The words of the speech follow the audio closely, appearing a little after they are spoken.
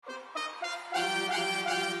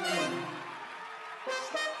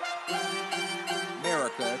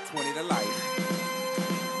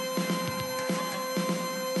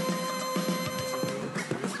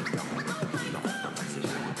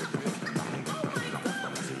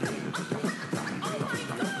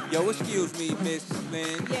Yo, excuse me, Miss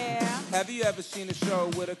Lynn. Yeah. Have you ever seen a show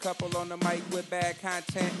with a couple on the mic with bad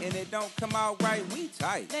content and it don't come out right? We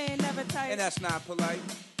tight. They ain't never tight. And that's not polite.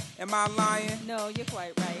 Am I lying? No, you're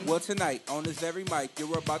quite right. Well, tonight, on this very mic,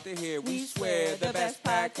 you're about to hear, we swear, the best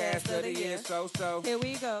podcast of the year. So, here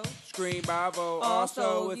we go. Scream bravo.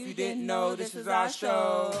 Also, if you didn't know, this is our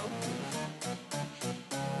show.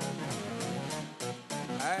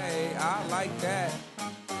 Hey, I like that.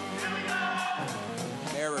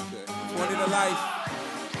 America, 20 to life.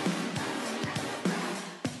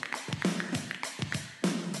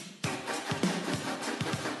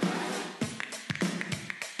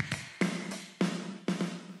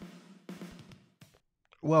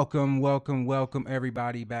 Welcome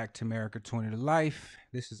everybody back to America 20 to Life.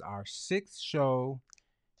 This is our 6th show,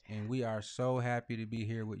 and we are so happy to be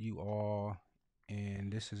here with you all.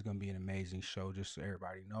 And this is going to be an amazing show, just so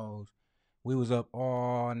everybody knows. We was up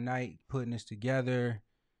all night putting this together,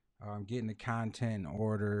 getting the content in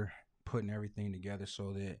order, putting everything together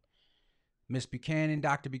so that Miss Buchanan,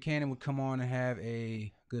 Dr. Buchanan would come on and have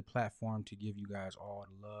a good platform to give you guys all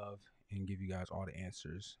the love and give you guys all the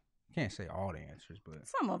answers. Can't say all the answers, but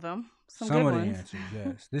some of them. Some of good the ones. answers,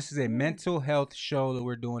 yes. This is a mental health show that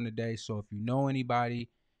we're doing today. So if you know anybody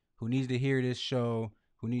who needs to hear this show,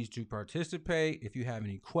 who needs to participate, if you have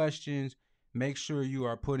any questions, make sure you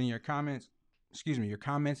are putting your comments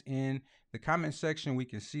in the comment section. We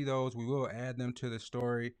can see those. We will add them to the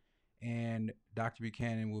story. And Dr.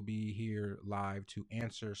 Buchanan will be here live to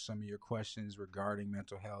answer some of your questions regarding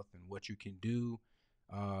mental health and what you can do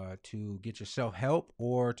to get yourself help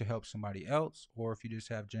or to help somebody else, or if you just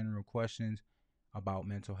have general questions about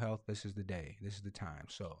mental health, this is the day, this is the time.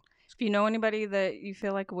 So if you know anybody that you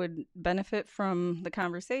feel like would benefit from the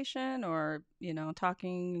conversation, or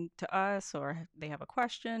talking to us, or they have a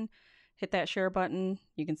question, hit that share button.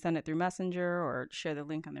 You can send it through Messenger or share the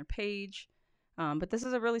link on their page. But this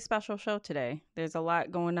is a really special show today. There's a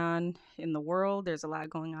lot going on in the world. There's a lot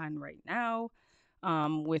going on right now.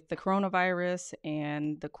 With the coronavirus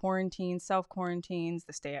and the quarantine, self-quarantines,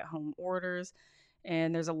 the stay-at-home orders.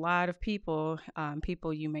 And there's a lot of people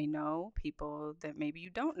you may know, people that maybe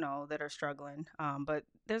you don't know that are struggling. But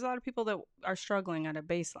there's a lot of people that are struggling at a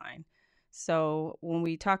baseline. So when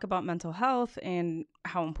we talk about mental health and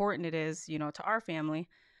how important it is, to our family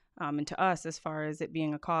and to us, as far as it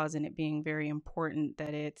being a cause and it being very important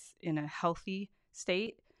that it's in a healthy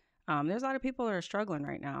state, there's a lot of people that are struggling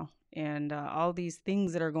right now. And all these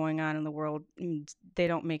things that are going on in the world, they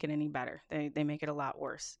don't make it any better. They make it a lot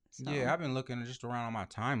worse. So. Yeah, I've been looking just around on my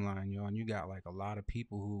timeline, and you got like a lot of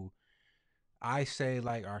people who I say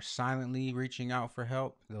like are silently reaching out for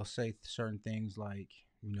help. They'll say certain things like,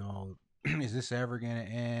 is this ever going to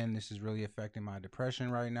end? This is really affecting my depression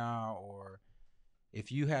right now. Or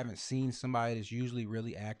if you haven't seen somebody that's usually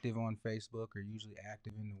really active on Facebook or usually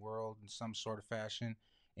active in the world in some sort of fashion,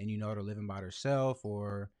 and they're living by themselves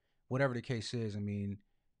or whatever the case is, I mean,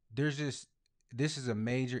 this is a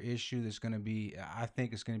major issue that's going to be, I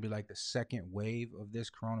think it's going to be like the second wave of this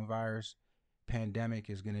coronavirus pandemic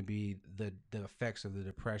is going to be the effects of the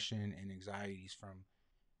depression and anxieties from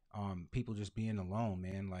people just being alone,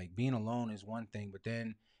 man. Like being alone is one thing, but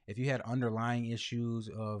then if you had underlying issues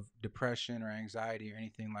of depression or anxiety or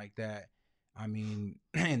anything like that, I mean,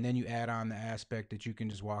 and then you add on the aspect that you can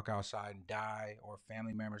just walk outside and die, or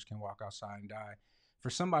family members can walk outside and die. For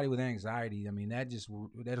somebody with anxiety, I mean,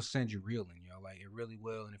 that'll send you reeling, like it really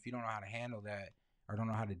will. And if you don't know how to handle that or don't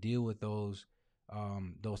know how to deal with those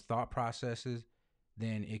thought processes,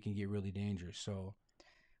 then it can get really dangerous. So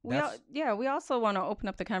we also want to open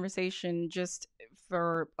up the conversation just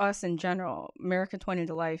for us in general. America 20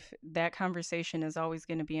 to Life, that conversation is always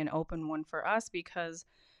going to be an open one for us because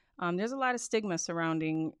there's a lot of stigma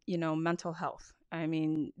surrounding, mental health. I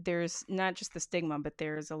mean, there's not just the stigma, but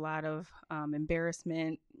there's a lot of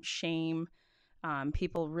embarrassment, shame.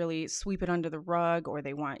 People really sweep it under the rug, or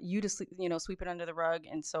they want you to sweep it under the rug.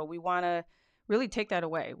 And so we want to really take that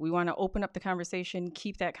away. We want to open up the conversation,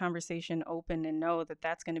 keep that conversation open, and know that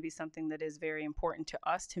that's going to be something that is very important to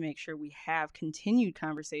us to make sure we have continued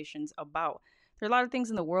conversations about. There are a lot of things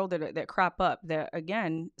in the world that crop up that,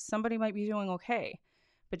 again, somebody might be doing okay.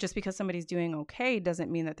 But just because somebody's doing okay doesn't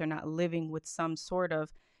mean that they're not living with some sort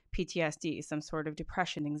of PTSD, some sort of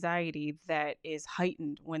depression, anxiety that is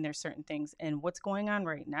heightened when there's certain things. And what's going on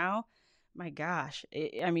right now, my gosh,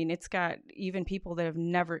 it's got even people that have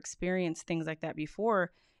never experienced things like that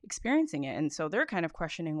before experiencing it. And so they're kind of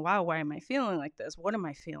questioning, wow, why am I feeling like this? What am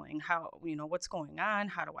I feeling? How, what's going on?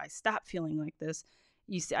 How do I stop feeling like this?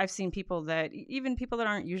 I've seen people that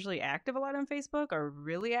aren't usually active a lot on Facebook are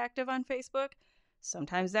really active on Facebook.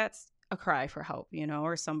 Sometimes that's a cry for help,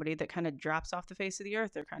 or somebody that kind of drops off the face of the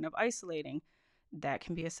earth, they're kind of isolating, that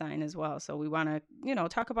can be a sign as well. So we want to,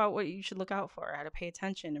 talk about what you should look out for, how to pay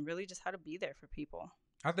attention, and really just how to be there for people.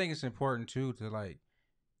 I think it's important too to like.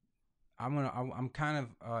 I'm kind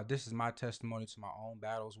of. This is my testimony to my own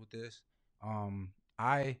battles with this. Um,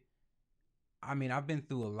 I. I mean, I've been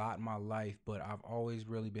through a lot in my life, but I've always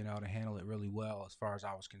really been able to handle it really well as far as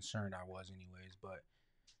I was concerned. I was, anyways. But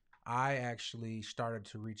I actually started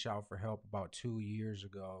to reach out for help about 2 years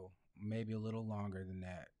ago, maybe a little longer than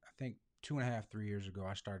that. I think 2.5, 3 years ago,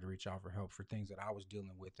 I started to reach out for help for things that I was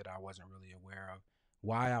dealing with that I wasn't really aware of,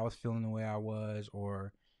 why I was feeling the way I was,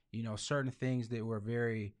 or, certain things that were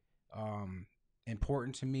very um,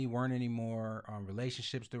 important to me weren't anymore.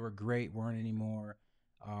 Relationships that were great weren't anymore.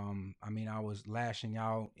 I mean, I was lashing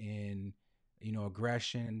out in,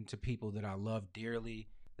 aggression to people that I loved dearly,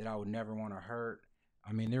 that I would never want to hurt.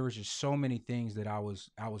 I mean, there was just so many things that I was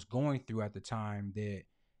going through at the time that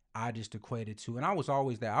I just equated to, and I was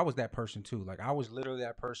always that. I was that person too. Like I was literally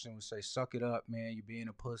that person who would say, "Suck it up, man. You're being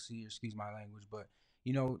a pussy." Excuse my language, but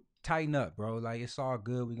tighten up, bro. Like it's all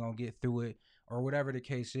good. We're gonna get through it, or whatever the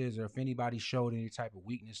case is. Or if anybody showed any type of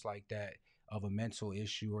weakness like that of a mental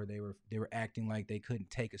issue, or they were acting like they couldn't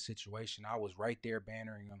take a situation, I was right there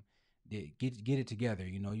bantering them. Get it together.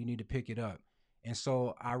 You need to pick it up. And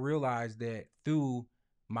so I realized that through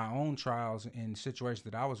my own trials and situations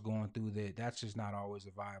that I was going through, that's just not always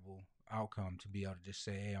a viable outcome to be able to just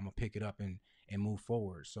say, hey, I'm gonna pick it up and move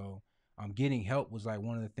forward. So getting help was like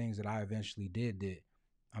one of the things that I eventually did that,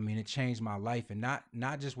 I mean, it changed my life. And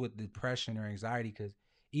not just with depression or anxiety, because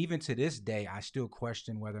even to this day I still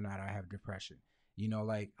question whether or not I have depression.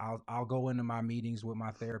 Like I'll go into my meetings with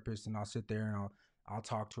my therapist and I'll sit there and I'll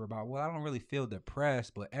talk to her about, well, I don't really feel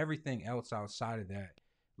depressed, but everything else outside of that,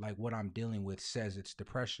 like what I'm dealing with, says it's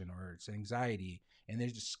depression or it's anxiety. And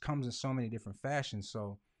it just comes in so many different fashions.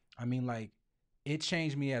 So, I mean, like, it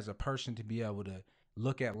changed me as a person to be able to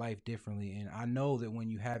look at life differently. And I know that when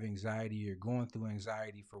you have anxiety or going through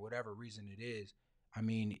anxiety for whatever reason it is, I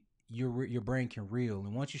mean, your brain can reel.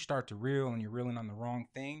 And once you start to reel and you're reeling on the wrong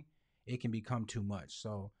thing, it can become too much.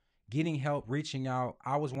 So, getting help, reaching out,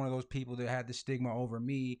 I was one of those people that had the stigma over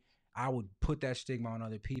me. I would put that stigma on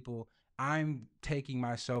other people. I'm taking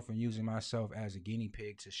myself and using myself as a guinea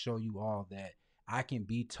pig to show you all that I can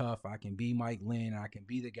be tough. I can be Mike Lynn. I can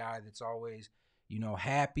be the guy that's always,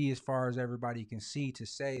 happy as far as everybody can see, to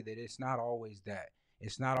say that it's not always that.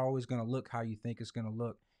 It's not always going to look how you think it's going to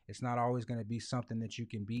look. It's not always going to be something that you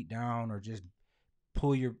can beat down or just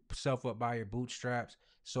pull yourself up by your bootstraps.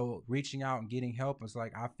 So reaching out and getting help is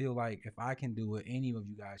like, I feel like if I can do it, any of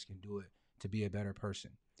you guys can do it to be a better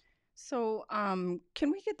person. So,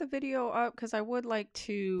 can we get the video up? Because I would like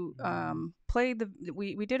to play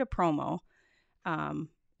we did a promo,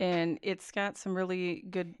 and it's got some really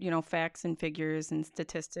good, facts and figures and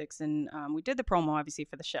statistics, and we did the promo obviously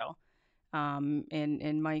for the show.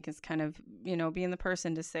 And Mike is kind of, being the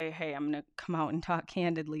person to say, hey, I'm going to come out and talk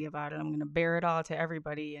candidly about it. I'm going to bear it all to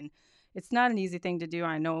everybody. And it's not an easy thing to do.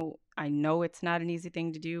 I know it's not an easy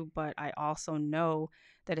thing to do, but I also know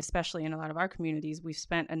that especially in a lot of our communities, we've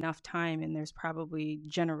spent enough time, and there's probably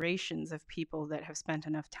generations of people that have spent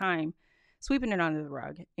enough time sweeping it under the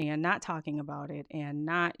rug and not talking about it and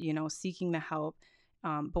not, seeking the help.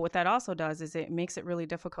 But what that also does is it makes it really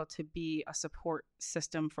difficult to be a support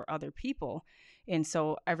system for other people. And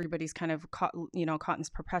so everybody's kind of caught in this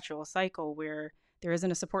perpetual cycle where there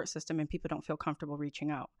isn't a support system and people don't feel comfortable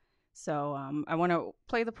reaching out. So I want to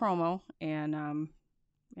play the promo and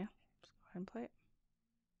yeah, just go ahead and play it.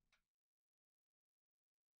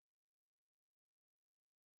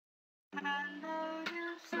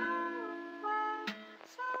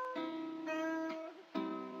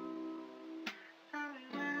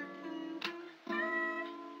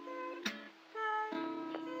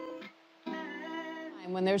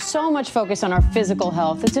 When there's so much focus on our physical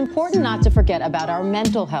health, it's important not to forget about our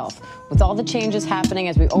mental health. With all the changes happening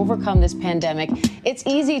as we overcome this pandemic, it's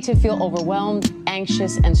easy to feel overwhelmed,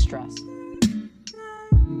 anxious, and stressed.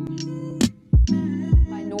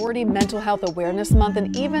 Minority Mental Health Awareness Month,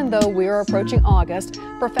 and even though we're approaching August,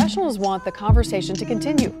 professionals want the conversation to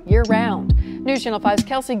continue year-round. News Channel 5's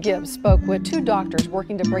Kelsey Gibbs spoke with 2 doctors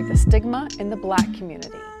working to break the stigma in the Black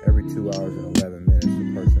community. Every 2 hours and 11 minutes, a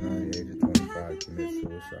person under the age of 25 commits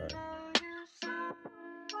suicide.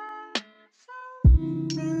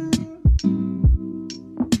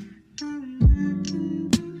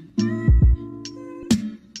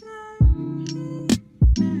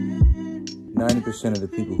 % of the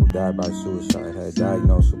people who died by suicide had a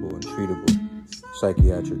diagnosable and treatable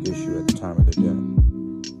psychiatric issue at the time of their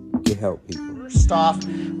death. Get help people. First off,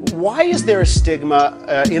 why is there a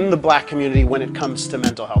stigma in the Black community when it comes to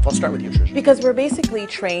mental health? I'll start with you, Trish. Because we're basically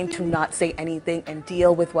trained to not say anything and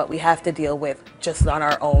deal with what we have to deal with just on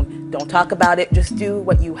our own. Don't talk about it, just do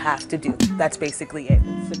what you have to do. That's basically it.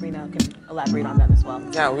 Sabrina can elaborate on that as well.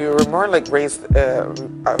 Yeah, we were more like raised,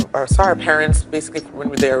 saw our parents basically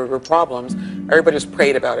when there were problems, everybody just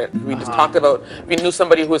prayed about it. We just talked about, if you knew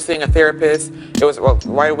somebody who was seeing a therapist, it was, well,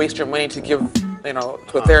 why waste your money to give,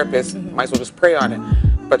 to a therapist? Might as well just pray on it.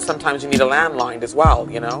 But sometimes you need a landline as well,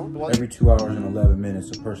 Every 2 hours and 11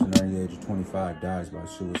 minutes, a person under the age of 25 dies by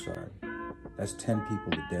suicide. That's 10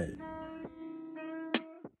 people a day.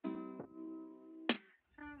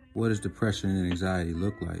 What does depression and anxiety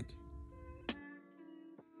look like?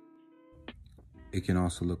 It can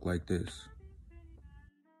also look like this.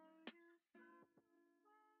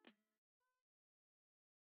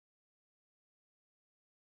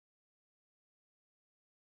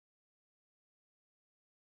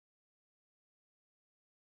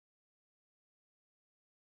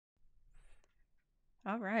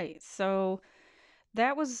 All right. So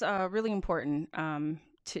that was really important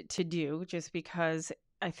to do, just because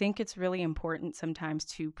I think it's really important sometimes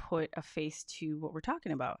to put a face to what we're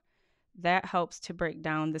talking about. That helps to break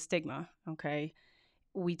down the stigma. Okay.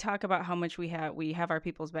 We talk about how much we have our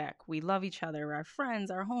people's back. We love each other, our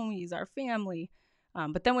friends, our homies, our family.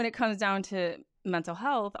 But then when it comes down to mental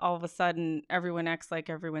health, all of a sudden everyone acts like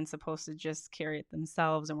everyone's supposed to just carry it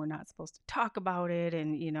themselves, and we're not supposed to talk about it,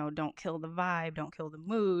 and don't kill the vibe, don't kill the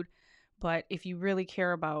mood. But if you really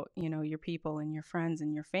care about your people and your friends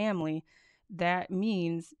and your family, that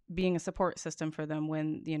means being a support system for them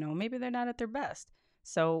when maybe they're not at their best.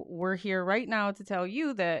 So we're here right now to tell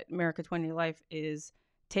you that America 20 Life is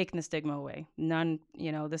taking the stigma away. None,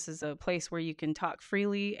 this is a place where you can talk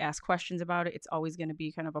freely, ask questions about it. It's always going to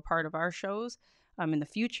be kind of a part of our shows in the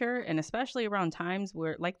future, and especially around times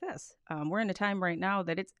where like this. We're in a time right now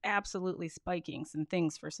that it's absolutely spiking some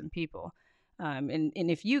things for some people. And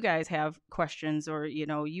if you guys have questions, or,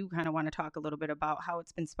 you kind of want to talk a little bit about how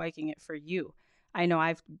it's been spiking it for you. I know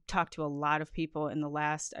I've talked to a lot of people in the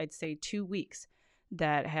last, I'd say 2 weeks,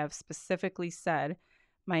 that have specifically said,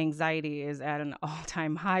 my anxiety is at an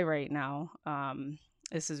all-time high right now.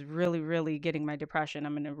 This is really, really getting my depression.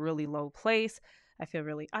 I'm in a really low place. I feel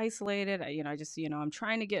really isolated. I'm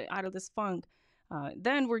trying to get out of this funk.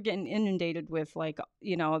 Then we're getting inundated with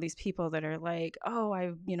all these people that are like, oh,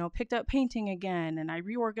 I, picked up painting again, and I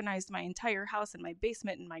reorganized my entire house and my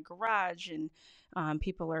basement and my garage. And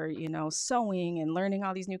people are, sewing and learning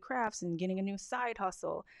all these new crafts and getting a new side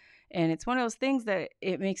hustle. And it's one of those things that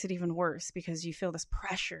it makes it even worse, because you feel this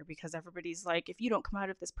pressure because everybody's like, if you don't come out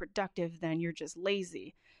of this productive, then you're just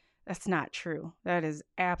lazy. That's not true. That is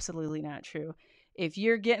absolutely not true. If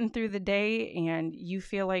you're getting through the day and you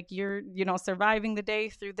feel like you're, surviving the day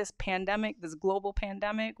through this pandemic, this global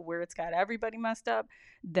pandemic where it's got everybody messed up,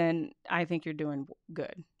 then I think you're doing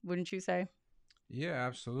good. Wouldn't you say? Yeah,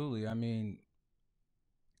 absolutely. I mean,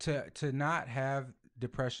 to not have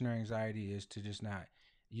depression or anxiety is to just not,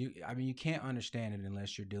 you can't understand it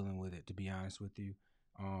unless you're dealing with it, to be honest with you.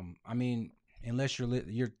 Unless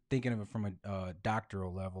you're thinking of it from a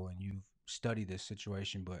doctoral level and you've studied this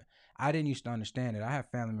situation. But I didn't used to understand it. I have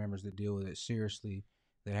family members that deal with it seriously,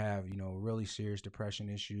 that have, really serious depression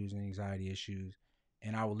issues and anxiety issues.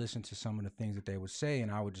 And I would listen to some of the things that they would say, and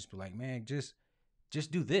I would just be like, man, just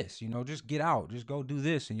do this, just get out, just go do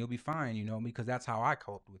this and you'll be fine, because that's how I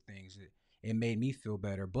coped with things. It made me feel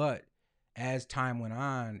better. But as time went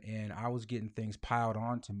on and I was getting things piled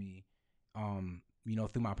onto me,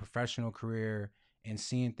 through my professional career and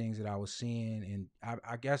seeing things that I was seeing. And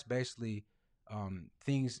I guess basically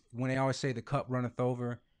things, when they always say the cup runneth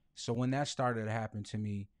over. So when that started to happen to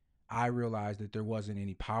me, I realized that there wasn't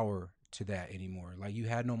any power to that anymore. Like, you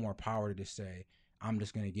had no more power to just say, I'm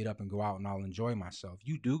just going to get up and go out and I'll enjoy myself.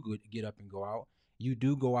 You do get up and go out. You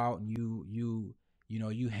do go out and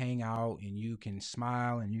you hang out and you can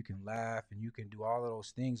smile and you can laugh and you can do all of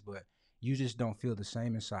those things, but you just don't feel the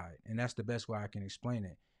same inside. And that's the best way I can explain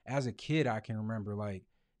it. As a kid, I can remember like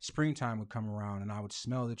springtime would come around and I would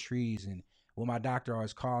smell the trees, and what my doctor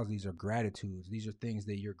always calls, these are gratitudes. These are things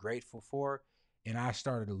that you're grateful for. And I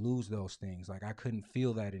started to lose those things. Like, I couldn't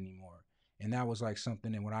feel that anymore. And that was like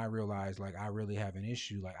something that when I realized like I really have an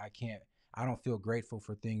issue, like I don't feel grateful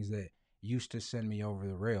for things that used to send me over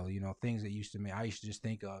the rail, things that used to me, I used to just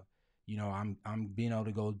think of, I'm being able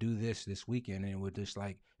to go do this weekend, and it would just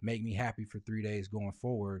like make me happy for 3 days going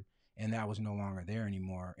forward. And that was no longer there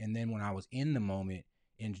anymore. And then when I was in the moment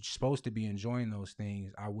and supposed to be enjoying those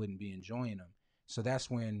things, I wouldn't be enjoying them. So that's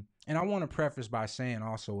when, and I want to preface by saying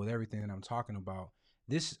also with everything that I'm talking about,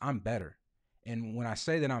 I'm better. And when I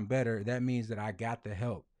say that I'm better, that means that I got the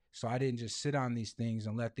help. So I didn't just sit on these things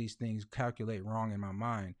and let these things calculate wrong in my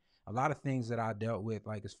mind. A lot of things that I dealt with,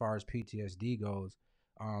 like as far as PTSD goes,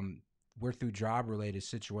 were through job related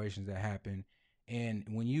situations that happen. And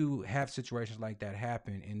when you have situations like that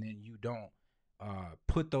happen and then you don't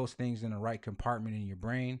put those things in the right compartment in your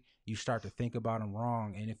brain, you start to think about them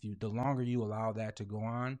wrong. And the longer you allow that to go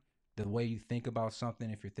on, the way you think about something,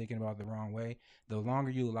 if you're thinking about it the wrong way, the longer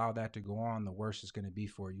you allow that to go on, the worse it's going to be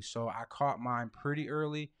for you. So I caught mine pretty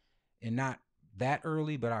early, and not that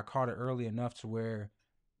early, but I caught it early enough to where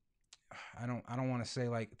I don't want to say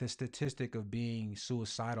like the statistic of being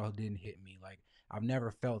suicidal didn't hit me. Like I've never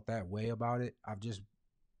felt that way about it. I've just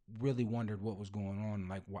really wondered what was going on.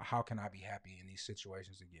 Like, how can I be happy in these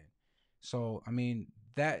situations again? So, I mean,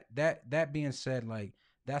 that being said, like,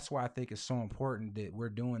 that's why I think it's so important that we're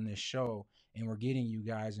doing this show and we're getting you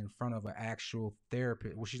guys in front of an actual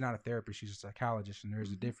therapist. Well, she's not a therapist, she's a psychologist, and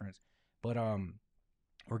there's a difference. But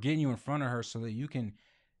we're getting you in front of her so that you can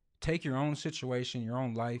take your own situation, your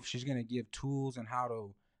own life. She's going to give tools and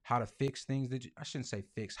how to fix things that I shouldn't say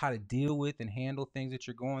fix, how to deal with and handle things that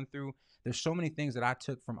you're going through. There's so many things that I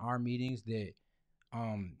took from our meetings that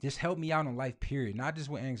just helped me out in life, period. Not just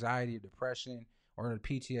with anxiety or depression or the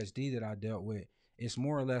PTSD that I dealt with. It's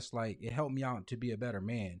more or less like it helped me out to be a better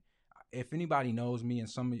man. If anybody knows me, and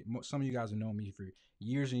some of you guys have known me for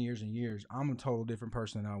years and years and years, I'm a total different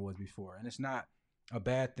person than I was before. And it's not a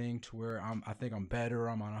bad thing to where I think I'm better,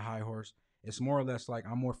 I'm on a high horse. It's more or less like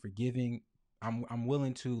I'm more forgiving. I'm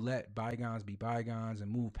willing to let bygones be bygones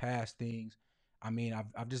and move past things. I mean,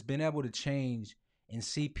 I've just been able to change and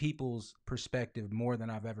see people's perspective more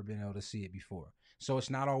than I've ever been able to see it before. So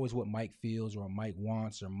it's not always what Mike feels or Mike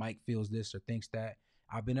wants or Mike feels this or thinks that.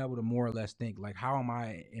 I've been able to more or less think like, how am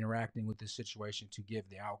I interacting with this situation to give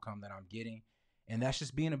the outcome that I'm getting? And that's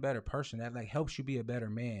just being a better person. That like helps you be a better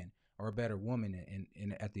man or a better woman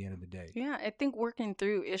in at the end of the day. Yeah, I think working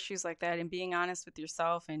through issues like that and being honest with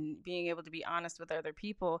yourself and being able to be honest with other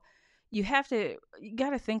people, you got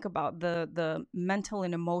to think about the mental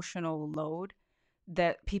and emotional load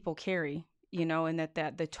that people carry, and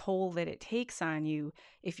that the toll that it takes on you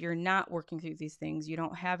if you're not working through these things. You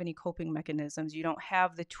don't have any coping mechanisms. You don't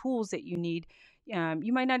have the tools that you need.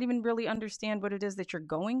 You might not even really understand what it is that you're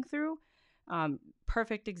going through.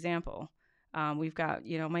 Perfect example. We've got,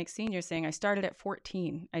 Mike Sr. saying, I started at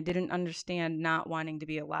 14. I didn't understand not wanting to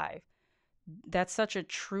be alive. That's such a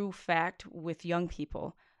true fact with young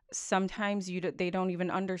people. Sometimes they don't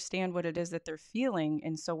even understand what it is that they're feeling.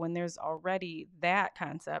 And so when there's already that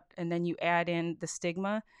concept, and then you add in the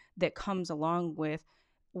stigma that comes along with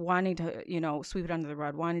wanting to, sweep it under the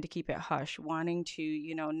rug, wanting to keep it hush, wanting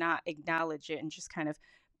to, not acknowledge it and just kind of,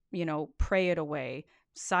 pray it away,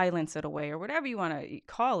 silence it away, or whatever you want to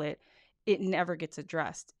call it, it never gets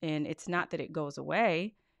addressed. And it's not that it goes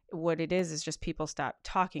away. What it is just people stop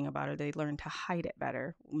talking about it. They learn to hide it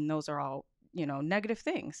better. And those are all, negative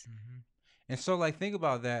things. Mm-hmm. And so like, think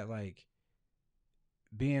about that, like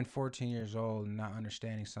being 14 years old and not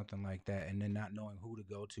understanding something like that, and then not knowing who to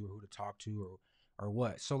go to or who to talk to or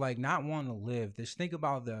what. So like not wanting to live, just think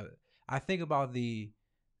about I think about the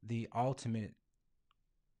ultimate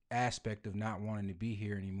aspect of not wanting to be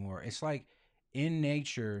here anymore. It's like in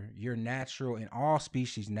nature, your natural, in all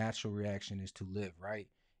species, natural reaction is to live, right?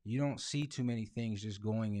 You don't see too many things just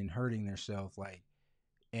going and hurting themselves like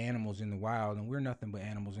animals in the wild, and we're nothing but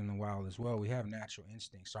animals in the wild as well. We have natural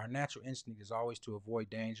instincts. So our natural instinct is always to avoid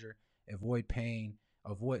danger, avoid pain,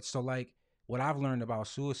 so like what I've learned about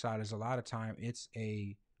suicide is a lot of time it's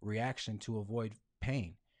a reaction to avoid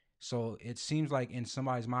pain. So it seems like in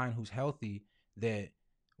somebody's mind who's healthy that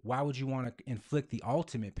why would you want to inflict the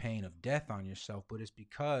ultimate pain of death on yourself? But it's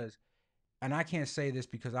because, and I can't say this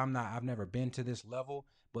because I've never been to this level,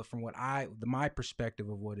 but from what my perspective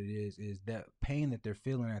of what it is that pain that they're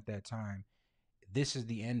feeling at that time, this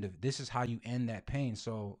is how you end that pain.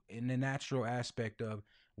 So in the natural aspect of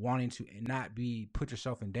wanting to not put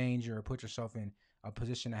yourself in danger or put yourself in a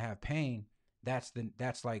position to have pain, that's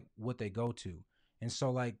like what they go to. And so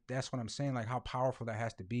like, that's what I'm saying, like how powerful that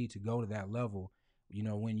has to be to go to that level,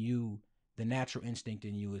 when the natural instinct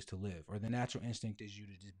in you is to live, or the natural instinct is you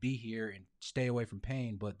to just be here and stay away from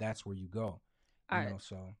pain, but that's where you go.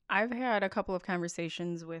 So I've had a couple of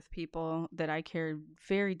conversations with people that I care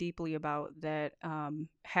very deeply about that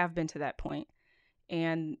have been to that point.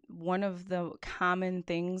 And one of the common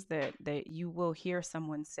things that you will hear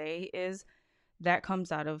someone say is that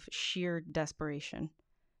comes out of sheer desperation.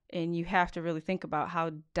 And you have to really think about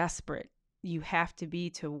how desperate you have to be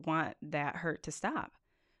to want that hurt to stop.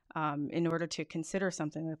 in order to consider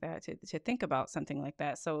something like that, to think about something like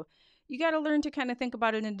that. So you got to learn to kind of think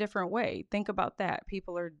about it in a different way. Think about that.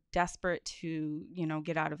 People are desperate to,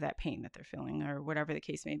 get out of that pain that they're feeling or whatever the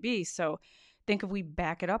case may be. So think if we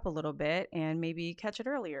back it up a little bit and maybe catch it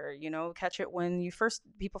earlier, catch it when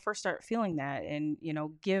people first start feeling that, and,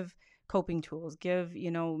 give coping tools, give,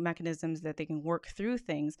 mechanisms that they can work through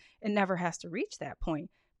things. It never has to reach that point.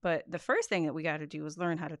 But the first thing that we got to do is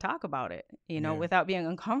learn how to talk about it, without being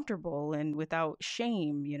uncomfortable and without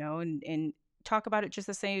shame, and talk about it just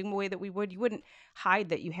the same way that you wouldn't hide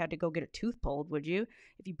that you had to go get a tooth pulled, would you?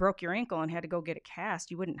 If you broke your ankle and had to go get a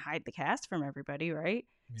cast, you wouldn't hide the cast from everybody, right?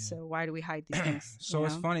 Yeah. So why do we hide these things? So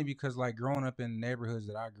it's funny because like growing up in neighborhoods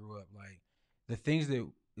that I grew up, like the things that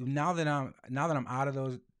now that I'm out of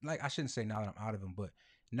those, like I shouldn't say now that I'm out of them, but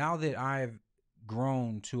now that I've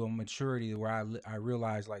grown to a maturity where I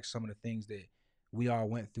realized like some of the things that we all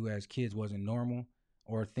went through as kids wasn't normal,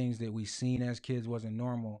 or things that we seen as kids wasn't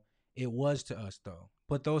normal. It was to us though.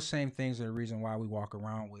 But those same things are the reason why we walk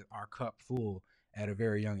around with our cup full at a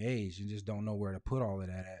very young age and just don't know where to put all of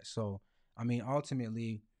that at. So, I mean,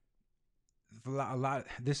 ultimately,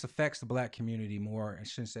 this affects the Black community more. I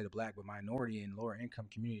shouldn't say the Black, but minority and lower income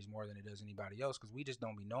communities more than it does anybody else, because we just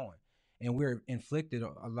don't be knowing. And we're inflicted,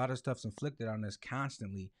 a lot of stuff's inflicted on us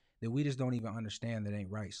constantly that we just don't even understand that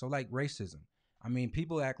ain't right. So like racism. I mean,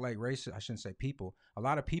 people act like I shouldn't say people. A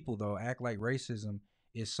lot of people though act like racism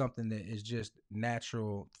is something that is just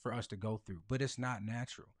natural for us to go through, but it's not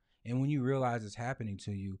natural. And when you realize it's happening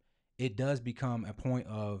to you, it does become a point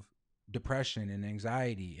of depression and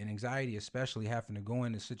anxiety, especially having to go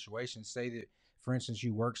into situations, say that, for instance,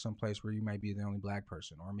 you work someplace where you might be the only Black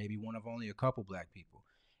person, or maybe one of only a couple Black people.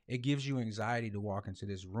 It gives you anxiety to walk into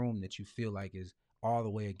this room that you feel like is all the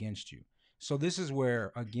way against you. So this is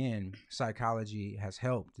where, again, psychology has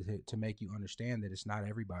helped to make you understand that it's not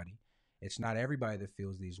everybody. It's not everybody that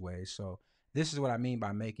feels these ways. So this is what I mean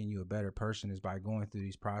by making you a better person, is by going through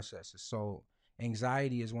these processes. So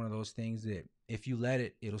anxiety is one of those things that if you let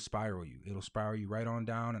it, it'll spiral you. It'll spiral you right on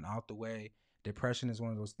down and out the way. Depression is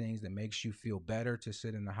one of those things that makes you feel better to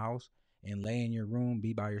sit in the house and lay in your room,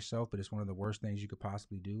 be by yourself, but it's one of the worst things you could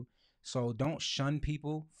possibly do. So don't shun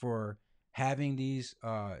people for having these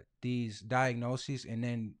diagnoses and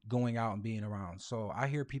then going out and being around. So I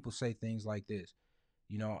hear people say things like this,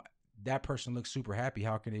 that person looks super happy.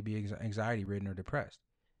 How can they be anxiety ridden or depressed?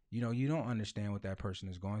 You don't understand what that person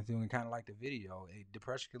is going through. And kind of like the video,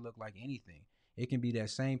 depression can look like anything. It can be that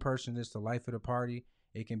same person that's the life of the party.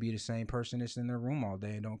 It can be the same person that's in their room all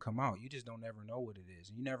day and don't come out. You just don't ever know what it is.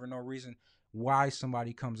 You never know reason why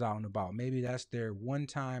somebody comes out and about. Maybe that's their one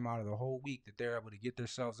time out of the whole week that they're able to get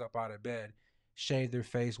themselves up out of bed, shave their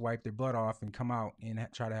face, wipe their butt off, and come out and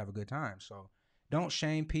try to have a good time. So don't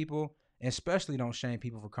shame people, especially don't shame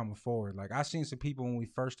people for coming forward. Like I seen some people when we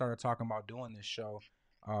first started talking about doing this show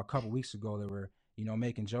a couple weeks ago that were,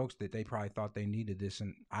 making jokes that they probably thought they needed this.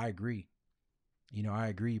 And I agree. I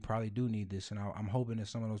agree. You probably do need this. And I'm hoping that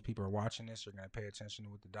some of those people are watching this are going to pay attention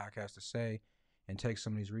to what the doc has to say and take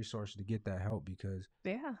some of these resources to get that help, because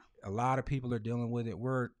a lot of people are dealing with it.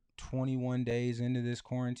 We're 21 days into this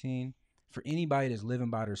quarantine. For anybody that's living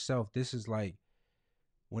by themselves, this is like,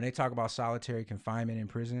 when they talk about solitary confinement in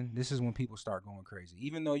prison, this is when people start going crazy.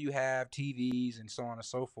 Even though you have TVs and so on and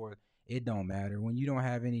so forth, it don't matter. When you don't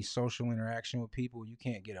have any social interaction with people, you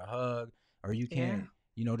can't get a hug, or you can't,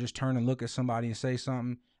 just turn and look at somebody and say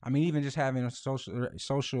something. I mean, even just having a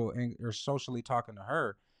socially talking to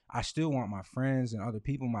her, I still want my friends and other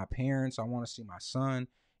people, my parents. I want to see my son.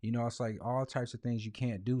 It's like all types of things you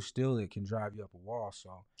can't do still that can drive you up a wall.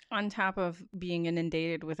 So on top of being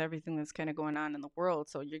inundated with everything that's kind of going on in the world,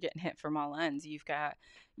 so you're getting hit from all ends. You've got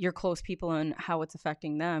your close people and how it's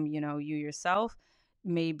affecting them. You yourself,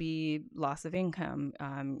 maybe loss of income,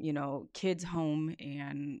 kids home,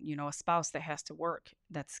 and, a spouse that has to work.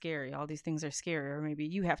 That's scary. All these things are scary. Or maybe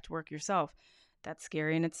you have to work yourself. That's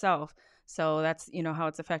scary in itself. So that's, how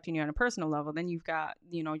it's affecting you on a personal level. Then you've got,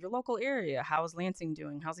 your local area. How's Lansing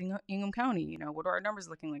doing? How's Ingham County? What are our numbers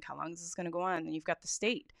looking like? How long is this going to go on? Then you've got the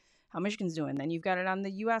state, how Michigan's doing. Then you've got it on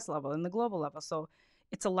the U.S. level and the global level. So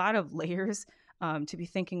it's a lot of layers to be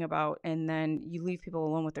thinking about. And then you leave people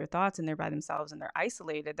alone with their thoughts, and they're by themselves and they're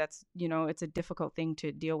isolated. That's, it's a difficult thing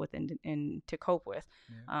to deal with and to cope with.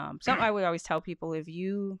 Yeah. So I would always tell people,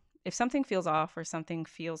 if something feels off or something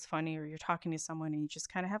feels funny, or you're talking to someone and you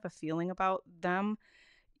just kind of have a feeling about them,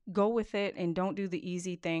 go with it and don't do the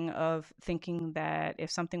easy thing of thinking that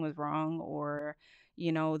if something was wrong or,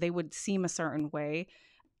 they would seem a certain way.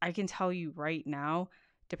 I can tell you right now,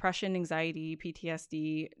 depression, anxiety,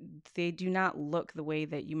 PTSD, they do not look the way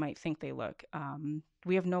that you might think they look.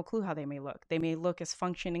 We have no clue how they may look. They may look as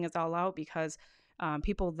functioning as all out because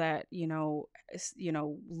people that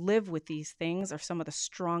live with these things are some of the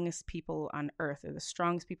strongest people on earth. They're the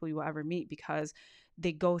strongest people you will ever meet because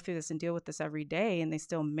they go through this and deal with this every day, and they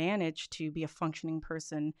still manage to be a functioning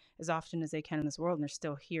person as often as they can in this world, and they're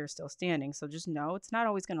still here, still standing. So just know it's not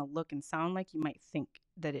always going to look and sound like you might think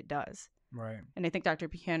that it does. Right. And I think Dr.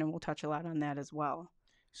 Buchanan will touch a lot on that as well.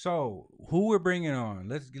 So who we're bringing on?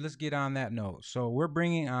 Let's get on that note. So we're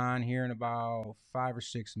bringing on here in about 5 or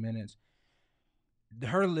 6 minutes.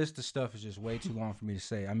 Her list of stuff is just way too long for me to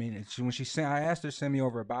say. I mean, I asked her to send me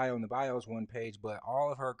over a bio, and the bio is 1 page, but all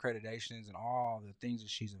of her accreditations and all the things that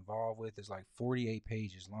she's involved with is like 48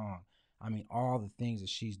 pages long. I mean, all the things that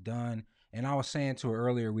she's done. And I was saying to her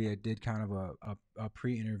earlier, we did kind of a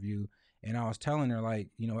pre-interview, and I was telling her, like,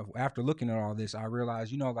 after looking at all this, I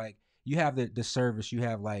realized, like, you have the service, you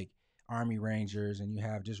have like Army Rangers, and you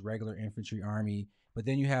have just regular infantry Army. But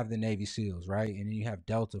then you have the Navy SEALs, right? And then you have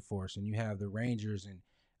Delta Force, and you have the Rangers and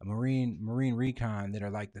Marine Recon that are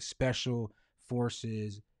like the special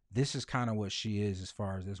forces. This is kind of what she is as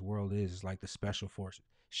far as this world is like the special forces.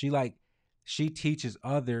 She teaches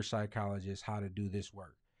other psychologists how to do this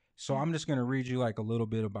work. So I'm just going to read you like a little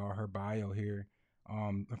bit about her bio here.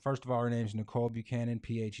 First of all, her name is Nicole Buchanan,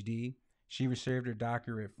 PhD. She received her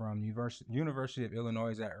doctorate from University of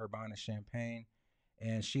Illinois at Urbana-Champaign.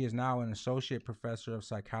 And she is now an associate professor of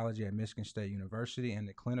psychology at Michigan State University and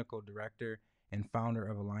the clinical director and founder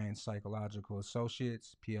of Alliance Psychological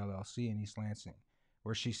Associates, PLLC, in East Lansing,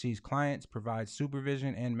 where she sees clients, provides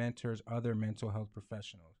supervision, and mentors other mental health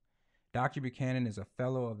professionals. Dr. Buchanan is a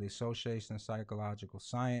fellow of the Association of Psychological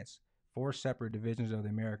Science, 4 separate divisions of the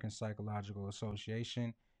American Psychological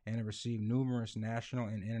Association, and has received numerous national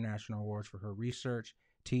and international awards for her research,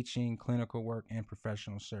 teaching, clinical work, and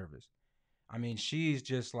professional service. I mean, she's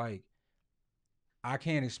just like, I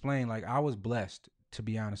can't explain. Like, I was blessed, to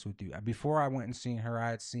be honest with you. Before I went and seen her, I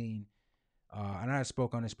had seen, and I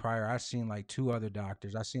spoke on this prior, I seen like 2 other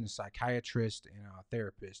doctors. I seen a psychiatrist and a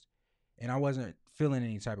therapist, and I wasn't feeling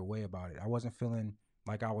any type of way about it. I wasn't feeling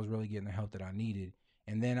like I was really getting the help that I needed.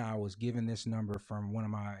 And then I was given this number from one of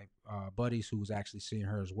my buddies who was actually seeing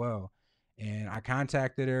her as well. And I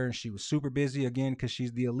contacted her, and she was super busy again because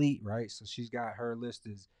she's the elite, right? So she's got her list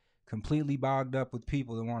is completely bogged up with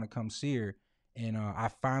people that want to come see her. And I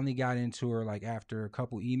finally got into her like after a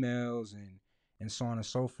couple emails and so on and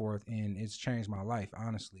so forth. And it's changed my life,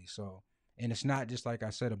 honestly. So, and it's not just like I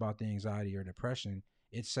said about the anxiety or depression.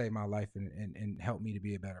 It saved my life and helped me to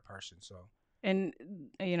be a better person. So, and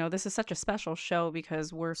this is such a special show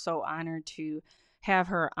because we're so honored to have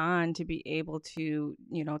her on to be able to,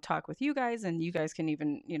 talk with you guys, and you guys can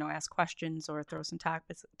even, ask questions or throw some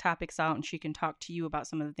topics out, and she can talk to you about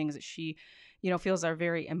some of the things that she, feels are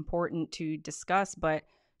very important to discuss. But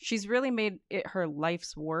she's really made it her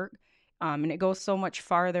life's work. And it goes so much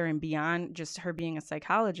farther and beyond just her being a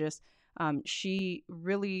psychologist. She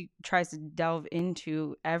really tries to delve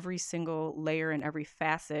into every single layer and every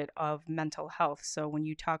facet of mental health. So when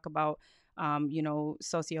you talk about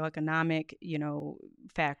socioeconomic,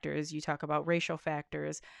 factors. You talk about racial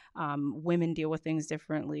factors. Women deal with things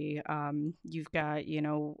differently. You've got,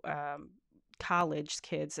 college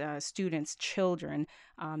kids, students, children,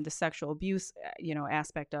 the sexual abuse,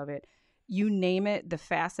 aspect of it. You name it, the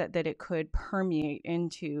facet that it could permeate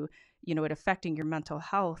into, it affecting your mental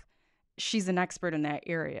health. She's an expert in that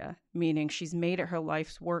area, meaning she's made it her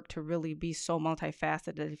life's work to really be so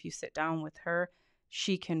multifaceted that if you sit down with her,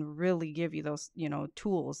 she can really give you those,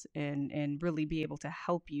 tools and really be able to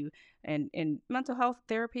help you. And in mental health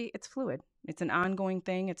therapy, it's fluid. It's an ongoing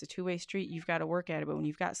thing. It's a 2-way street. You've got to work at it. But when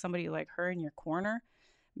you've got somebody like her in your corner,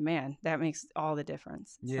 man, that makes all the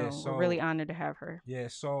difference. Yeah, so we're really honored to have her. Yeah.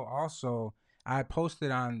 So also, I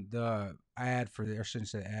posted on the ad for the, I shouldn't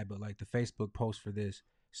say ad, but like the Facebook post for this,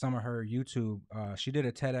 some of her YouTube. She did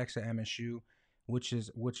a TEDx at MSU, which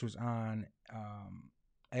was on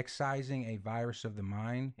excising a virus of the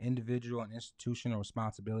mind, individual and institutional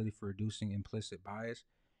responsibility for reducing implicit bias.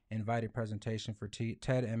 Invited presentation for TED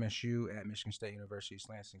MSU at Michigan State University, East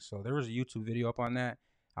Lansing. So there was a YouTube video up on that.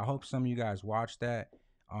 I hope some of you guys watched that.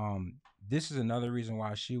 This is another reason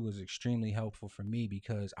why she was extremely helpful for me,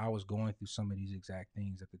 because I was going through some of these exact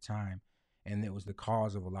things at the time, and it was the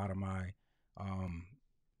cause of a lot of my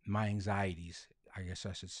my anxieties, I guess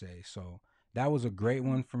I should say. So that was a great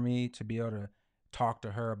one for me to be able to talk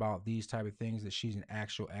to her about these type of things that she's an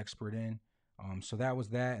actual expert in. So that was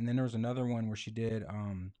that. And then there was another one where she did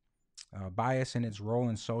Bias in its role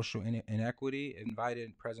in social inequity,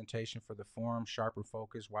 invited presentation for the Forum Sharper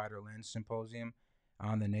Focus Wider Lens Symposium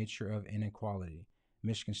on the Nature of Inequality,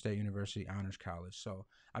 Michigan State University Honors College. So,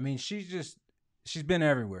 I mean, she's been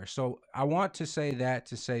everywhere. So I want to say that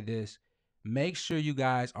to say this, make sure you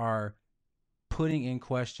guys are putting in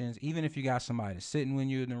questions, even if you got somebody sitting when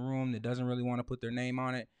you're in the room that doesn't really want to put their name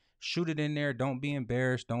on it, shoot it in there. Don't be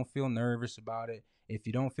embarrassed. Don't feel nervous about it. If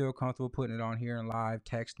you don't feel comfortable putting it on here in live,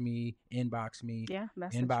 text me, inbox me. Yeah,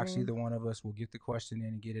 inbox either one of us. We'll get the question in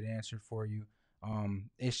and get it answered for you.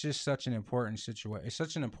 It's just such an important situation. It's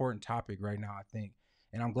such an important topic right now, I think.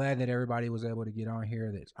 And I'm glad that everybody was able to get on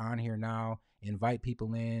here that's on here now. Invite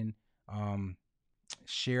people in,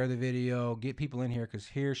 share the video, get people in here, because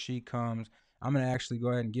here she comes. I'm going to actually go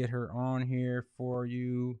ahead and get her on here for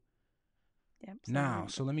you now.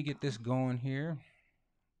 So let me get this going here.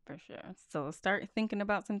 For sure. So start thinking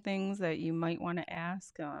about some things that you might want to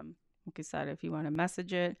ask. Like I said, if you want to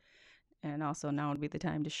message it, and also now would be the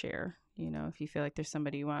time to share, you know, if you feel like there's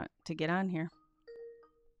somebody you want to get on here.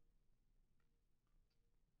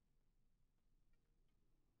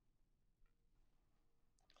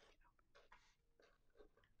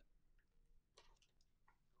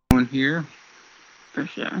 On here. For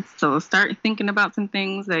sure. So start thinking about some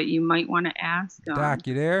things that you might want to ask. Doc,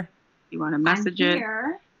 you there? You want to message it.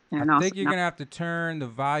 And I think you're going to have to turn the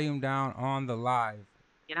volume down on the live.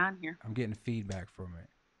 Get on here. I'm getting feedback from it.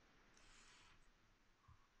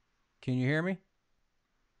 Can you hear me?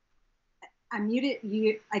 I'm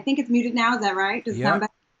muted. I think it's muted now. Is that right? Does it sound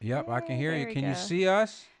better? Yep, I can hear you. Can you see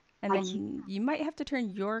us? And then you might have to turn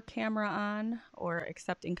your camera on or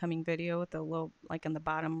accept incoming video with the little, like in the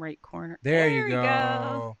bottom right corner. There you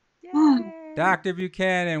go. Dr.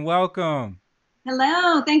 Buchanan, welcome.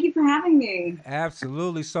 Hello. Thank you for having me.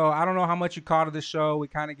 Absolutely. So I don't know how much you caught of the show. We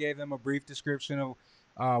kind of gave them a brief description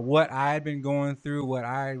of what I had been going through, what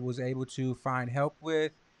I was able to find help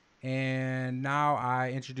with. And now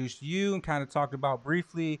I introduced you and kind of talked about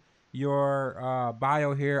briefly your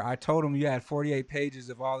bio here. I told them you had 48 pages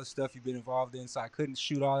of all the stuff you've been involved in, so I couldn't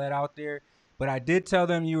shoot all that out there. But I did tell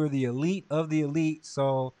them you were the elite of the elite.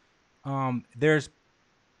 So there's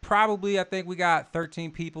probably, I think we got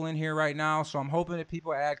 13 people in here right now. So I'm hoping that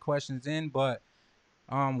people add questions in, but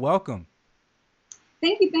welcome.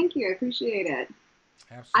 Thank you. I appreciate it.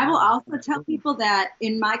 Absolutely. I will also tell people that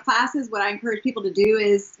in my classes, what I encourage people to do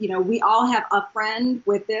is, you know, we all have a friend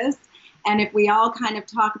with this. And if we all kind of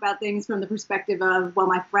talk about things from the perspective of, well,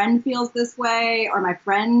 my friend feels this way, or my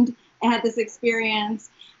friend had this experience,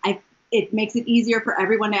 it makes it easier for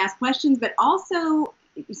everyone to ask questions. But also,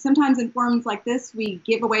 sometimes in forums like this, we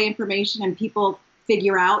give away information and people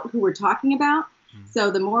figure out who we're talking about.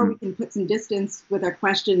 So the more we can put some distance with our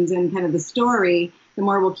questions and kind of the story, the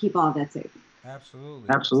more we'll keep all of that safe.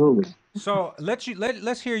 Absolutely. So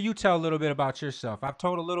let's hear you tell a little bit about yourself. I've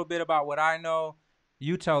told a little bit about what I know.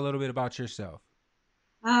 You tell a little bit about yourself.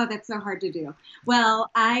 Oh, that's so hard to do.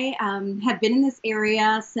 Well, I have been in this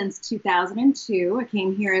area since 2002. I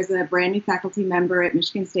came here as a brand new faculty member at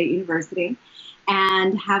Michigan State University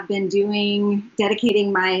and have been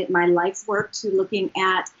dedicating my life's work to looking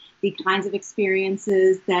at the kinds of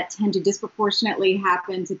experiences that tend to disproportionately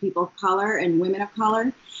happen to people of color and women of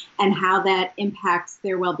color, and how that impacts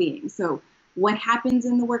their well-being. So what happens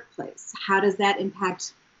in the workplace? How does that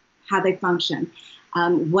impact how they function?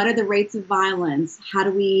 What are the rates of violence? How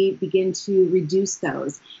do we begin to reduce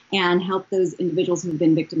those and help those individuals who've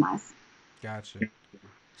been victimized? Gotcha.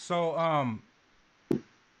 So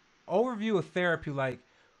overview of therapy, like,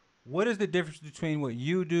 what is the difference between what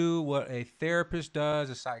you do, what a therapist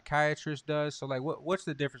does, a psychiatrist does? So, like, what's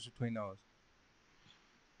the difference between those?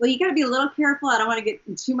 Well, you got to be a little careful. I don't want to get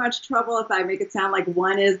in too much trouble if I make it sound like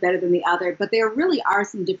one is better than the other, but there really are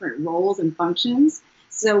some different roles and functions.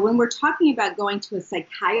 So when we're talking about going to a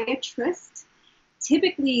psychiatrist,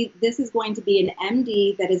 typically this is going to be an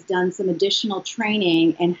MD that has done some additional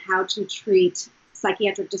training in how to treat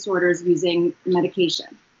psychiatric disorders using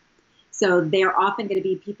medication. So they're often going to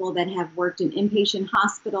be people that have worked in inpatient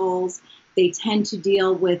hospitals. They tend to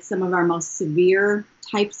deal with some of our most severe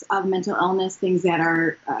types of mental illness, things that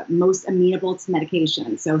are most amenable to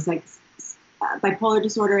medication. So it's like bipolar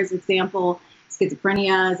disorder as an example,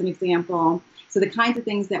 schizophrenia as an example. So the kinds of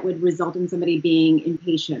things that would result in somebody being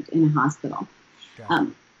inpatient in a hospital.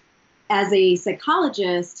 As a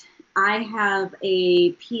psychologist, I have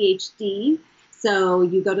a PhD. So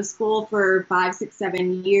you go to school for 5, 6,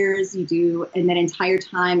 7 years, and that entire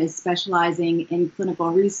time is specializing in clinical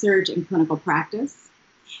research and clinical practice.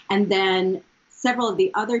 And then several of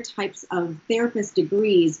the other types of therapist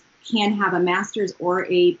degrees can have a master's or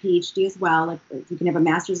a PhD as well. Like you can have a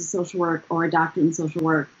master's in social work or a doctorate in social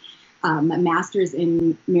work, a master's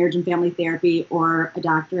in marriage and family therapy or a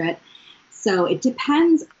doctorate. So it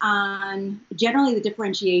depends on, generally the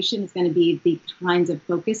differentiation is going to be the kinds of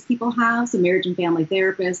focus people have. So marriage and family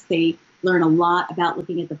therapists, they learn a lot about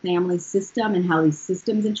looking at the family system and how these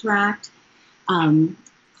systems interact.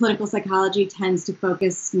 Clinical psychology tends to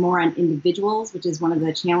focus more on individuals, which is one of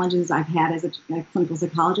the challenges I've had as a clinical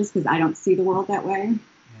psychologist because I don't see the world that way.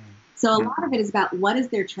 So a lot of it is about what is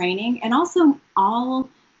their training, and also all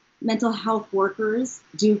mental health workers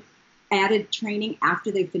do added training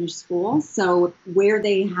after they finish school. So where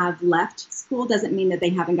they have left school doesn't mean that they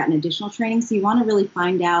haven't gotten additional training. So you want to really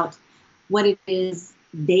find out what it is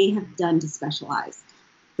they have done to specialize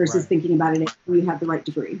versus thinking about it if you have the right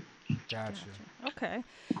degree. Gotcha. Okay.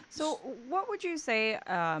 So what would you say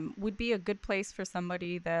would be a good place for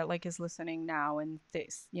somebody that like is listening now and they,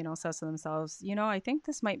 says to themselves, I think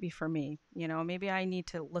this might be for me, maybe I need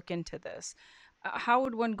to look into this. How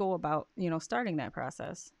would one go about, starting that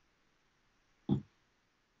process?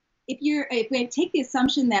 If we take the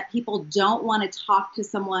assumption that people don't want to talk to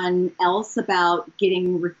someone else about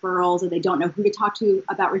getting referrals, or they don't know who to talk to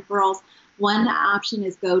about referrals, one option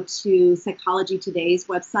is go to Psychology Today's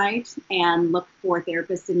website and look for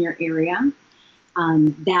therapists in your area.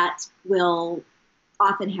 That will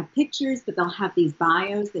often have pictures, but they'll have these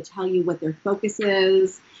bios that tell you what their focus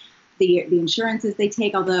is, the insurances they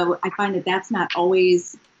take, although I find that that's not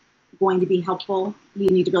always going to be helpful. You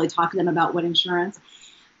need to really talk to them about what insurance.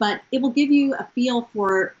 But it will give you a feel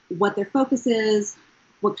for what their focus is,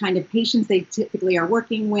 what kind of patients they typically are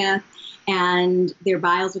working with, and their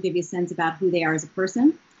bios will give you a sense about who they are as a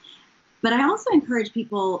person. But I also encourage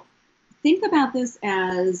people, think about this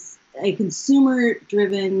as a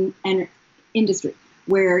consumer-driven industry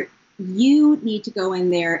where you need to go in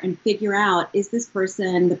there and figure out, is this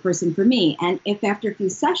person the person for me? And if after a few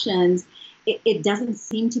sessions, it doesn't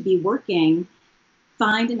seem to be working,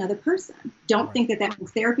 find another person. Don't think that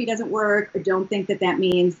means therapy doesn't work, or don't think that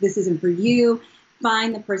means this isn't for you.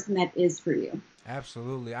 Find the person that is for you.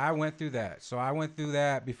 Absolutely. I went through that. So I went through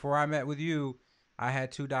that before I met with you. I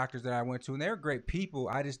had 2 doctors that I went to, and they were great people.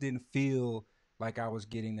 I just didn't feel like I was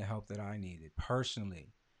getting the help that I needed personally.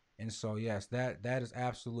 And so, yes, that is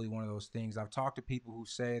absolutely one of those things. I've talked to people who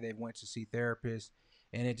say they went to see therapists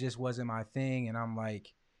and it just wasn't my thing. And I'm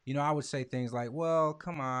like, I would say things like, well,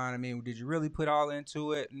 come on. I mean, did you really put all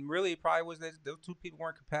into it? And really, it probably was that those 2 people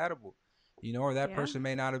weren't compatible, or that person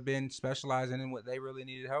may not have been specializing in what they really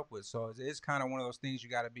needed help with. So it's kind of one of those things you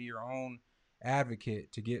got to be your own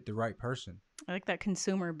advocate to get the right person. I like that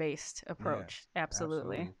consumer-based approach. Yeah,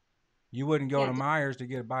 absolutely. You wouldn't go to Myers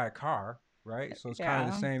to buy a car, right? So it's kind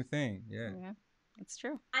of the same thing. Yeah, it's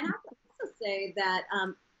true. And I would also say that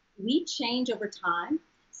we change over time.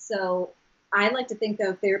 So I like to think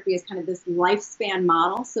of therapy as kind of this lifespan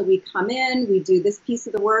model. So we come in, we do this piece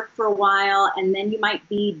of the work for a while, and then you might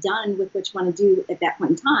be done with what you want to do at that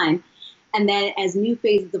point in time. And then as new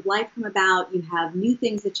phases of life come about, you have new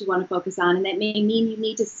things that you want to focus on, and that may mean you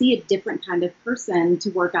need to see a different kind of person to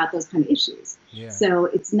work out those kind of issues. Yeah. So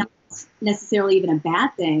it's not necessarily even a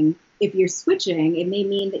bad thing. If you're switching, it may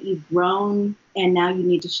mean that you've grown and now you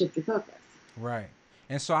need to shift your focus. Right.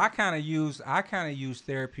 And so I kind of use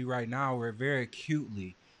therapy right now where very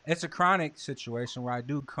acutely. It's a chronic situation where I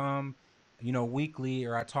do come, weekly,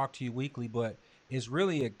 or I talk to you weekly, but it's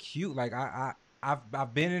really acute. Like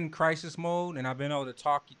I've been in crisis mode, and I've been able to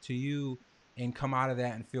talk to you and come out of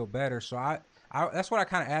that and feel better. So I that's what I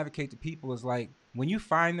kind of advocate to people is like, when you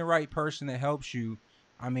find the right person that helps you,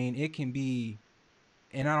 I mean, it can be,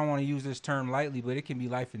 and I don't want to use this term lightly, but it can be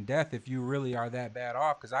life and death if you really are that bad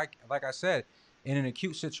off. Because like I said, in an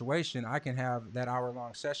acute situation, I can have that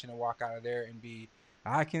hour-long session and walk out of there and be,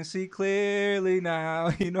 I can see clearly now.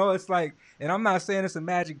 It's like, and I'm not saying it's a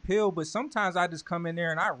magic pill, but sometimes I just come in there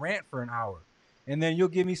and I rant for an hour. And then you'll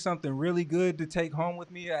give me something really good to take home with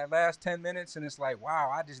me at last 10 minutes. And it's like, wow,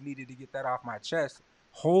 I just needed to get that off my chest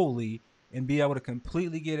wholly and be able to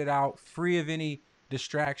completely get it out, free of any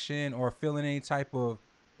distraction or feeling any type of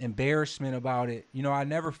embarrassment about it. I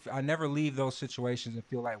never leave those situations and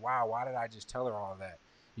feel like, wow, why did I just tell her all of that?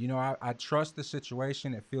 I trust the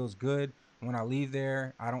situation. It feels good. When I leave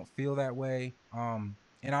there, I don't feel that way. And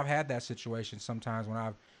I've had that situation sometimes when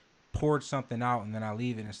I've poured something out and then I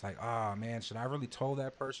leave and it's like, oh man, should I really told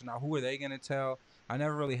that person? Now who are they going to tell? I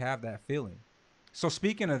never really have that feeling. So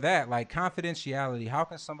speaking of that, like confidentiality, how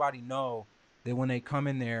can somebody know that when they come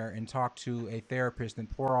in there and talk to a therapist and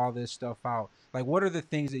pour all this stuff out, like what are the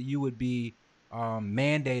things that you would be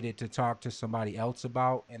mandated to talk to somebody else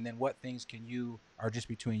about? And then what things can you or just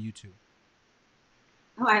between you two?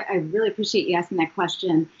 Oh, I really appreciate you asking that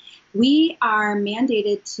question. We are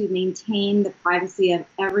mandated to maintain the privacy of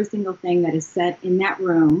every single thing that is said in that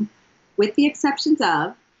room, with the exceptions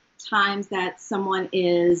of times that someone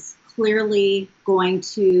is clearly going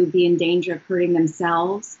to be in danger of hurting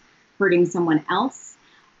themselves, hurting someone else,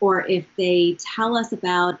 or if they tell us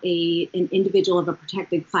about an individual of a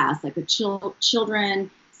protected class, like children,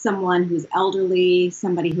 someone who's elderly,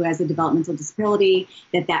 somebody who has a developmental disability,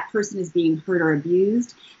 that person is being hurt or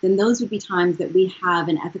abused, then those would be times that we have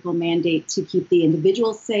an ethical mandate to keep the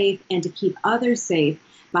individual safe and to keep others safe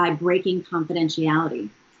by breaking confidentiality.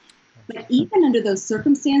 But even under those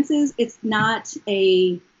circumstances, it's not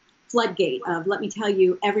a floodgate of, let me tell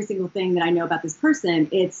you every single thing that I know about this person.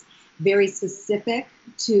 It's very specific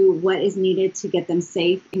to what is needed to get them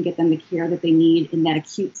safe and get them the care that they need in that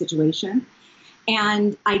acute situation.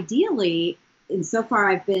 And ideally, and so far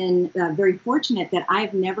I've been very fortunate that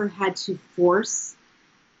I've never had to force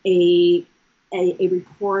a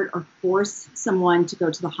report or force someone to go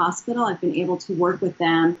to the hospital. I've been able to work with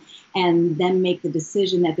them and then make the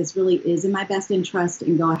decision that this really is in my best interest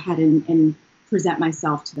and go ahead and present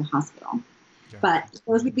myself to the hospital. Yeah. But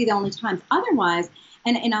those would be the only times. Otherwise,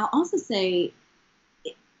 and I'll also say,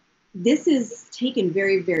 this is taken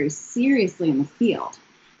very, very seriously in the field.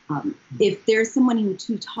 If there's someone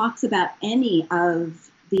who talks about any of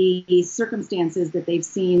the circumstances that they've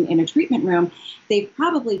seen in a treatment room, they've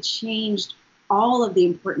probably changed all of the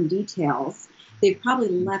important details. They've probably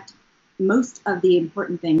left most of the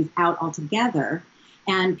important things out altogether.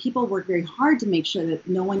 And people work very hard to make sure that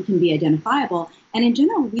no one can be identifiable. And in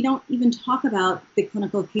general, we don't even talk about the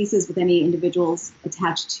clinical cases with any individuals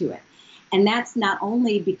attached to it. And that's not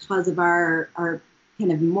only because of our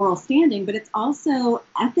kind of moral standing, but it's also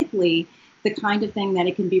ethically the kind of thing that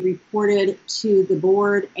it can be reported to the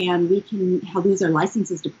board and we can lose our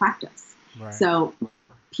licenses to practice. Right. So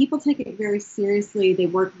people take it very seriously. They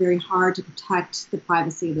work very hard to protect the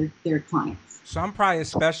privacy of their clients. So I'm probably a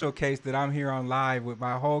special case that I'm here on live with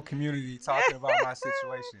my whole community talking about my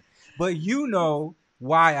situation. But you know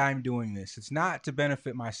why I'm doing this. It's not to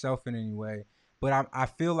benefit myself in any way, but I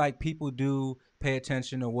feel like people do pay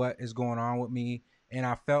attention to what is going on with me. And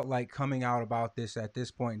I felt like coming out about this at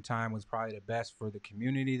this point in time was probably the best for the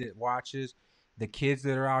community that watches, the kids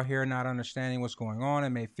that are out here not understanding what's going on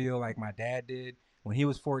and may feel like my dad did when he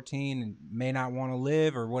was 14 and may not want to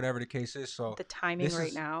live or whatever the case is. So the timing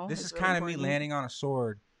right now. This is really kind of me landing on a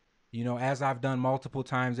sword, you know, as I've done multiple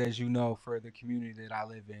times, as you know, for the community that I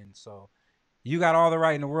live in. So you got all the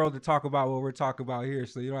right in the world to talk about what we're talking about here,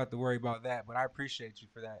 so you don't have to worry about that. But I appreciate you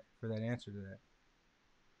for that answer to that.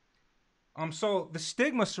 So the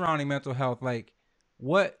stigma surrounding mental health, like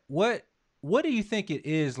what do you think it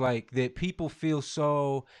is, like, that people feel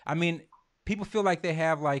so, I mean, people feel like they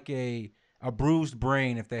have like a bruised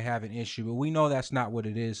brain if they have an issue, but we know that's not what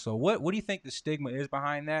it is. So what do you think the stigma is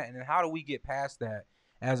behind that? And then how do we get past that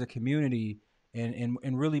as a community and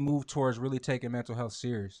really move towards really taking mental health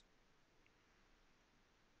serious?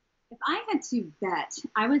 If I had to bet,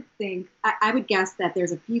 I would guess that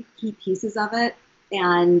there's a few key pieces of it.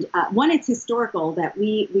 And one, it's historical, that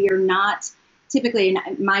we are not, typically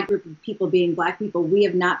in my group of people being Black people, we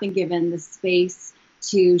have not been given the space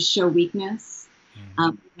to show weakness.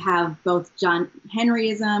 We have both John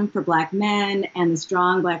Henryism for Black men and the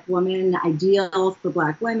strong Black woman ideal for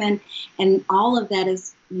Black women. And all of that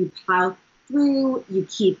is, you plow through, you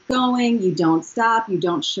keep going, you don't stop, you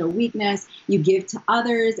don't show weakness, you give to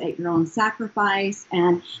others at your own sacrifice.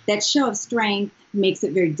 And that show of strength makes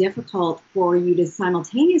it very difficult for you to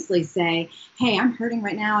simultaneously say, hey, I'm hurting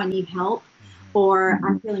right now, I need help, or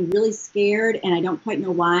I'm feeling really scared and I don't quite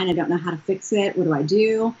know why and I don't know how to fix it, what do I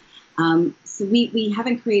do? So we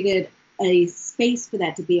haven't created a space for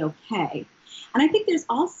that to be okay. And I think there's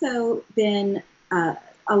also been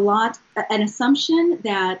an assumption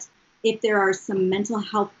that if there are some mental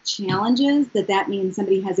health challenges, that means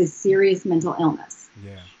somebody has a serious mental illness.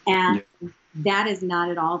 Yeah. And that is not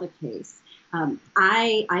at all the case.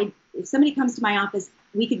 If somebody comes to my office,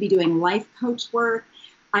 we could be doing life coach work.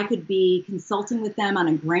 I could be consulting with them on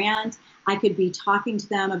a grant. I could be talking to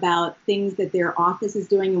them about things that their office is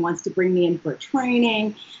doing and wants to bring me in for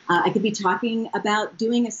training. I could be talking about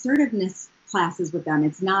doing assertiveness classes with them.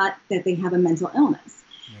 It's not that they have a mental illness.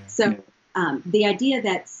 Yeah. So the idea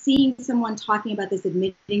that seeing someone talking about this,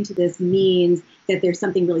 admitting to this, means that there's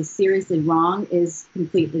something really seriously wrong is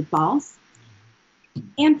completely false.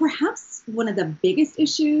 And perhaps one of the biggest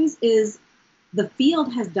issues is the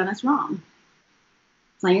field has done us wrong.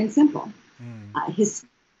 Plain and simple.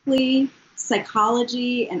 Historically,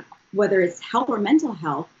 psychology, and whether it's health or mental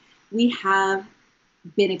health, we have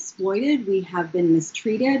been exploited, we have been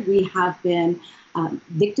mistreated, we have been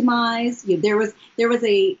victimized. There was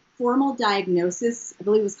a formal diagnosis, I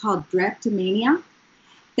believe it was called drapetomania,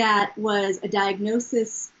 that was a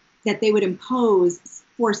diagnosis that they would impose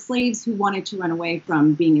for slaves who wanted to run away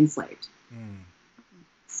from being enslaved.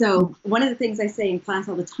 So one of the things I say in class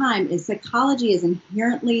all the time is psychology is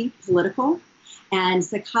inherently political, and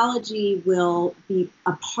psychology will be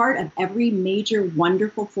a part of every major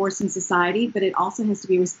wonderful force in society, but it also has to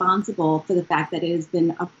be responsible for the fact that it has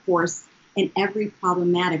been a force in every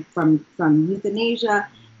problematic, from euthanasia,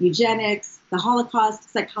 eugenics, the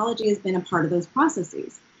Holocaust. Psychology has been a part of those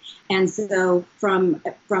processes. And so from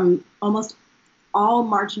almost all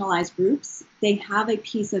marginalized groups, they have a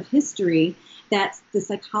piece of history that the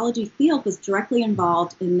psychology field was directly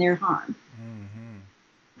involved in their harm.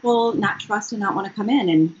 People not trust and not want to come in,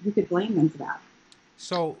 and who could blame them for that?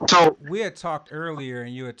 So we had talked earlier,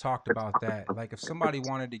 and you had talked about that. Like, if somebody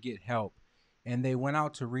wanted to get help and they went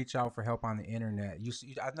out to reach out for help on the internet,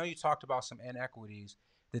 I know you talked about some inequities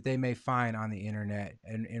that they may find on the internet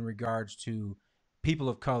in regards to people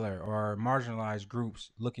of color or marginalized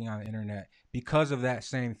groups looking on the internet because of that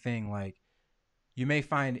same thing. Like, you may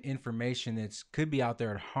find information that could be out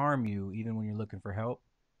there to harm you even when you're looking for help.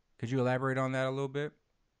 Could you elaborate on that a little bit?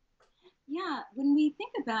 Yeah, when we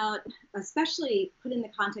think about, especially put in the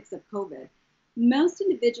context of COVID, most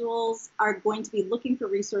individuals are going to be looking for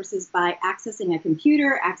resources by accessing a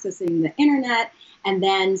computer, accessing the internet, and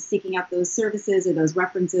then seeking out those services or those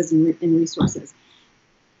references and resources.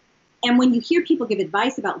 And when you hear people give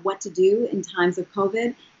advice about what to do in times of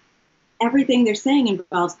COVID, everything they're saying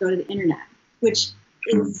involves go to the internet, which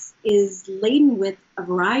is laden with a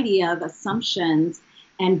variety of assumptions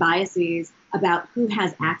and biases about who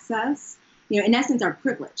has access. In essence, our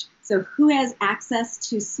privilege. So who has access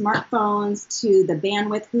to smartphones, to the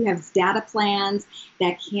bandwidth, who has data plans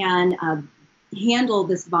that can handle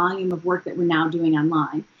this volume of work that we're now doing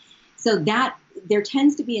online. So that there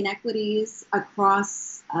tends to be inequities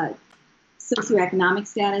across socioeconomic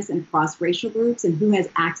status and across racial groups, and who has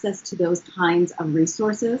access to those kinds of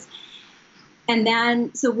resources. And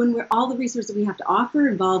then, so when all the resources we have to offer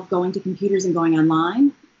involve going to computers and going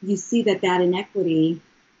online, you see that inequity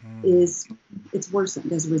it's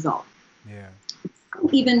worsened as a result. Yeah.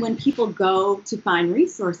 Even when people go to find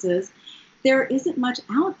resources, there isn't much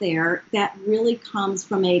out there that really comes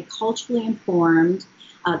from a culturally informed,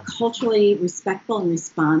 culturally respectful and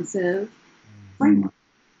responsive framework.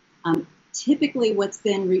 Typically what's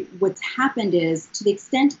happened is, to the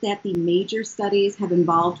extent that the major studies have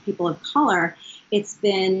involved people of color, it's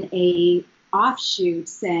been a offshoot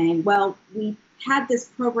saying, well, we had this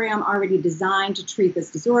program already designed to treat this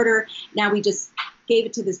disorder. Now we just gave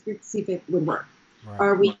it to this group to see if it would work. Right.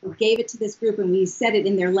 Or we gave it to this group and we said it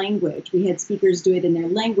in their language. We had speakers do it in their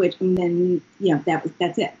language, and then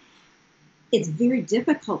that's it. It's very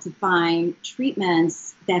difficult to find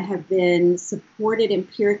treatments that have been supported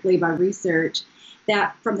empirically by research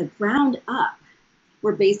that from the ground up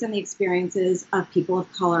were based on the experiences of people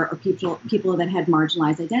of color or people that had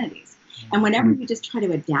marginalized identities. And whenever you just try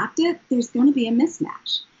to adapt it, there's going to be a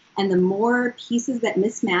mismatch. And the more pieces that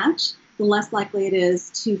mismatch, the less likely it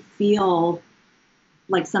is to feel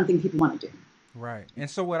like something people want to do. Right. And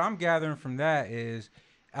so what I'm gathering from that is,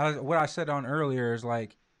 what I said on earlier is,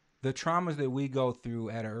 like, the traumas that we go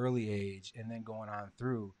through at an early age and then going on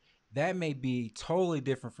through, that may be totally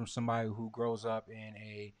different from somebody who grows up in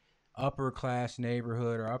a upper class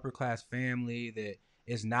neighborhood or upper class family that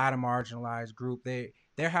is not a marginalized group. They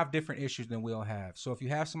have different issues than we'll have. So if you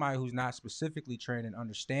have somebody who's not specifically trained in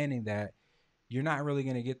understanding that, you're not really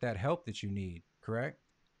going to get that help that you need, correct?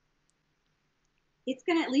 It's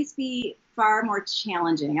going to at least be far more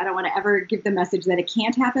challenging. I don't want to ever give the message that it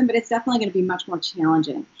can't happen, but it's definitely going to be much more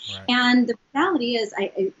challenging. Right. And the reality is,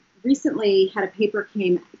 I recently had a paper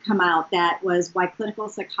come out that was Why Clinical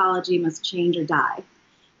Psychology Must Change or Die.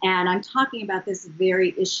 And I'm talking about this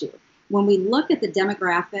very issue. When we look at the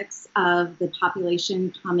demographics of the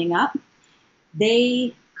population coming up,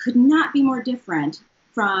 they could not be more different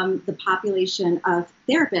from the population of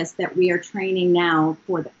therapists that we are training now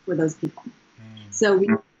for those people. So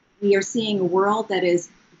we are seeing a world that is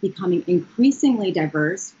becoming increasingly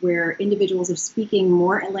diverse, where individuals are speaking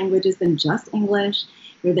more languages than just English,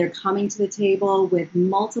 where they're coming to the table with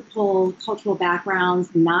multiple cultural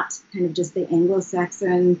backgrounds, not kind of just the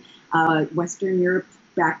Anglo-Saxon, Western Europe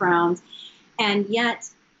backgrounds. And yet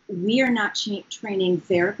we are not training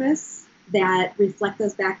therapists that reflect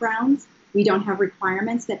those backgrounds. We don't have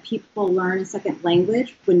requirements that people learn a second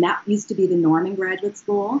language, when that used to be the norm in graduate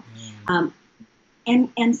school.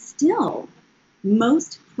 And still,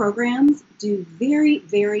 most programs do very,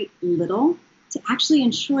 very little to actually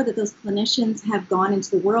ensure that those clinicians have gone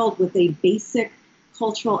into the world with a basic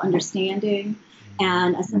cultural understanding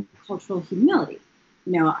and a sense of cultural humility.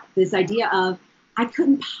 You know, this idea of, I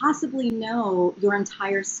couldn't possibly know your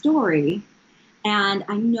entire story, and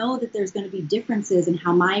I know that there's going to be differences in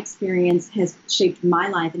how my experience has shaped my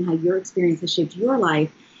life and how your experience has shaped your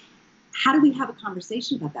life. How do we have a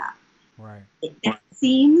conversation about that? Right. It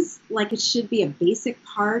seems like it should be a basic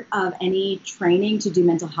part of any training to do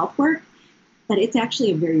mental health work, but it's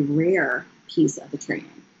actually a very rare piece of the training.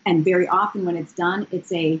 And very often when it's done,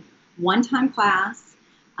 it's a one-time class.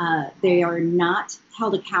 They are not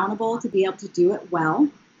held accountable to be able to do it well.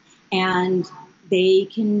 And they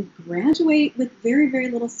can graduate with very, very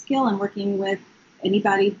little skill in working with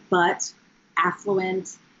anybody but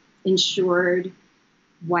affluent, insured,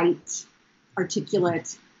 white,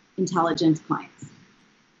 articulate, intelligent clients.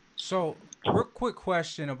 So, real quick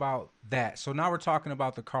question about that. So now we're talking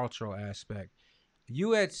about the cultural aspect.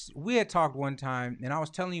 We had talked one time, and I was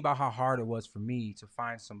telling you about how hard it was for me to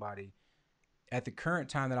find somebody at the current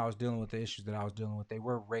time that I was dealing with the issues that I was dealing with. They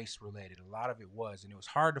were race related. A lot of it was, and it was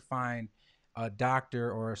hard to find a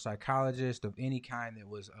doctor or a psychologist of any kind that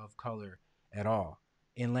was of color at all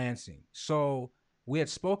in Lansing. So we had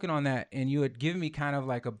spoken on that, and you had given me kind of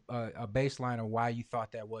like a baseline of why you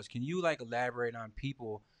thought that was. Can you like elaborate on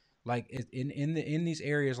people like in these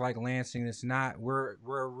areas like Lansing? It's not, we're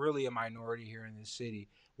really a minority here in this city.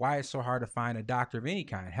 Why it's so hard to find a doctor of any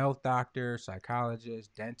kind, health doctor,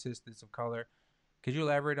 psychologist, dentist that's of color? Could you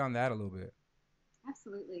elaborate on that a little bit?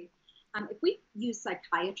 Absolutely. If we use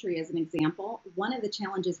psychiatry as an example, one of the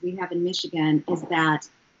challenges we have in Michigan is that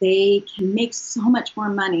they can make so much more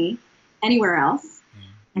money anywhere else.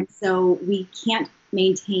 And so we can't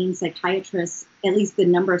maintain psychiatrists, at least the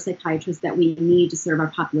number of psychiatrists that we need to serve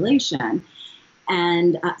our population.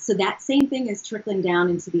 And so that same thing is trickling down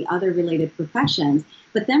into the other related professions.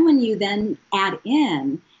 But then when you then add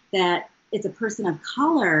in that it's a person of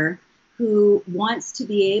color who wants to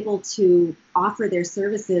be able to offer their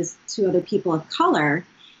services to other people of color,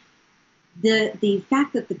 the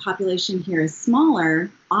fact that the population here is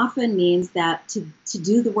smaller often means that to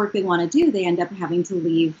do the work they want to do, they end up having to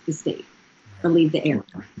leave the state or leave the area.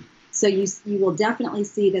 So you will definitely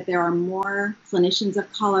see that there are more clinicians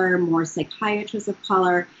of color, more psychiatrists of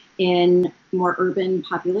color in more urban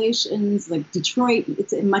populations like Detroit.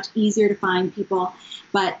 It's much easier to find people,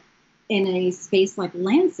 but in a space like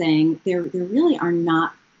Lansing, there really are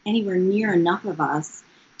not anywhere near enough of us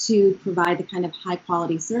to provide the kind of high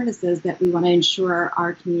quality services that we want to ensure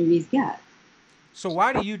our communities get. So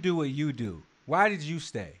why do you do what you do? Why did you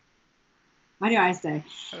stay? Why do I stay?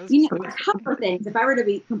 You know, a couple of things. If I were to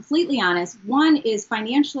be completely honest, one is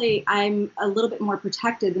financially, I'm a little bit more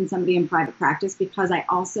protected than somebody in private practice because I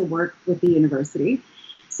also work with the university.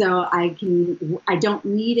 So I don't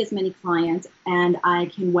need as many clients, and I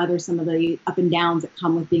can weather some of the up and downs that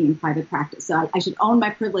come with being in private practice. So I should own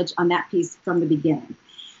my privilege on that piece from the beginning.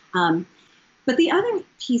 But the other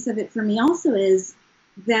piece of it for me also is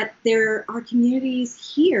that there are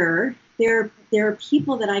communities here, there are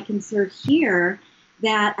people that I can serve here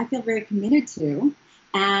that I feel very committed to.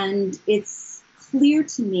 And it's clear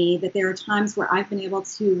to me that there are times where I've been able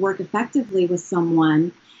to work effectively with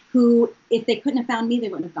someone who, if they couldn't have found me, they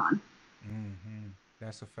wouldn't have gone. Mm-hmm.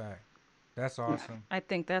 That's a fact. That's awesome. I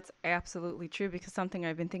think that's absolutely true, because something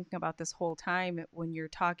I've been thinking about this whole time when you're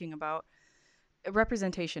talking about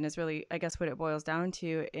representation is really, I guess, what it boils down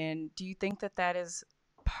to. And do you think that that is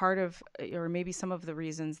part of, or maybe some of the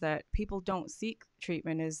reasons that people don't seek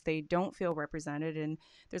treatment is they don't feel represented, and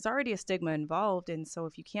there's already a stigma involved. And so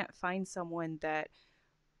if you can't find someone that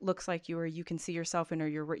looks like you, or you can see yourself in, or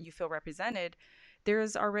you feel represented,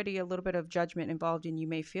 there's already a little bit of judgment involved, and you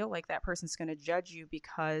may feel like that person's going to judge you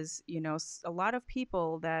because, you know, a lot of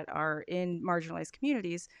people that are in marginalized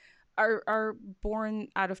communities are born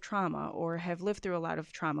out of trauma or have lived through a lot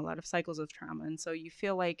of trauma, a lot of cycles of trauma. And so you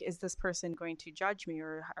feel like, is this person going to judge me,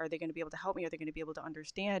 or are they going to be able to help me? Are they going to be able to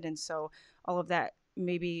understand? And so all of that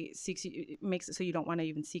maybe makes it so you don't want to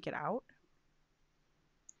even seek it out.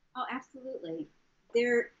 Oh, absolutely.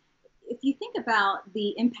 If you think about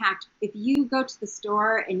the impact, if you go to the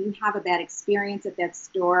store and you have a bad experience at that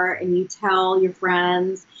store and you tell your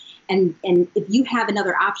friends, and if you have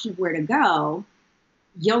another option of where to go,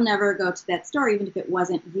 you'll never go to that store, even if it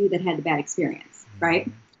wasn't you that had the bad experience,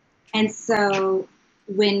 right? And so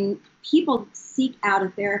when people seek out a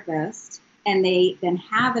therapist and they then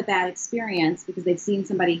have a bad experience because they've seen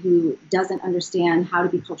somebody who doesn't understand how to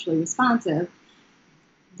be culturally responsive,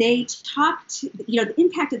 they talk to, the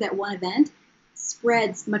impact of that one event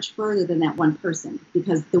spreads much further than that one person,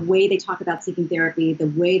 because the way they talk about seeking therapy, the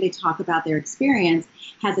way they talk about their experience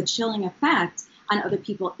has a chilling effect on other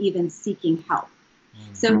people even seeking help.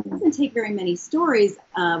 So it doesn't take very many stories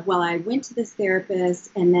of, well, I went to this therapist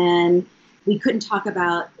and then we couldn't talk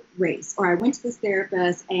about race, or I went to this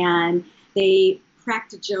therapist and they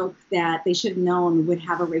cracked a joke that they should have known would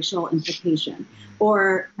have a racial implication.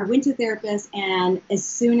 Or I went to a therapist and as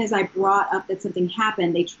soon as I brought up that something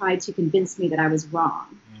happened, they tried to convince me that I was wrong,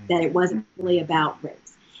 that it wasn't really about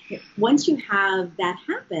race. Once you have that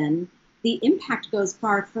happen, the impact goes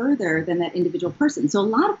far further than that individual person. So a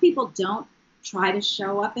lot of people don't try to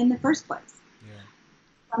show up in the first place. Yeah.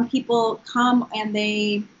 Some people come and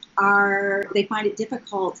they find it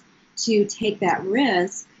difficult to take that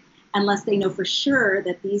risk unless they know for sure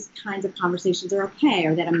that these kinds of conversations are okay,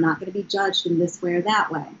 or that I'm not going to be judged in this way or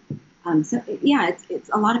that way. So yeah, it's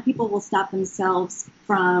a lot of people will stop themselves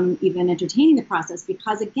from even entertaining the process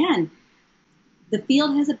because, again, the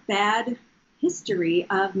field has a bad history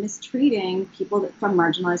of mistreating people from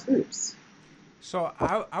marginalized groups. So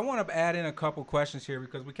I want to add in a couple questions here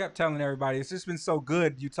because we kept telling everybody it's just been so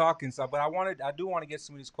good you talking stuff, but I do want to get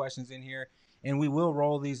some of these questions in here, and we will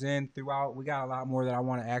roll these in throughout. We got a lot more that I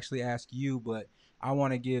want to actually ask you, but I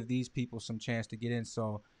want to give these people some chance to get in.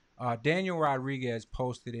 So Daniel Rodriguez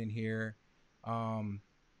posted in here,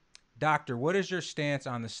 Doctor, what is your stance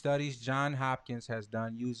on the studies Johns Hopkins has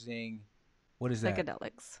done using, what is that?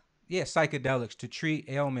 Psychedelics. Yeah, psychedelics to treat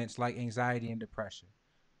ailments like anxiety and depression.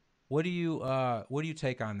 What do you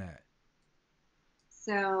take on that?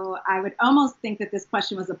 So I would almost think that this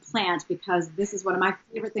question was a plant because this is one of my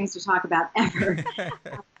favorite things to talk about ever.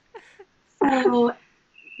 So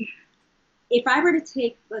if I were to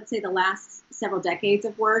take, let's say, the last several decades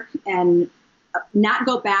of work and not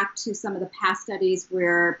go back to some of the past studies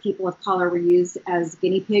where people of color were used as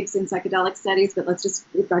guinea pigs in psychedelic studies, but let's just,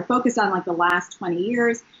 if I focus on like the last 20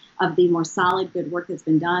 years of the more solid, good work that's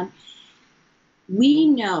been done, we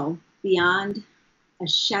know beyond a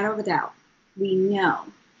shadow of a doubt, we know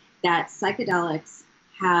that psychedelics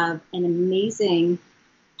have an amazing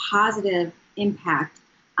positive impact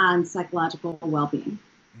on psychological well-being.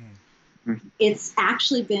 It's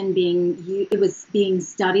actually been it was being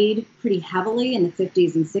studied pretty heavily in the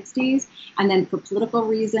 50s and 60s. And then for political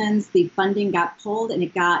reasons, the funding got pulled and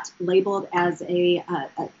it got labeled as a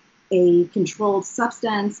controlled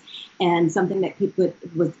substance and something that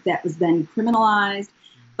was then criminalized.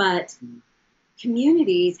 But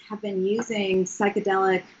communities have been using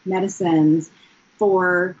psychedelic medicines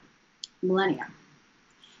for millennia.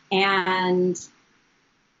 And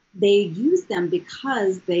they use them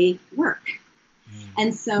because they work.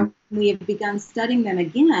 And so we have begun studying them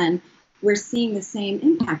again. We're seeing the same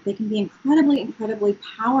impact. They can be incredibly, incredibly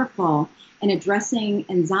powerful in addressing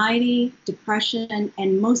anxiety, depression,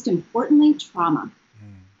 and most importantly, trauma.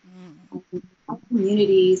 Our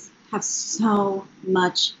communities have so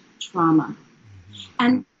much trauma.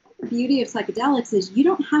 And the beauty of psychedelics is you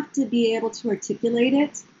don't have to be able to articulate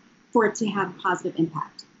it for it to have a positive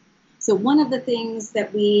impact. So one of the things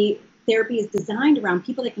that therapy is designed around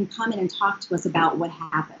people that can come in and talk to us about what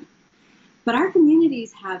happened. But our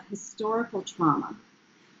communities have historical trauma.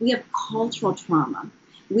 We have cultural trauma.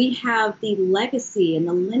 We have the legacy and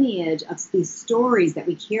the lineage of these stories that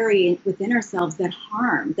we carry within ourselves that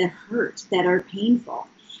harm, that hurt, that are painful.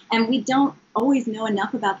 And we don't always know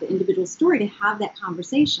enough about the individual story to have that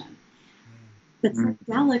conversation. But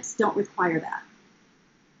psychedelics don't require that.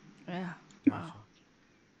 Yeah. Wow.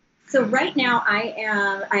 So right now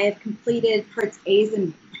I have completed parts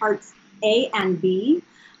A and B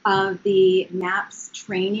of the MAPS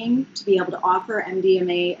training to be able to offer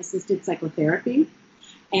MDMA assisted psychotherapy.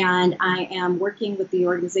 And I am working with the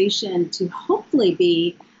organization to hopefully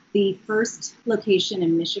be the first location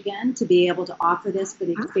in Michigan to be able to offer this for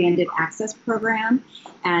the Expanded Access Program.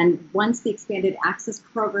 And once the Expanded Access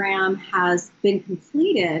Program has been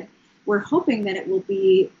completed, we're hoping that it will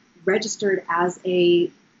be registered as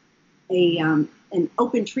an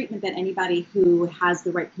open treatment that anybody who has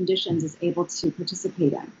the right conditions is able to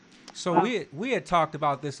participate in. So we had talked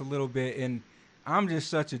about this a little bit, and I'm just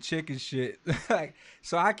such a chicken shit.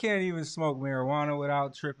 So I can't even smoke marijuana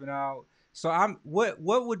without tripping out. So what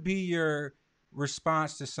would be your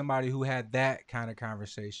response to somebody who had that kind of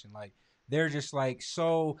conversation? Like they're just like,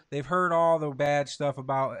 so they've heard all the bad stuff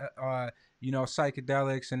about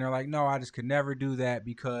psychedelics, and they're like, no, I just could never do that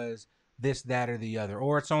because this, that, or the other,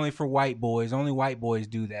 or it's only for white boys. Only white boys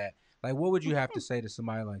do that. Like, what would you have to say to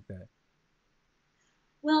somebody like that?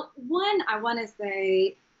 Well, one, I want to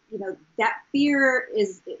say, that fear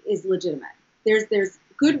is legitimate. There's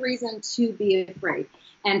good reason to be afraid.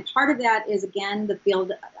 And part of that is, again, the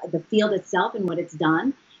field itself and what it's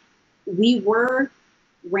done. We were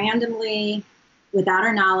randomly, without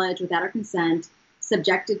our knowledge, without our consent,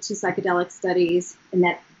 subjected to psychedelic studies, and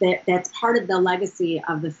that's part of the legacy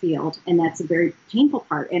of the field, and that's a very painful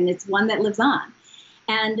part, and it's one that lives on.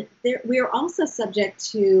 And we are also subject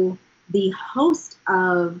to the host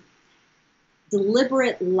of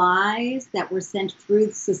deliberate lies that were sent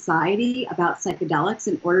through society about psychedelics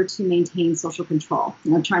in order to maintain social control.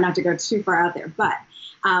 And I'll try not to go too far out there, but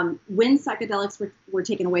when psychedelics were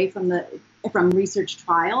taken away from research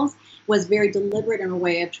trials, was very deliberate in a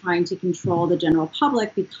way of trying to control the general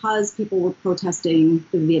public because people were protesting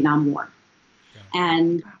the Vietnam War.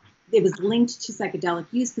 And it was linked to psychedelic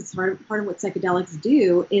use because part of what psychedelics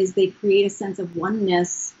do is they create a sense of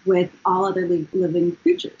oneness with all other living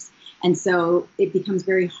creatures. And so it becomes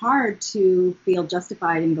very hard to feel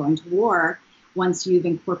justified in going to war once you've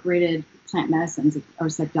incorporated plant medicines or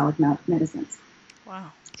psychedelic medicines.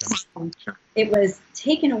 Wow. It was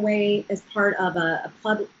taken away as part of a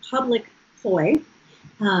public ploy.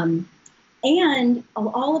 And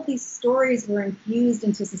all of these stories were infused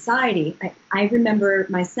into society. I remember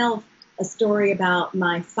myself a story about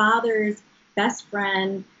my father's best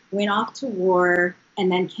friend went off to war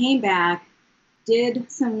and then came back,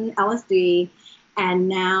 did some LSD, and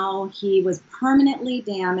now he was permanently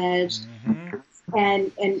damaged. Mm-hmm.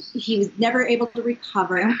 And he was never able to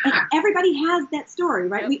recover. And everybody has that story,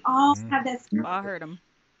 right? Yep. We all have that story. I heard him.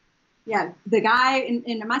 Yeah, the guy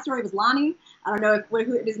in my story was Lonnie. I don't know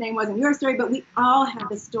who his name was in your story, but we all have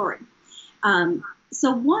this story.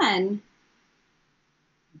 So one,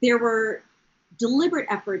 there were deliberate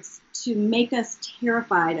efforts to make us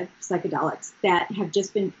terrified of psychedelics that have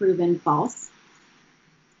just been proven false.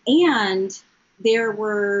 And there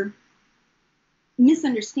were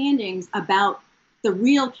misunderstandings about the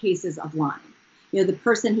real cases of Lyme. You know, the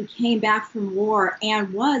person who came back from war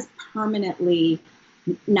and was permanently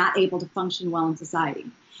not able to function well in society.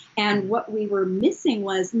 And what we were missing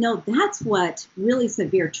was, no, that's what really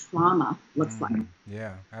severe trauma looks like.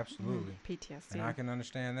 Yeah, absolutely. PTSD. And I can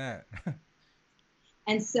understand that.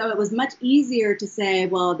 And so it was much easier to say,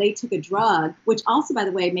 well, they took a drug, which also, by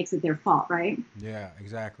the way, makes it their fault, right? Yeah,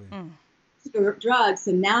 exactly. Took a drug,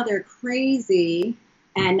 so now they're crazy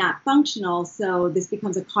and not functional, so this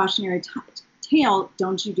becomes a cautionary tale.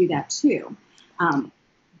 Don't you do that too?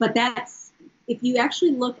 But that's, if you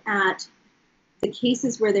actually look at the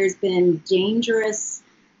cases where there's been dangerous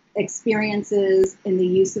experiences in the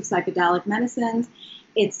use of psychedelic medicines,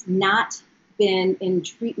 it's not been in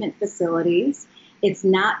treatment facilities. It's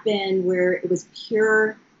not been where it was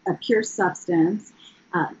a pure substance.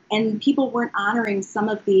 And people weren't honoring some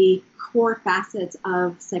of the core facets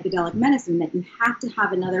of psychedelic medicine, that you have to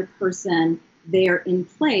have another person there in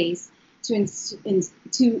place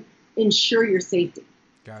to ensure your safety.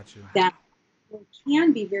 Gotcha. That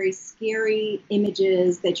can be very scary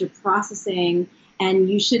images that you're processing, and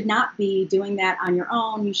you should not be doing that on your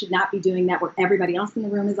own. You should not be doing that where everybody else in the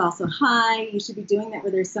room is also high. You should be doing that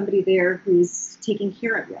where there's somebody there who's taking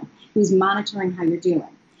care of you, who's monitoring how you're doing.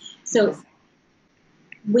 So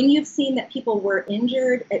when you've seen that people were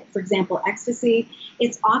injured, for example, ecstasy,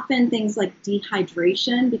 it's often things like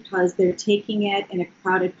dehydration because they're taking it in a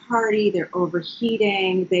crowded party, they're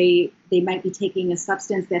overheating, they might be taking a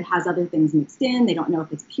substance that has other things mixed in, they don't know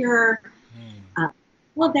if it's pure.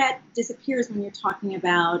 Well, that disappears when you're talking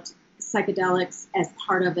about psychedelics as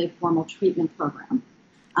part of a formal treatment program.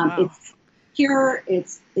 It's pure,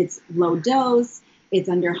 it's low dose, it's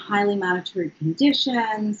under highly monitored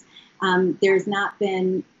conditions. There's not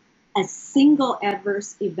been a single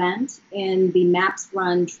adverse event in the MAPS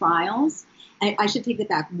run trials. I should take that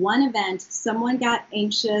back. One event, someone got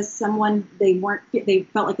anxious, they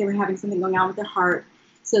felt like they were having something going on with their heart.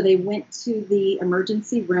 So they went to the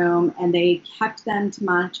emergency room and they kept them to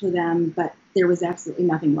monitor them, but there was absolutely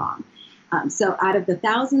nothing wrong. So out of the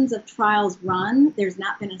thousands of trials run, there's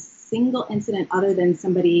not been a single incident other than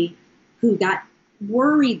somebody who got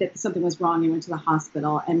worried that something was wrong and went to the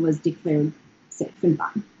hospital and was declared safe and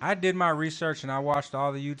fine. I did my research and I watched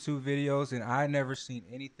all the YouTube videos, and I never seen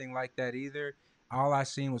anything like that either. All I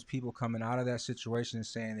seen was people coming out of that situation and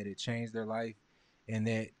saying that it changed their life. And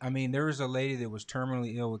that, I mean, there was a lady that was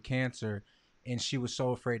terminally ill with cancer, and she was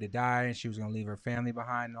so afraid to die, and she was going to leave her family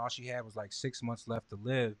behind, and all she had was like 6 months left to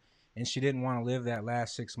live. And she didn't want to live that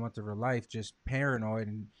last 6 months of her life just paranoid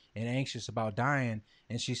and anxious about dying.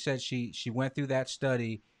 And she said she went through that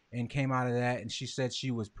study and came out of that, and she said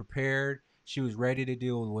she was prepared. She was ready to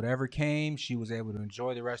deal with whatever came. She was able to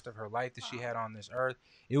enjoy the rest of her life that she had on this earth.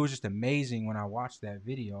 It was just amazing when I watched that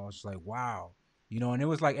video. I was just like, wow. you know. And it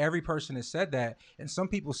was like every person that said that, and some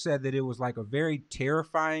people said that it was like a very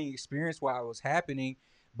terrifying experience while it was happening,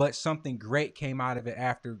 but something great came out of it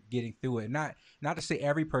after getting through it. Not to say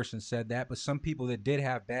every person said that, but some people that did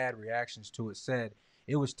have bad reactions to it said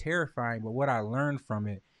it was terrifying, but what I learned from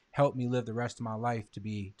it helped me live the rest of my life to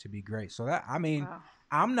be great. So that, I mean, Wow.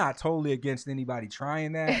 I'm not totally against anybody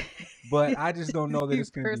trying that, but I just don't know that it's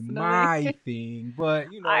going to be Personally. my thing.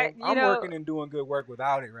 But, you know, I'm know, working and doing good work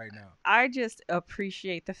without it right now. I just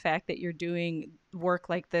appreciate the fact that you're doing work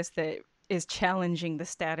like this that is challenging the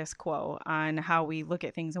status quo on how we look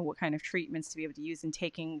at things and what kind of treatments to be able to use, and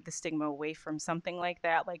taking the stigma away from something like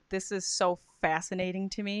that. Like, this is so fascinating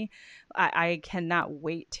to me. I cannot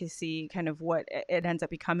wait to see kind of what it ends up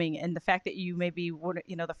becoming. And the fact that you may be,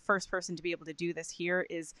 you know, the first person to be able to do this here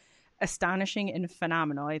is astonishing and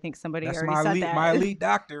phenomenal. I think somebody That's already said that. my elite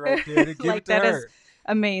doctor right there. To give like, it to that her. is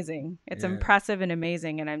amazing. It's Yeah. impressive and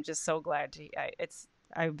amazing, and I'm just so glad to.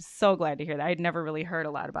 I'm so glad to hear that. I'd never really heard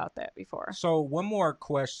a lot about that before. So one more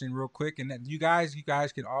question real quick, and then you guys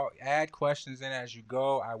can all add questions in as you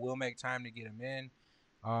go. I will make time to get them in.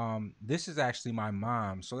 This is actually my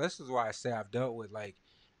mom. So this is why I say I've dealt with, like,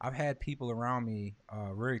 I've had people around me,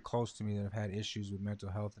 very close to me, that have had issues with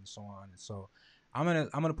mental health and so on. And so I'm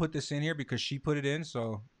gonna put this in here because she put it in.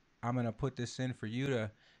 So I'm gonna put this in for you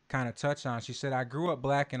to kind of touch on. She said, I grew up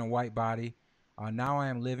black in a white body. Now I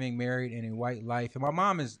am living married in a white life. And my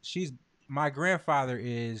mom my grandfather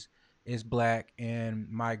is black, and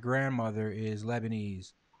my grandmother is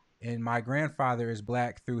Lebanese. And my grandfather is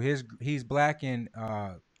black he's black and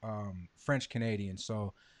French Canadian.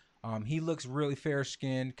 So he looks really fair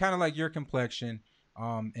skinned, kind of like your complexion.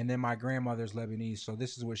 And then my grandmother's Lebanese. So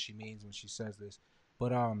this is what she means when she says this.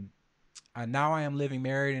 But now I am living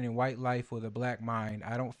married in a white life with a black mind.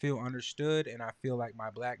 I don't feel understood, and I feel like my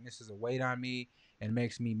blackness is a weight on me and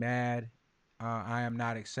makes me mad. I am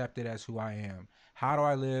not accepted as who I am. How do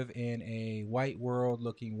I live in a white world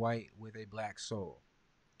looking white with a black soul?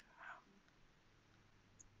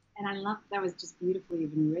 And I love that was just beautifully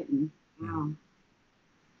even written. Wow.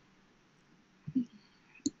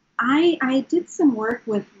 I did some work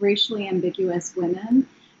with racially ambiguous women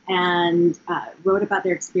and wrote about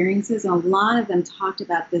their experiences. And a lot of them talked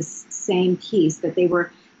about this same piece, that they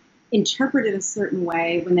were interpreted a certain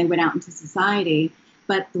way when they went out into society,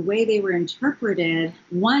 but the way they were interpreted,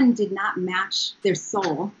 one, did not match their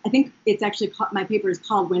soul. I think it's actually called, my paper is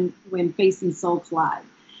called When Face and Soul Collide.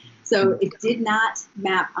 So it did not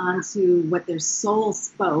map onto what their soul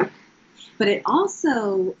spoke, but it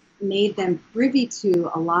also made them privy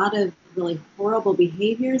to a lot of really horrible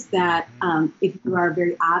behaviors that if you are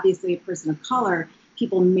very obviously a person of color,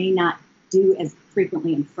 people may not do as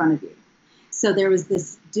frequently in front of you. So there was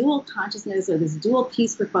this dual consciousness, or this dual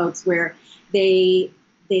piece for folks, where they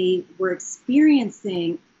were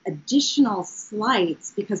experiencing additional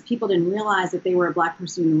slights because people didn't realize that they were a black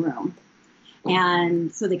person in the room.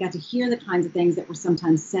 And so they got to hear the kinds of things that were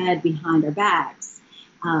sometimes said behind our backs.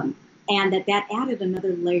 And that added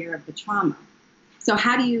another layer of the trauma. So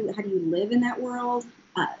how do you live in that world?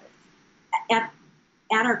 At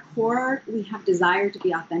our core, we have desire to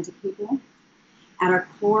be authentic people. At our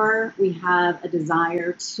core, we have a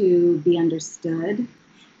desire to be understood.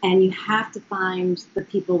 And you have to find the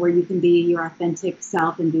people where you can be your authentic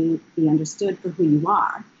self and be understood for who you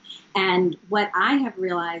are. And what I have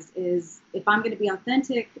realized is, if I'm going to be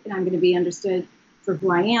authentic and I'm going to be understood for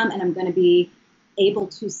who I am, and I'm going to be able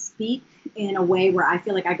to speak in a way where I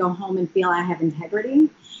feel like I go home and feel I have integrity,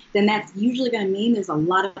 then that's usually going to mean there's a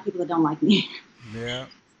lot of people that don't like me. Yeah.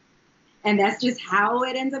 And that's just how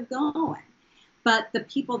it ends up going. But the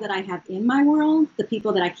people that I have in my world, the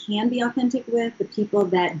people that I can be authentic with, the people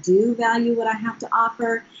that do value what I have to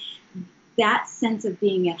offer, that sense of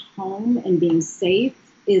being at home and being safe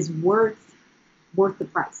is worth the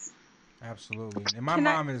price. Absolutely. And my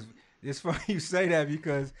mom it's funny you say that,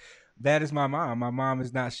 because that is my mom. My mom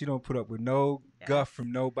is not, she don't put up with no guff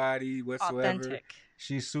from nobody whatsoever. Authentic.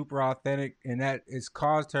 She's super authentic, and that has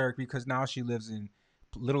caused her, because now she lives in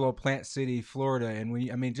little old Plant City, Florida.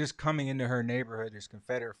 And just coming into her neighborhood, there's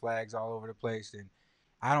Confederate flags all over the place. And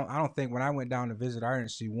I don't think, when I went down to visit, I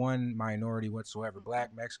didn't see one minority whatsoever,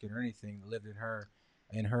 black, Mexican, or anything, that lived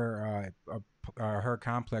in her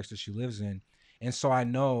complex that she lives in. And so I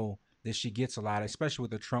know that she gets a lot, especially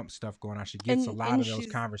with the Trump stuff going on. She gets a lot of those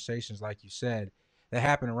conversations, like you said, that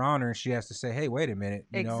happen around her, and she has to say, hey, wait a minute.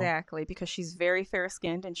 Exactly, because she's very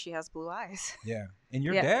fair-skinned and she has blue eyes. Yeah. And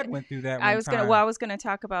your dad went through that I was going to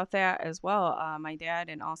talk about that as well. My dad,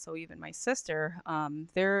 and also even my sister,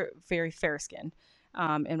 they're very fair-skinned.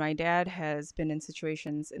 And my dad has been in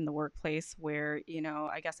situations in the workplace where,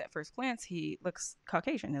 I guess at first glance, he looks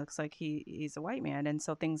Caucasian. He looks like he's a white man. And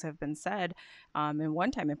so things have been said. And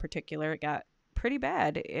one time in particular, it got pretty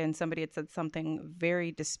bad. And somebody had said something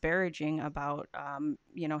very disparaging about,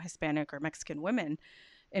 Hispanic or Mexican women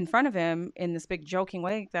in front of him in this big joking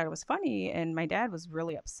way that it was funny. And my dad was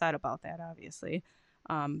really upset about that, obviously.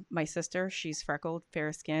 My sister, she's freckled,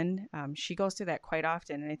 fair skinned. She goes through that quite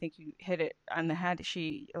often. And I think you hit it on the head.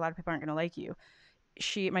 A lot of people aren't going to like you.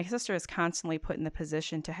 My sister is constantly put in the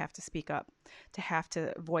position to have to speak up, to have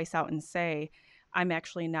to voice out and say, I'm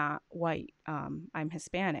actually not white. I'm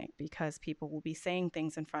Hispanic, because people will be saying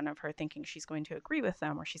things in front of her thinking she's going to agree with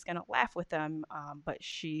them or she's going to laugh with them. But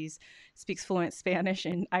she speaks fluent Spanish.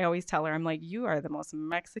 And I always tell her, I'm like, you are the most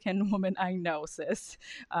Mexican woman I know, sis.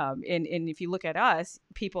 And if you look at us,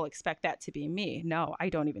 people expect that to be me. No, I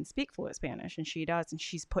don't even speak fluent Spanish. And she does. And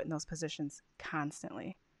she's put in those positions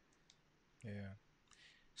constantly. Yeah.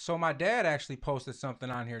 So my dad actually posted something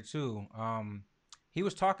on here too. He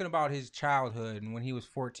was talking about his childhood and when he was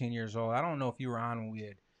 14 years old. I don't know if you were on when we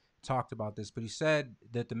had talked about this, but he said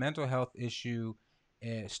that the mental health issue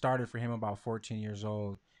started for him about 14 years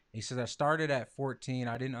old. He says, I started at 14.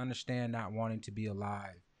 I didn't understand not wanting to be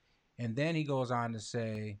alive. And then he goes on to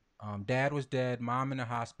say, dad was dead, mom in the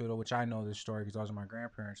hospital, which I know this story because those are my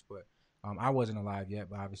grandparents, but I wasn't alive yet,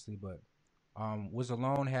 obviously, but was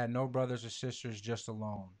alone, had no brothers or sisters, just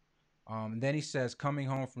alone. And then he says, coming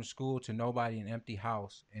home from school to nobody, an empty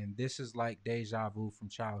house. And this is like deja vu from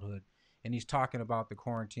childhood. And he's talking about the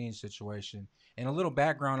quarantine situation. And a little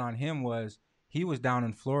background on him was he was down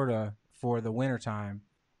in Florida for the wintertime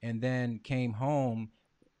and then came home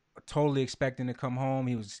totally expecting to come home.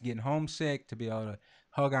 He was getting homesick to be able to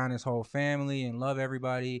hug on his whole family and love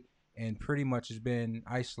everybody. And pretty much has been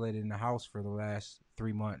isolated in the house for the last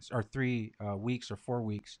 3 months or 3 weeks or 4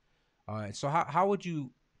 weeks. So how would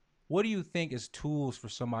you... What do you think is tools for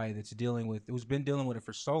somebody that's who's been dealing with it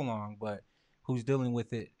for so long, but who's dealing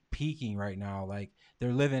with it peaking right now? Like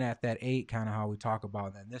they're living at that 8, kind of how we talk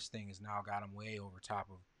about that. And this thing has now got them way over top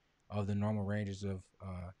of the normal ranges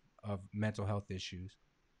of mental health issues.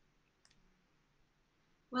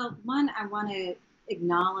 Well, one, I want to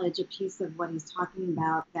acknowledge a piece of what he's talking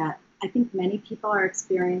about that I think many people are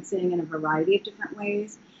experiencing in a variety of different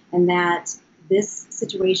ways, and that this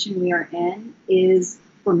situation we are in is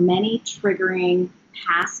for many triggering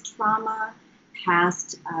past trauma,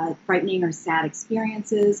 past frightening or sad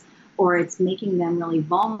experiences, or it's making them really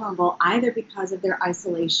vulnerable either because of their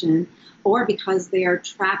isolation or because they are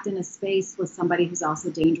trapped in a space with somebody who's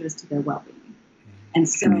also dangerous to their well-being. And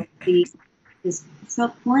so this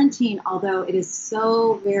self-quarantine, although it is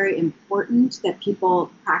so very important that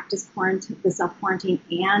people practice the self-quarantine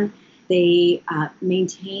and they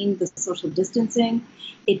maintain the social distancing,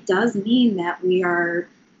 it does mean that we are,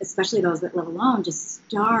 especially those that live alone, just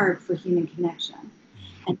starved for human connection.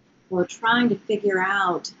 And we're trying to figure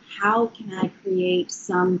out how can I create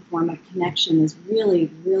some form of connection is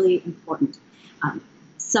really, really important.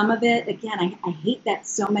 Some of it, again, I hate that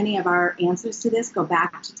so many of our answers to this go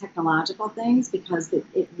back to technological things because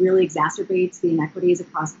it really exacerbates the inequities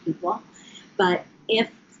across people. But if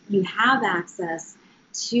you have access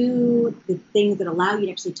to the things that allow you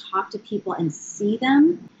to actually talk to people and see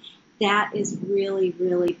them, that is really,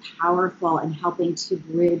 really powerful in helping to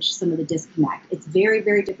bridge some of the disconnect. It's very,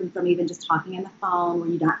 very different from even just talking on the phone where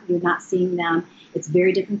you're not seeing them. It's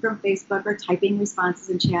very different from Facebook or typing responses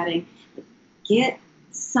and chatting. Get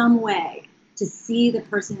some way to see the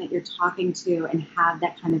person that you're talking to and have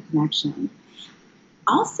that kind of connection.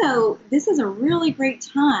 Also, this is a really great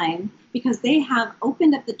time because they have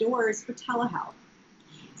opened up the doors for telehealth.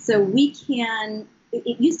 So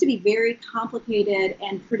it used to be very complicated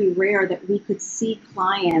and pretty rare that we could see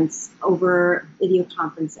clients over video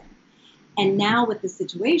conferencing. And now with the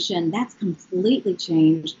situation, that's completely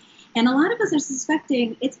changed. And a lot of us are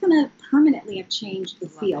suspecting it's going to permanently have changed the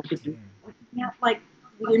field.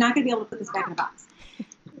 You're not going to be able to put this back in a box.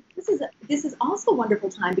 This is also a wonderful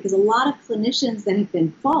time because a lot of clinicians that have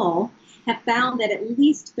been full have found that at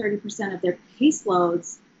least 30% of their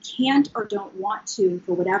caseloads can't or don't want to,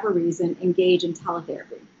 for whatever reason, engage in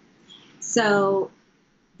teletherapy. So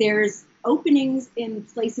there's openings in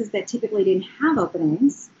places that typically didn't have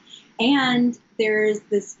openings, and there's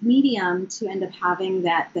this medium to end up having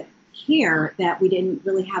that care that we didn't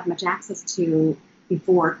really have much access to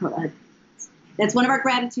before COVID. That's one of our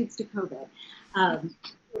gratitudes to COVID.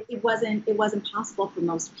 It wasn't possible for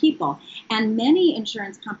most people. And many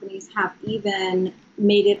insurance companies have even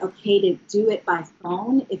made it okay to do it by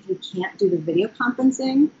phone if you can't do the video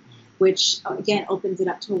conferencing, which again opens it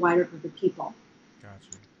up to a wider group of people.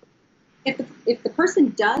 Gotcha. If the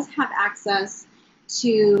person does have access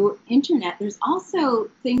to internet, there's also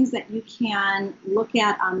things that you can look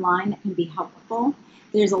at online that can be helpful.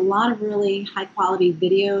 There's a lot of really high quality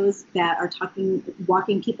videos that are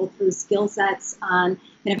walking people through skill sets on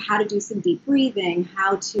kind of how to do some deep breathing,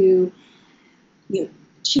 how to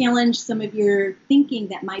challenge some of your thinking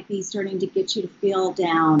that might be starting to get you to feel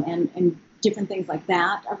down, and different things like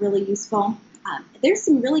that are really useful. There's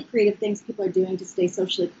some really creative things people are doing to stay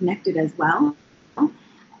socially connected as well.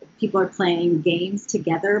 People are playing games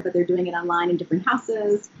together, but they're doing it online in different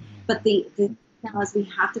houses. But the now is we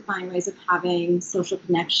have to find ways of having social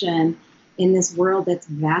connection in this world that's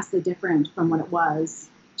vastly different from what it was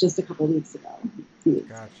just a couple of weeks ago.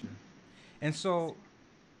 Gotcha. And so,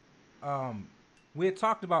 we had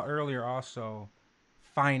talked about earlier also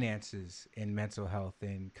finances and mental health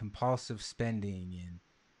and compulsive spending, and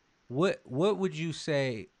what would you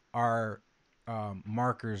say are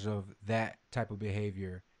markers of that type of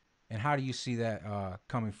behavior, and how do you see that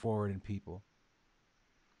coming forward in people?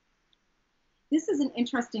 This is an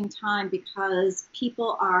interesting time because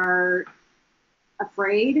people are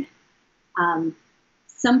afraid.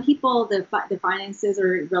 Some people, the finances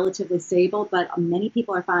are relatively stable, but many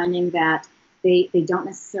people are finding that they don't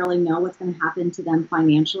necessarily know what's going to happen to them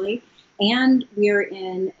financially. And we're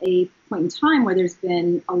in a point in time where there's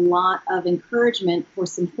been a lot of encouragement for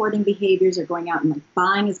some hoarding behaviors or going out and like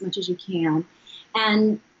buying as much as you can.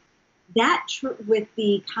 And that with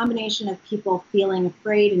the combination of people feeling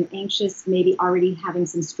afraid and anxious, maybe already having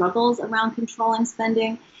some struggles around controlling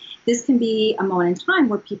spending, this can be a moment in time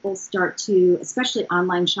where people start to, especially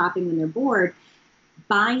online shopping when they're bored,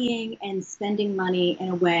 buying and spending money in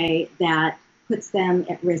a way that puts them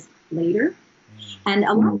at risk later. And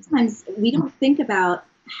a lot of times we don't think about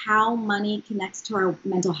how money connects to our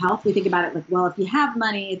mental health. We think about it like, well, if you have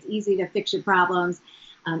money, it's easy to fix your problems.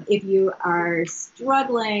 If you are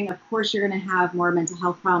struggling, of course, you're going to have more mental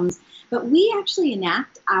health problems. But we actually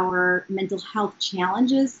enact our mental health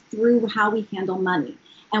challenges through how we handle money.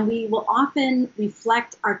 And we will often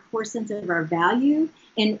reflect our core sense of our value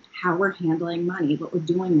in how we're handling money, what we're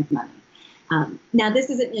doing with money. Now, this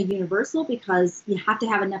isn't a universal because you have to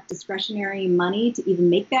have enough discretionary money to even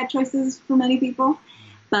make bad choices for many people.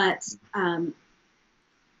 But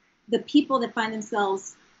the people that find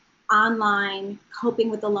themselves online, coping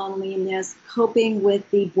with the loneliness, coping with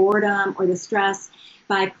the boredom or the stress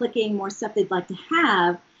by clicking more stuff they'd like to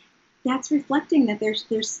have, that's reflecting that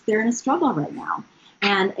they're in a struggle right now.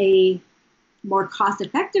 And a more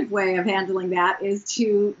cost-effective way of handling that is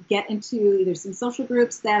to get into either some social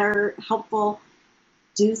groups that are helpful,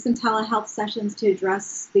 do some telehealth sessions to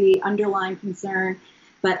address the underlying concern,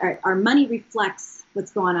 but our money reflects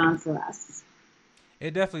what's going on for us.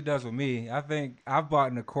 It definitely does with me. I think I've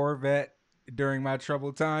bought in a Corvette during my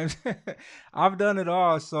troubled times. I've done it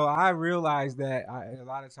all. So I realized that a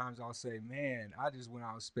lot of times I'll say, man, I just went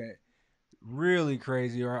out and spent really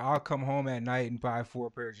crazy, or I'll come home at night and buy 4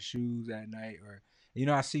 pairs of shoes at night, or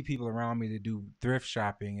I see people around me that do thrift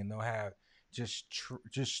shopping and they'll have just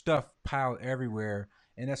stuff piled everywhere,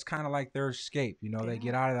 and that's kind of like their escape. They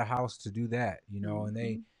get out of the house to do that, and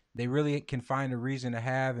they really can find a reason to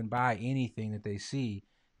have and buy anything that they see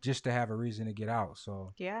just to have a reason to get out.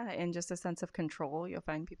 So yeah, and just a sense of control. You'll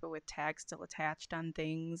find people with tags still attached on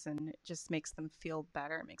things, and it just makes them feel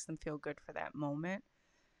better, makes them feel good for that moment.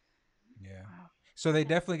 Yeah. So they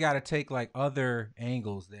definitely got to take like other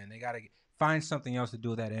angles then. They got to find something else to do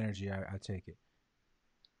with that energy, I take it.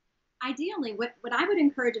 Ideally, what I would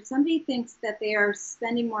encourage, if somebody thinks that they are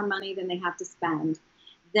spending more money than they have to spend,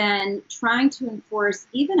 then trying to enforce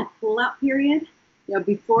even a pull-out period,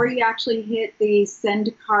 before you actually hit the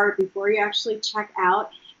send cart, before you actually check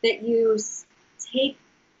out, that you take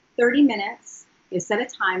 30 minutes, you set a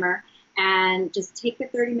timer, and just take the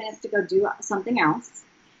 30 minutes to go do something else.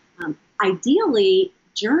 Ideally,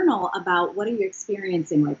 journal about what are you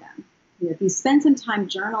experiencing right then. If you spend some time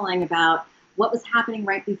journaling about what was happening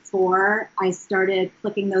right before I started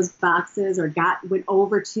clicking those boxes or went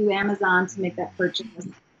over to Amazon to make that purchase,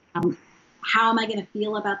 how am I going to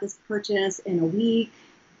feel about this purchase in a week?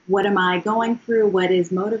 What am I going through? What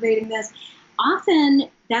is motivating this? Often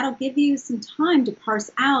that'll give you some time to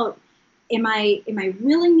parse out, am I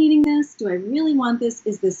really needing this? Do I really want this?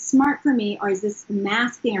 Is this smart for me? Or is this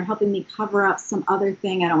masking or helping me cover up some other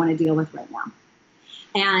thing I don't want to deal with right now?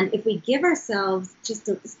 And if we give ourselves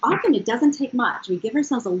often it doesn't take much. We give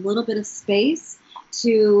ourselves a little bit of space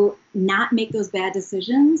to not make those bad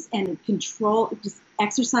decisions and just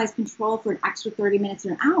exercise control for an extra 30 minutes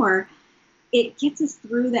or an hour. it gets us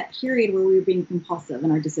through that period where we were being compulsive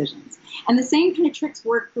in our decisions. And the same kind of tricks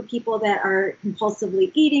work for people that are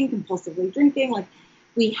compulsively eating, compulsively drinking. Like,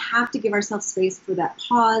 we have to give ourselves space for that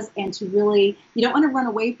pause, and to really, you don't want to run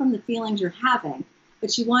away from the feelings you're having,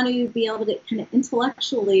 but you want to be able to kind of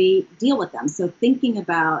intellectually deal with them. So thinking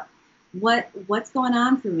about what's going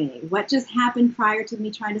on for me, what just happened prior to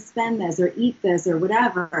me trying to spend this or eat this or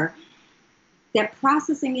whatever. That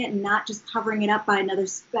processing it and not just covering it up by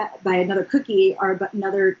another cookie or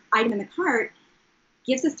another item in the cart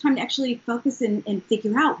gives us time to actually focus and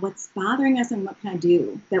figure out what's bothering us and what can I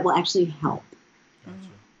do that will actually help.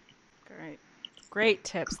 Great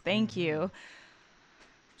tips. Thank you.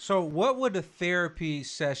 So what would a therapy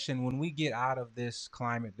session, when we get out of this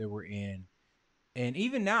climate that we're in, and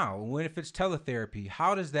even now, if it's teletherapy,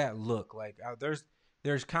 how does that look? Like,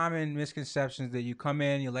 there's common misconceptions that you come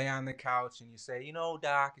in, you lay on the couch, and you say, you know,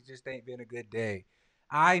 doc, it just ain't been a good day.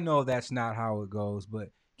 I know that's not how it goes, but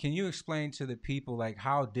can you explain to the people like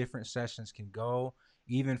how different sessions can go,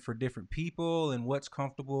 even for different people, and what's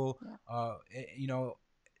comfortable? You know,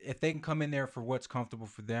 if they can come in there for what's comfortable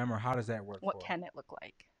for them, or how does that work? What can it look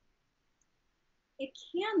like? It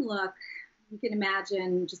can look, you can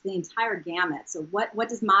imagine just the entire gamut. So what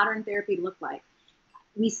does modern therapy look like?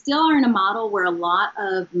 We still are in a model where a lot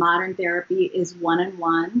of modern therapy is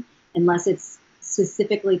one-on-one, unless it's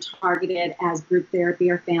specifically targeted as group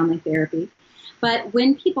therapy or family therapy. But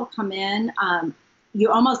when people come in,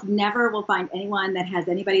 you almost never will find anyone that has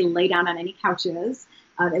anybody lay down on any couches,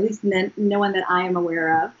 at least no one that I am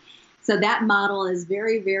aware of. So that model is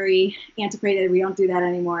very, very antiquated. We don't do that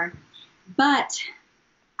anymore. But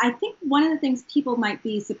I think one of the things people might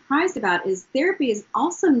be surprised about is therapy is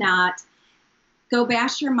also not go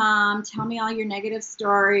bash your mom, tell me all your negative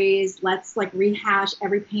stories, let's like rehash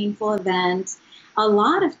every painful event. A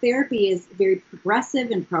lot of therapy is very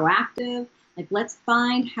progressive and proactive. Like, let's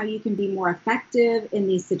find how you can be more effective in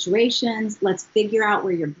these situations. Let's figure out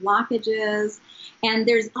where your blockage is. And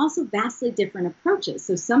there's also vastly different approaches.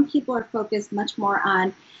 So some people are focused much more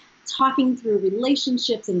on talking through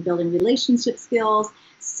relationships and building relationship skills.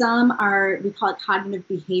 Some are, we call it cognitive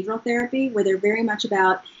behavioral therapy, where they're very much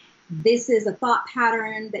about, this is a thought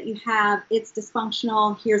pattern that you have, it's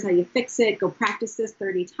dysfunctional, here's how you fix it, go practice this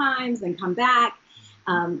 30 times, then come back.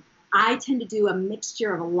 I tend to do a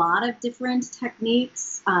mixture of a lot of different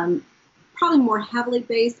techniques, probably more heavily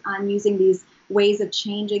based on using these ways of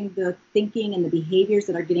changing the thinking and the behaviors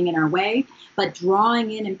that are getting in our way, but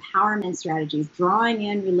drawing in empowerment strategies, drawing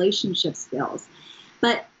in relationship skills.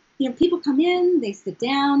 But, you know, people come in, they sit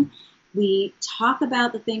down, we talk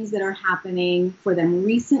about the things that are happening for them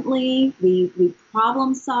recently, we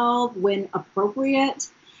problem solve when appropriate,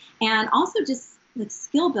 and also just like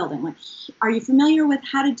skill building. Like, are you familiar with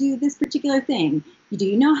how to do this particular thing? Do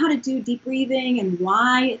you know how to do deep breathing and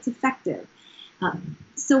why it's effective?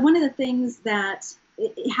 So one of the things that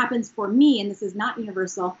it happens for me, and this is not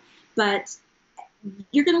universal, but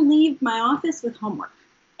you're going to leave my office with homework.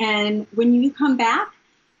 And when you come back,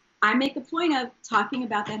 I make a point of talking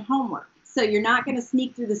about that homework. So you're not going to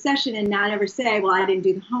sneak through the session and not ever say, well, I didn't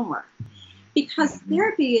do the homework. Because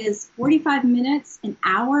therapy is 45 minutes, an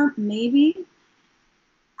hour, maybe.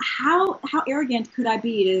 How arrogant could I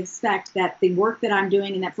be to expect that the work that I'm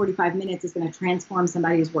doing in that 45 minutes is going to transform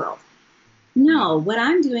somebody's world? No, what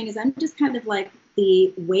I'm doing is I'm just kind of like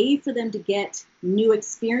the way for them to get new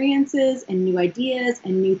experiences and new ideas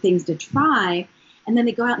and new things to try. And then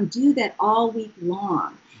they go out and do that all week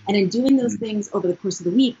long. And in doing those things over the course of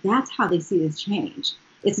the week, that's how they see this change.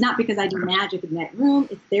 It's not because I do magic in that room.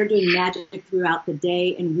 It's they're doing magic throughout the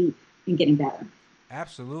day and week and getting better.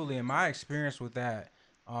 Absolutely. In my experience with that,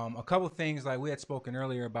 a couple of things like we had spoken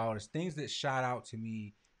earlier about is things that shot out to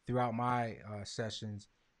me throughout my sessions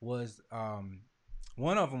was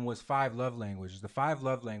one of them was 5 love languages, the 5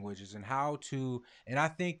 love languages, and how to, and I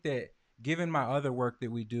think that given my other work that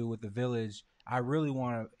we do with the village, I really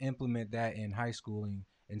want to implement that in high schooling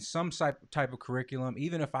in some type of curriculum,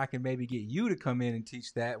 even if I can maybe get you to come in and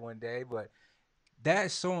teach that one day. But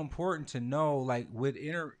that's so important to know, like with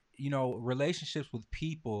relationships with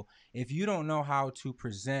people, if you don't know how to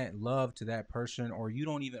present love to that person, or you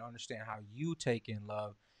don't even understand how you take in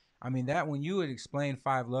love. I mean, that when you had explained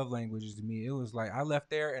 5 love languages to me, it was like I left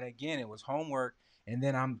there, and again, it was homework, and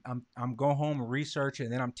then I'm going home and research it,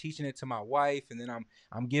 and then I'm teaching it to my wife, and then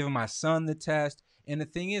I'm giving my son the test. And the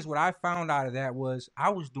thing is, what I found out of that was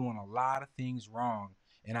I was doing a lot of things wrong,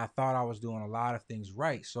 and I thought I was doing a lot of things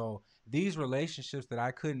right. So these relationships that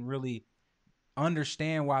I couldn't really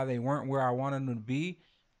understand why they weren't where I wanted them to be,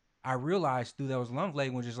 I realized through those love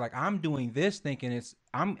languages, like I'm doing this thinking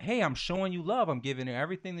I'm showing you love. I'm giving you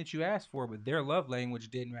everything that you asked for, but their love language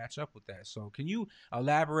didn't match up with that. So can you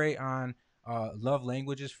elaborate on love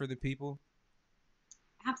languages for the people?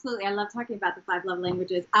 Absolutely. I love talking about the 5 love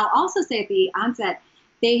languages. I'll also say at the onset,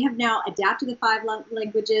 they have now adapted the 5 love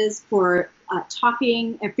languages for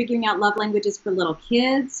talking and figuring out love languages for little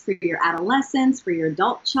kids, for your adolescents, for your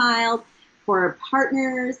adult child, for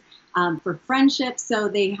partners, for friendships. So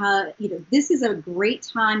they have, this is a great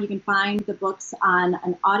time. You can find the books on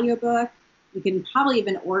an audiobook. You can probably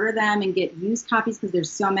even order them and get used copies because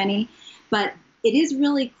there's so many. But it is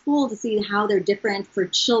really cool to see how they're different for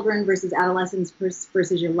children versus adolescents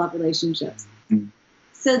versus your love relationships. Mm-hmm.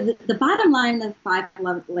 So the bottom line of 5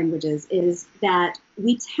 love languages is that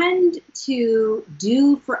we tend to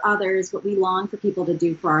do for others what we long for people to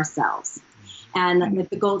do for ourselves, and like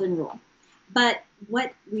the golden rule. But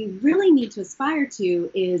what we really need to aspire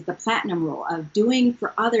to is the platinum rule of doing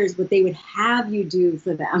for others what they would have you do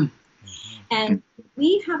for them. And if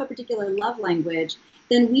we have a particular love language,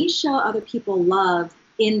 then we show other people love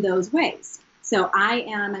in those ways. So I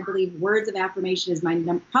believe words of affirmation is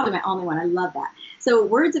probably my only one. I love that. So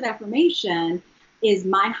words of affirmation is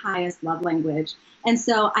my highest love language. And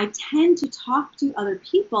so I tend to talk to other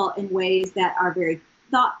people in ways that are very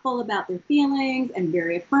thoughtful about their feelings and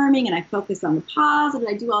very affirming, and I focus on the positive.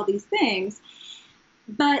 I do all these things.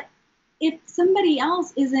 But if somebody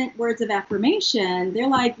else isn't words of affirmation, they're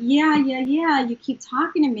like, yeah, you keep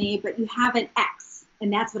talking to me, but you have an X,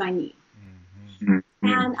 and that's what I need. Mm-hmm.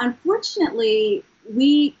 And unfortunately,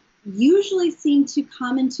 we usually seem to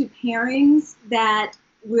come into pairings that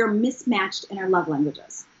we're mismatched in our love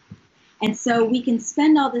languages. And so we can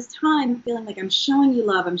spend all this time feeling like I'm showing you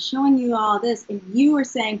love, I'm showing you all this, and you are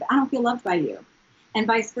saying, but I don't feel loved by you. And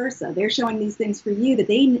vice versa. They're showing these things for you that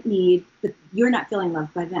they need, but you're not feeling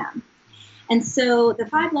loved by them. And so the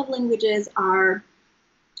 5 love languages are,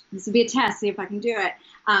 this would be a test, see if I can do it,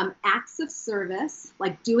 acts of service,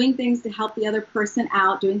 like doing things to help the other person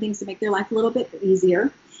out, doing things to make their life a little bit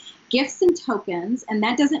easier. Gifts and tokens, and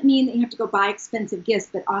that doesn't mean that you have to go buy expensive gifts,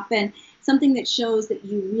 but often something that shows that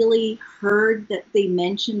you really heard that they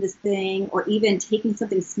mentioned this thing, or even taking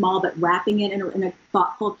something small but wrapping it in a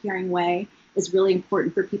thoughtful, caring way is really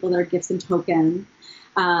important for people that are gifts and tokens.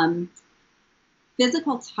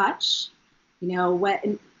 Physical touch,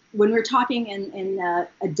 when we're talking in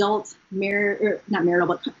adult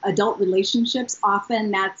adult relationships,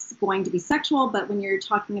 often that's going to be sexual, but when you're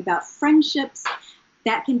talking about friendships,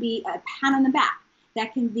 that can be a pat on the back.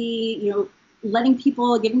 That can be, letting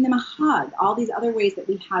people, giving them a hug, all these other ways that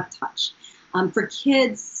we have touch. For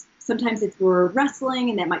kids, sometimes it's we're wrestling,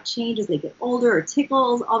 and that might change as they get older, or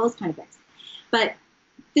tickles, all those kind of things. But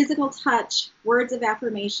physical touch, words of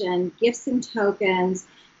affirmation, gifts and tokens,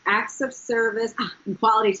 acts of service, and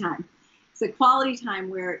quality time. So quality time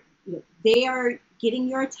where they are getting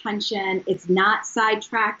your attention. It's not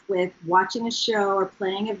sidetracked with watching a show or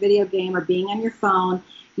playing a video game or being on your phone.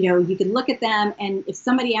 You can look at them, and if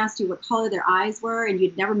somebody asked you what color their eyes were and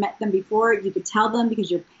you'd never met them before, you could tell them because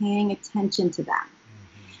you're paying attention to them.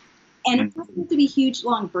 Mm-hmm. And it doesn't have to be huge,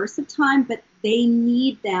 long bursts of time, but they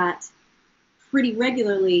need that pretty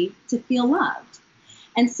regularly to feel loved.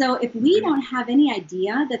 And so if we don't have any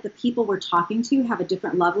idea that the people we're talking to have a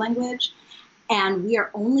different love language, and we are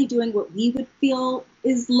only doing what we would feel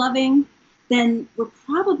is loving, then we're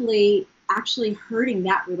probably actually hurting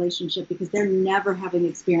that relationship because they're never having the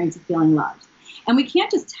experience of feeling loved. And we can't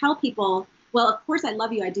just tell people, well, of course I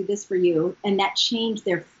love you, I do this for you, and that changed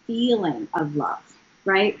their feeling of love,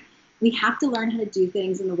 right? We have to learn how to do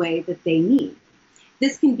things in the way that they need.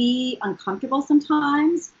 This can be uncomfortable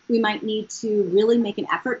sometimes. We might need to really make an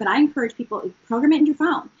effort, but I encourage people, program it in your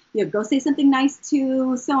phone. Go say something nice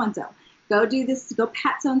to so-and-so. Go do this, go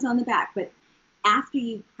pat so-and-so on the back. But after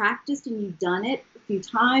you've practiced and you've done it a few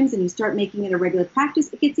times and you start making it a regular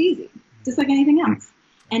practice, it gets easy, just like anything else.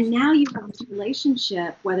 And now you have this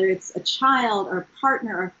relationship, whether it's a child or a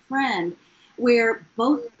partner or a friend, where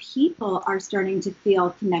both people are starting to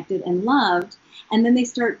feel connected and loved, and then they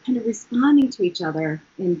start kind of responding to each other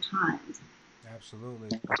in kind.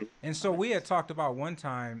 Absolutely. And so we had talked about one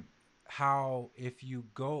time how if you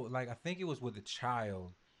go, like I think it was with a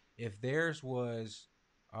child, if theirs was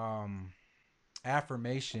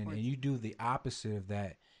affirmation and you do the opposite of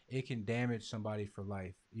that, it can damage somebody for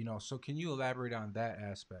life. So can you elaborate on that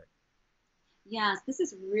aspect? Yes, this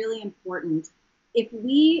is really important. If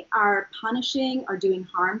we are punishing or doing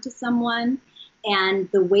harm to someone and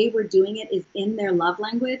the way we're doing it is in their love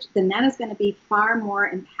language, then that is going to be far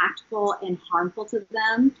more impactful and harmful to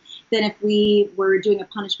them than if we were doing a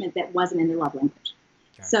punishment that wasn't in their love language.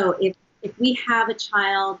 So if we have a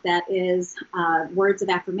child that is words of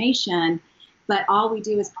affirmation, but all we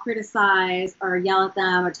do is criticize or yell at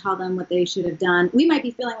them or tell them what they should have done, we might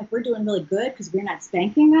be feeling like we're doing really good because we're not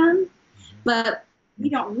spanking them, but we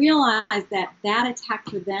don't realize that that attack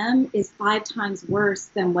for them is 5 times worse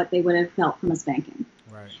than what they would have felt from a spanking.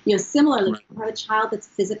 Right. You know, similarly, if you have a child that's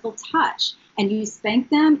physical touch and you spank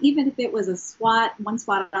them, even if it was one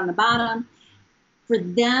swat on the bottom, for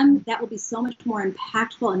them, that will be so much more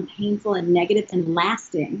impactful and painful and negative and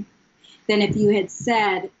lasting than if you had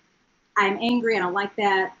said, I'm angry, I don't like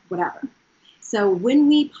that, whatever. So when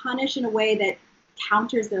we punish in a way that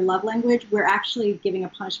counters their love language, we're actually giving a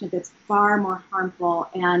punishment that's far more harmful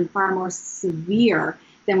and far more severe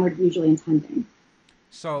than we're usually intending.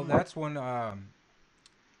 So that's one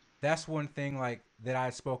thing like that I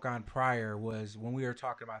spoke on prior was when we were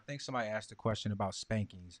talking about, I think somebody asked a question about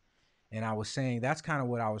spankings. And I was saying that's kind of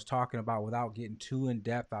what I was talking about without getting too in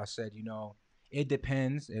depth. I said, you know, it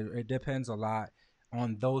depends. It depends a lot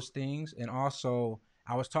on those things. And also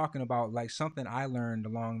I was talking about like something I learned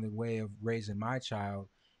along the way of raising my child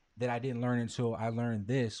that I didn't learn until I learned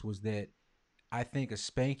this, was that I think a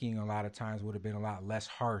spanking a lot of times would have been a lot less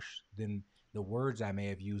harsh than the words I may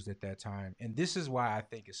have used at that time. And this is why I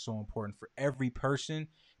think it's so important for every person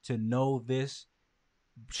to know this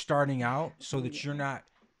starting out, so that you're not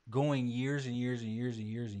going years and years and years and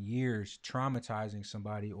years and years traumatizing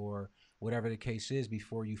somebody or whatever the case is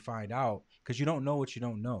before you find out, because you don't know what you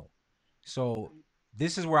don't know. So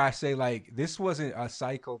this is where I say, like, this wasn't a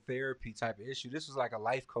psychotherapy type of issue. This was like a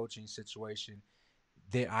life coaching situation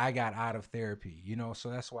that I got out of therapy, you know. So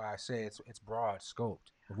that's why I say it's broad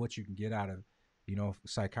scoped of what you can get out of, you know,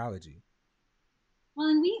 psychology. Well,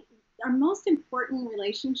 and our most important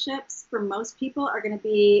relationships for most people are going to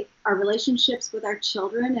be our relationships with our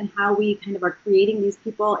children and how we kind of are creating these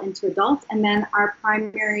people into adults, and then our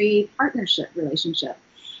primary partnership relationship.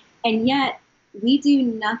 And yet we do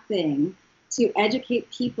nothing to educate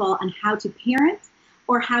people on how to parent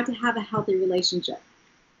or how to have a healthy relationship.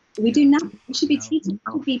 We do not. We should be teaching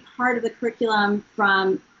to be part of the curriculum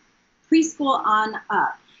from preschool on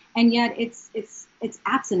up, and yet it's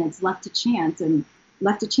absent. It's left to chance, and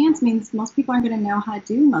left to chance means most people aren't going to know how to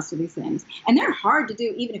do most of these things, and they're hard to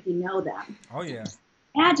do even if you know them. Oh yeah.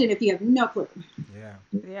 Imagine if you have no clue.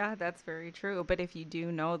 Yeah, that's very true. But if you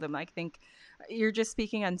do know them, I think you're just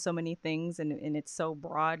speaking on so many things, and it's so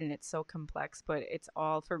broad and it's so complex, but it's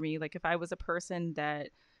all for me. Like if I was a person that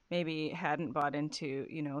maybe hadn't bought into,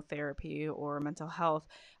 you know, therapy or mental health,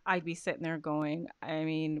 I'd be sitting there going, I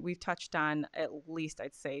mean, we've touched on at least,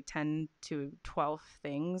 I'd say 10 to 12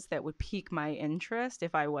 things that would pique my interest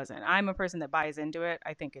if I wasn't. I'm a person that buys into it.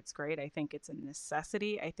 I think it's great. I think it's a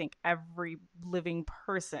necessity. I think every living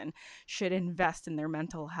person should invest in their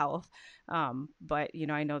mental health. But, you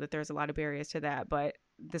know, I know that there's a lot of barriers to that, but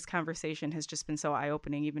this conversation has just been so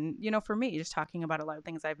eye-opening, even, you know, for me, just talking about a lot of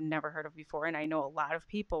things I've never heard of before. And I know a lot of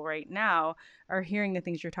people right now are hearing the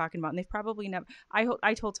things you're talking about, and they've probably never.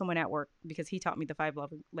 I told someone at work, because he taught me the 5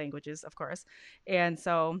 love languages, of course. And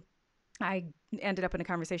so I ended up in a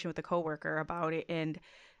conversation with a coworker about it, and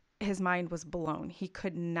his mind was blown. He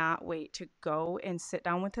could not wait to go and sit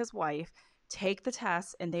down with his wife, take the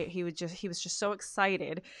test, and he was just so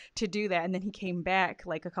excited to do that. And then he came back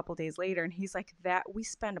like a couple days later, and he's like, that we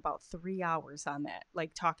spent about 3 hours on that,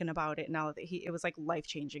 like talking about it, and all that. It was like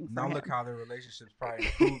life-changing for now him. Look how their relationships probably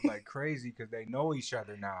improved like crazy because they know each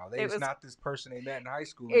other now. It's not this person they met in high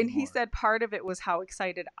school anymore. And he said part of it was how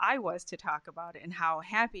excited I was to talk about it and how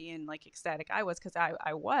happy and like ecstatic I was, because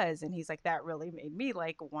I was. And he's like, that really made me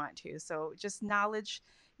like want to. So just knowledge,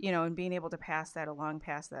 you know, and being able to pass that along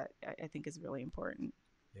past that, I think is really important.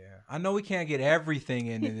 Yeah. I know we can't get everything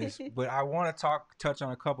into this, but I want to touch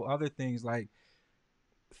on a couple other things, like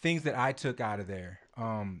things that I took out of there.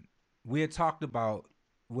 We had talked about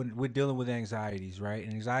when we're dealing with anxieties, right?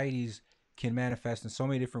 And anxieties can manifest in so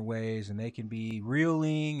many different ways, and they can be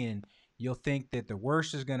reeling, and you'll think that the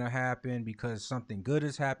worst is going to happen because something good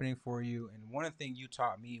is happening for you. And one of the things you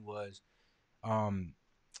taught me was,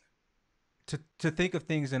 to think of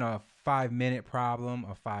things in a 5-minute problem,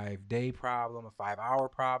 a 5-day problem, a 5-hour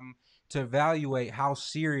problem, to evaluate how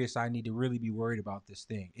serious I need to really be worried about this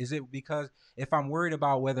thing. Is it because if I'm worried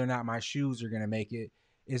about whether or not my shoes are going to make it,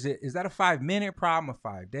 is that a 5-minute problem, a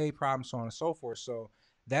 5-day problem, so on and so forth? So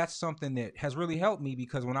that's something that has really helped me,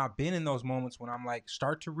 because when I've been in those moments when I'm like,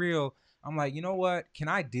 start to reel, I'm like, you know what? Can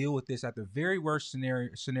I deal with this at the very worst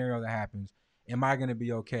scenario that happens? Am I going to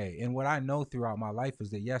be okay? And what I know throughout my life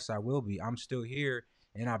is that, yes, I will be. I'm still here,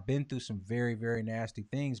 and I've been through some very, very nasty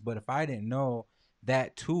things. But if I didn't know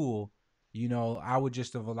that tool, I would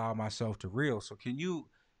just have allowed myself to reel. So can you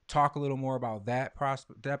talk a little more about that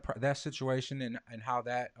that situation and how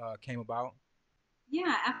that came about?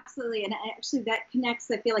 Yeah, absolutely. And actually that connects,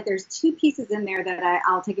 I feel like there's two pieces in there that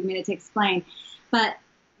I'll take a minute to explain. But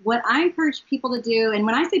what I encourage people to do, and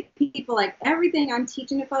when I say people, like everything I'm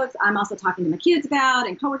teaching to folks, I'm also talking to my kids about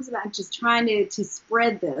and coworkers about, and just trying to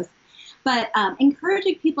spread this. But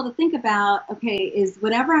encouraging people to think about, okay, is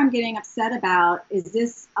whatever I'm getting upset about, is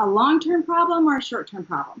this a long-term problem or a short-term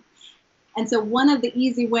problem? And so one of the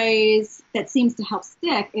easy ways that seems to help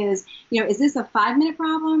stick is, is this a 5-minute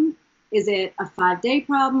problem? Is it a 5-day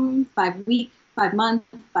problem, 5-week, 5-month,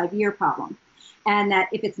 5-year problem? And that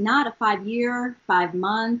if it's not a 5-year,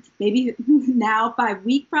 5-month, maybe now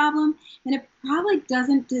 5-week problem, then it probably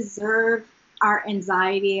doesn't deserve our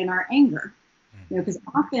anxiety and our anger. Because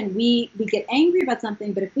often we get angry about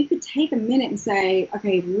something, but if we could take a minute and say,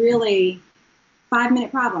 okay, really,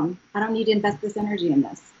 5-minute problem, I don't need to invest this energy in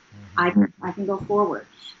this. I can go forward.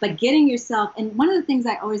 But getting yourself, and one of the things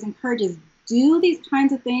I always encourage is do these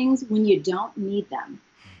kinds of things when you don't need them.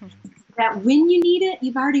 That when you need it,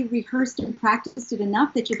 you've already rehearsed and practiced it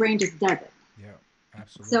enough that your brain just does it. Yeah,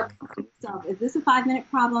 absolutely. So is this a 5-minute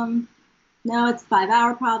problem? No, it's a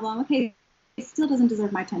 5-hour problem. Okay, it still doesn't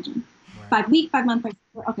deserve my attention. Right. 5-week, 5-month,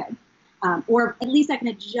 5-year, okay. Or at least I can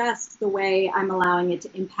adjust the way I'm allowing it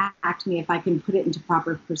to impact me if I can put it into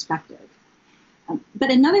proper perspective.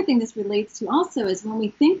 But another thing this relates to also is when we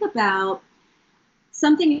think about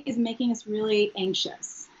something is making us really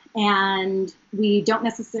anxious and we don't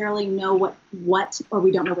necessarily know what or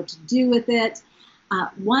we don't know what to do with it.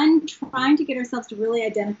 One, trying to get ourselves to really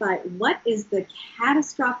identify what is the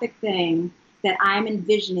catastrophic thing that I'm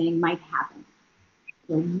envisioning might happen.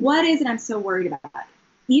 So what is it I'm so worried about?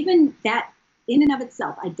 Even that in and of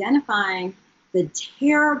itself, identifying the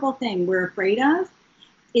terrible thing we're afraid of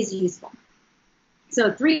is useful. So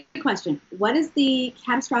 3 questions. What is the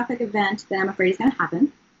catastrophic event that I'm afraid is going to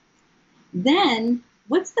happen? Then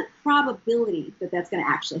what's the probability that that's going to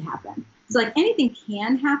actually happen? So like anything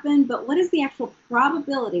can happen, but what is the actual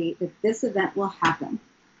probability that this event will happen?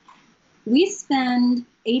 We spend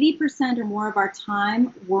 80% or more of our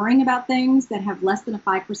time worrying about things that have less than a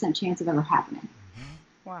 5% chance of ever happening.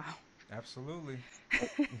 Wow. Absolutely.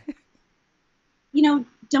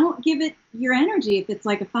 Don't give it your energy if it's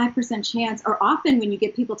like a 5% chance, or often when you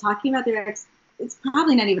get people talking about their ex, it's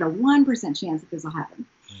probably not even a 1% chance that this will happen.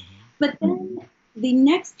 But then the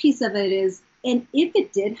next piece of it is, and if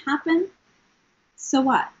it did happen, so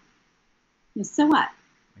what? So what?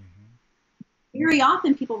 Very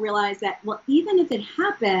often people realize that, well, even if it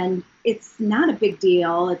happened, it's not a big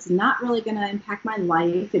deal. It's not really going to impact my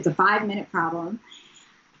life. It's a 5-minute problem.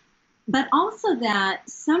 But also that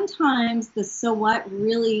sometimes the so what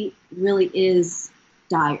really, really is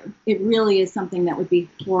dire. It really is something that would be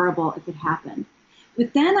horrible if it happened.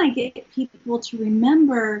 But then I get people to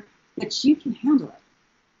remember that you can handle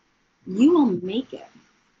it. You will make it.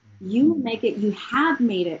 You will make it. You have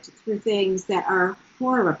made it through things that are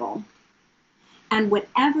horrible. And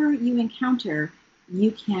whatever you encounter,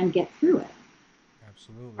 you can get through it.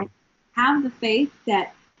 Absolutely. Have the faith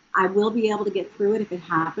that I will be able to get through it if it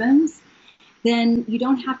happens. Then you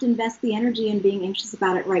don't have to invest the energy in being anxious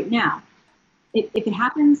about it right now. If it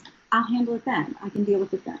happens, I'll handle it then. I can deal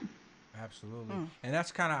with it then. Absolutely. And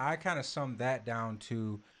that's I kind of summed that down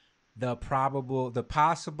to the possible,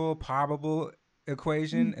 probable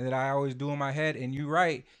equation that I always do in my head. And you're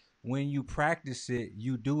right. When you practice it,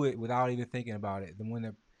 you do it without even thinking about it.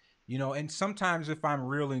 And sometimes if I'm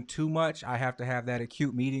reeling too much, I have to have that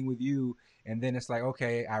acute meeting with you. And then it's like,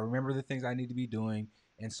 okay, I remember the things I need to be doing.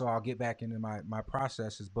 And so I'll get back into my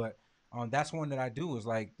processes. But that's one that I do is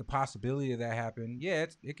like the possibility of that happen. Yeah,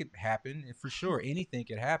 it could happen. And for sure, anything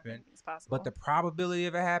could happen. It's possible. But the probability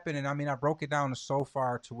of it happening, I broke it down so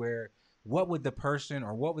far to where what would the person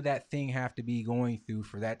or what would that thing have to be going through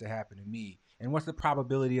for that to happen to me? And what's the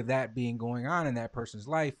probability of that being going on in that person's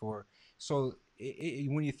life? When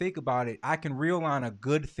you think about it, I can reel on a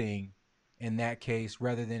good thing in that case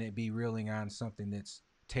rather than it be reeling on something that's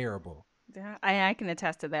terrible. Yeah, I can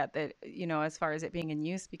attest to that, as far as it being in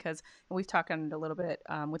use, because we've talked on it a little bit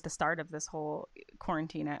with the start of this whole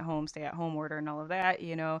quarantine at home, stay at home order and all of that,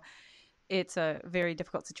 it's a very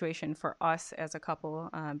difficult situation for us as a couple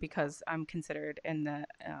because I'm considered in the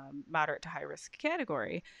moderate to high risk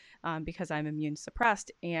category because I'm immune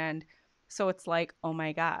suppressed. And so it's like, oh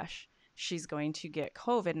my gosh, she's going to get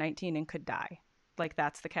COVID-19 and could die. Like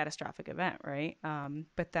that's the catastrophic event, right?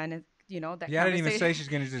 But then that I didn't even say she's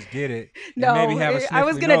gonna just get it. No, maybe have a I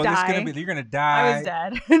was gonna die. You're gonna die. I was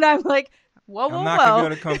dead, and I'm like, whoa, I'm not gonna be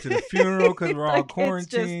able to come to the funeral because we're all like,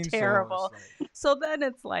 quarantined. It's just terrible. So, it's like, So then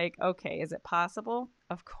it's like, okay, is it possible?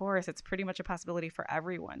 Of course, it's pretty much a possibility for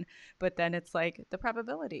everyone. But then it's like the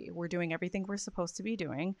probability. We're doing everything we're supposed to be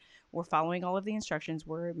doing. We're following all of the instructions.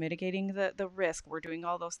 We're mitigating the risk. We're doing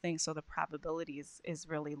all those things. So the probability is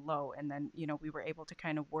really low. And then, we were able to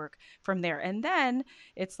kind of work from there. And then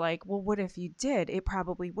it's like, well, what if you did? It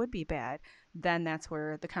probably would be bad. Then that's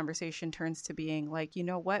where the conversation turns to being like, you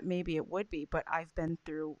know what, maybe it would be, but I've been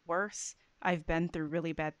through worse. I've been through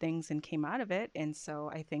really bad things and came out of it. And so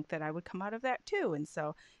I think that I would come out of that too. And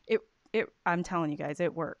so I'm telling you guys,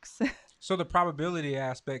 it works. so the probability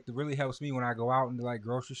aspect really helps me when I go out into like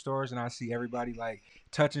grocery stores and I see everybody like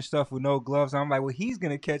touching stuff with no gloves. I'm like, well, he's going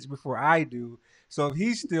to catch it before I do. So if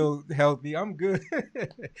he's still healthy, I'm good.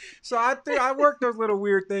 So I think I work those little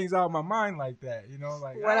weird things out in my mind like that,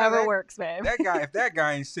 like whatever works, babe. If that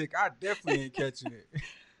guy ain't sick, I definitely ain't catching it.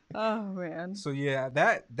 Oh man. So yeah,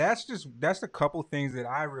 that's a couple things that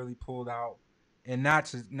I really pulled out, and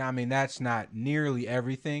that's not nearly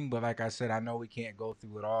everything, but like I said, I know we can't go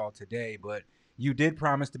through it all today, but you did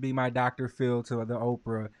promise to be my Dr. Phil to the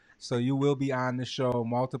Oprah, so you will be on the show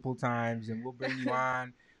multiple times, and we'll bring you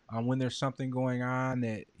on when there's something going on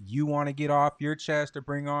that you want to get off your chest to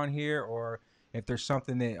bring on here, or if there's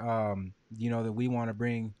something that that we want to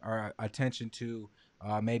bring our attention to.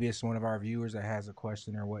 Maybe it's one of our viewers that has a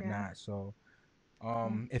question or whatnot. Yeah. So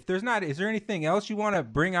if there's not, is there anything else you want to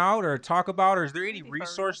bring out or talk about, or is there any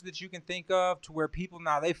resources that you can think of to where people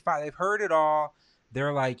now they've heard it all,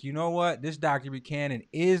 they're like, you know what, this Dr. Buchanan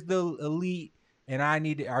is the elite, and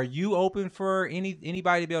are you open for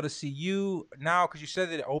anybody to be able to see you now? Because you said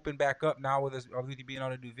that it opened back up now with us being able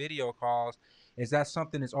to do video calls. Is that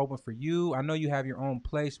something that's open for you? I know you have your own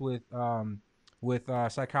place with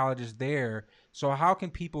psychologists there. So how can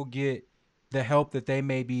people get the help that they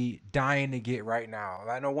may be dying to get right now?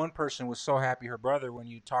 I know one person was so happy, her brother, when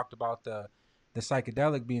you talked about the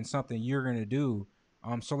psychedelic being something you're going to do.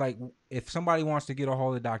 So like if somebody wants to get a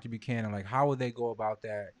hold of Dr. Buchanan, like how would they go about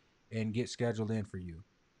that and get scheduled in for you?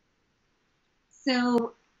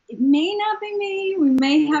 So it may not be me. We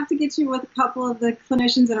may have to get you with a couple of the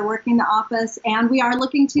clinicians that are working in the office, and we are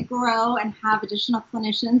looking to grow and have additional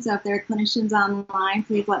clinicians. So if there are clinicians online,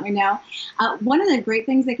 please let me know. One of the great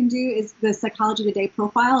things they can do is the Psychology Today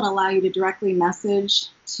profile. It'll allow you to directly message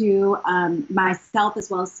to myself as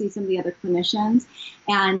well as see some of the other clinicians.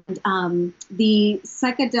 And the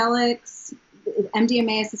psychedelics,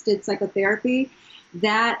 MDMA-assisted psychotherapy,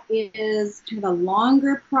 that is kind of a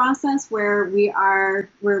longer process where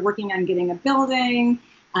we're working on getting a building.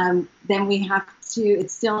 Then we have to,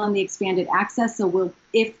 it's still in the expanded access. So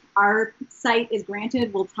if our site is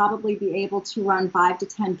granted, we'll probably be able to run 5 to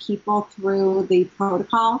 10 people through the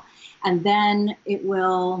protocol. And then it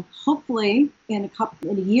will hopefully in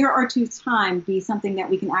a year or two's time be something that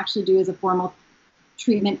we can actually do as a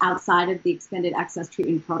treatment outside of the expanded access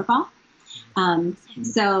treatment protocol.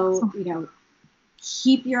 So,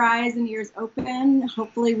 keep your eyes and ears open.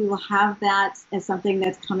 Hopefully we will have that as something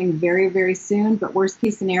that's coming very, very soon. But worst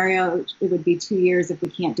case scenario, it would be 2 years if we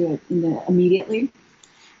can't do it immediately.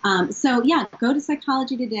 So yeah, go to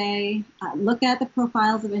Psychology Today, look at the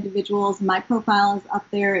profiles of individuals. My profile is up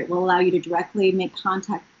there. It will allow you to directly make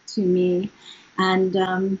contact to me.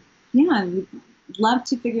 And we'd love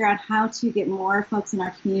to figure out how to get more folks in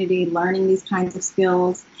our community learning these kinds of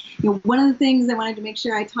skills. One of the things I wanted to make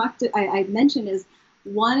sure I mentioned is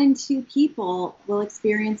 1 in 2 people will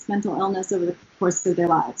experience mental illness over the course of their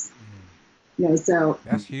lives. So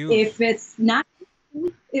that's huge. If it's not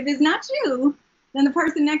you, then the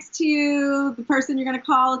person next to you, the person you're going to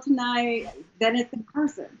call tonight, then it's the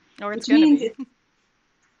person. Or it's going to be.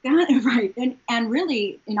 Right. And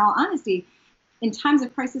really, in all honesty, in times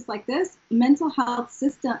of crisis like this, mental health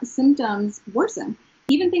symptoms worsen.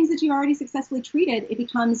 Even things that you already successfully treated, it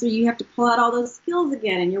becomes, or you have to pull out all those skills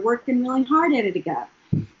again, and you're working really hard at it again.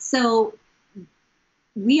 So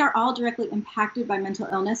we are all directly impacted by mental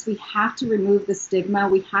illness. We have to remove the stigma.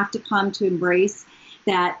 We have to come to embrace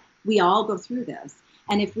that we all go through this.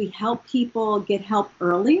 And if we help people get help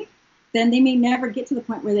early, then they may never get to the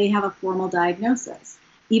point where they have a formal diagnosis.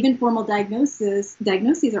 Even formal diagnoses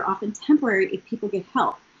are often temporary if people get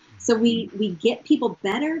help. So we get people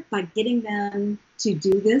better by getting them to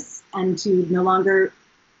do this and to no longer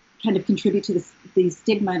kind of contribute to the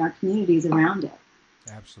stigma in our communities around it.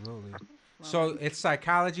 Absolutely. So it's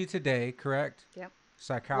Psychology Today, correct? Yep.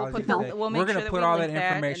 Psychology Today. We're going to put all that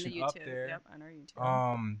information up there. Yep, on our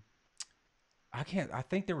YouTube. I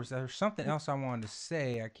think there was something else I wanted to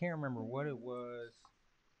say. I can't remember what it was.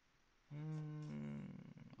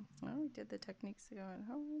 Well, we did the techniques to go at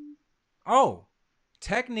home. Oh,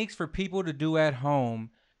 techniques for people to do at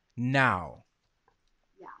home now.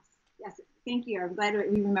 Yes, thank you. I'm glad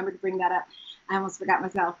we remembered to bring that up. I almost forgot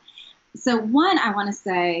myself. So one, I want to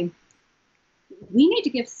say, we need to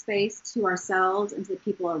give space to ourselves and to the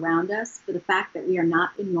people around us for the fact that we are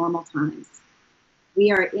not in normal times.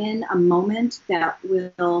 We are in a moment that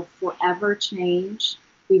will forever change.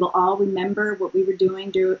 We will all remember what we were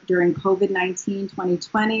doing during COVID-19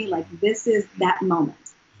 2020. Like, this is that moment.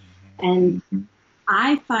 And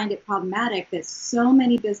I find it problematic that so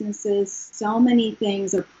many businesses, so many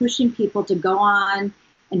things are pushing people to go on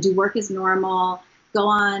and do work as normal, go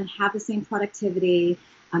on, have the same productivity.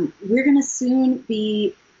 We're going to soon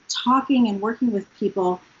be talking and working with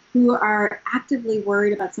people who are actively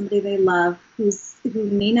worried about somebody they love who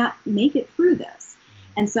may not make it through this.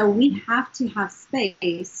 And so we have to have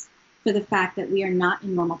space for the fact that we are not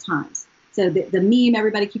in normal times. So the meme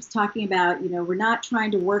everybody keeps talking about, we're not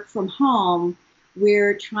trying to work from home,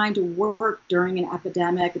 we're trying to work during an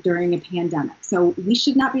epidemic, during a pandemic. So we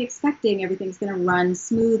should not be expecting everything's going to run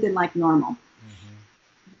smooth and like normal.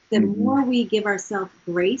 The more we give ourselves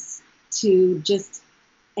grace to just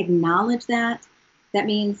acknowledge that, that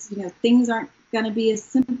means, things aren't going to be as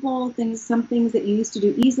simple, some things that you used to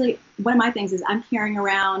do easily. One of my things is I'm carrying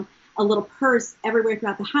around a little purse everywhere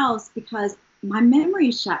throughout the house because my memory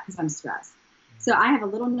is shot because I'm stressed. So I have a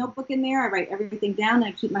little notebook in there. I write everything down and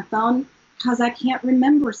I keep my phone because I can't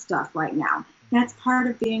remember stuff right now. That's part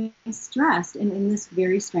of being stressed and in this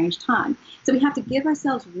very strange time. So we have to give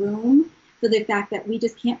ourselves room for the fact that we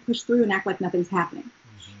just can't push through and act like nothing's happening.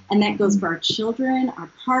 And that goes for our children, our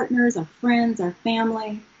partners, our friends, our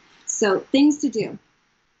family. So things to do.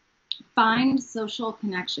 Find social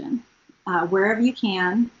connection wherever you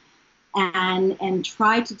can and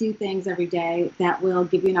try to do things every day that will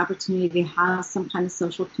give you an opportunity to have some kind of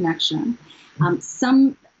social connection.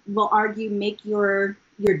 Some will argue make your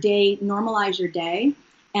day, normalize your day.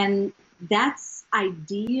 And that's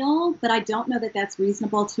ideal, but I don't know that that's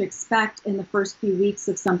reasonable to expect in the first few weeks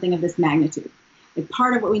of something of this magnitude. Like,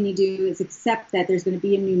 part of what we need to do is accept that there's going to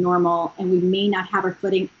be a new normal and we may not have our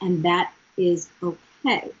footing, and that is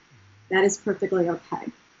okay. That is perfectly okay.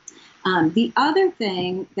 The other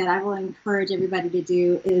thing that I will encourage everybody to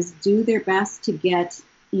do is do their best to get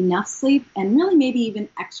enough sleep and really maybe even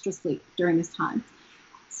extra sleep during this time.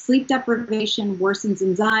 Sleep deprivation worsens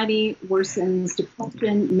anxiety, worsens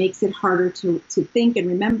depression, makes it harder to think and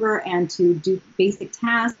remember and to do basic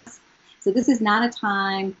tasks. So this is not a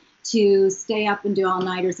time to stay up and do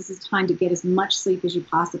all-nighters. This is time to get as much sleep as you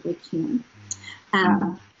possibly can.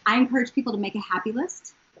 I encourage people to make a happy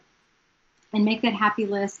list and make that happy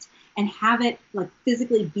list and have it like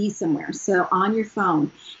physically be somewhere. So on your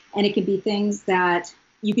phone, and it can be things that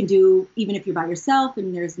you can do even if you're by yourself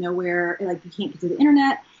and there's nowhere, like you can't get to the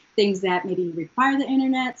internet, things that maybe require the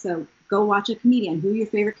internet. So go watch a comedian. Who are your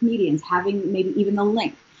favorite comedians? Having maybe even the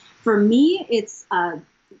link. For me, it's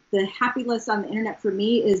the happy list on the internet for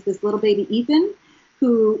me is this little baby Ethan,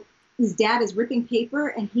 whose dad is ripping paper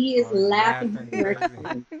and he is laughing.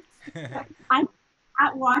 I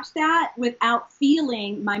can't watch that without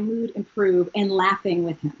feeling my mood improve and laughing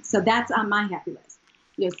with him. So that's on my happy list.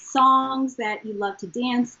 Songs that you love to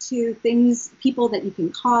dance to, things, people that you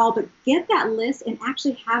can call, but get that list and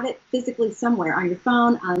actually have it physically somewhere on your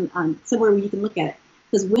phone, on somewhere where you can look at it.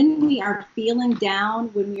 Because when we are feeling down,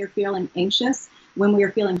 when we are feeling anxious, when we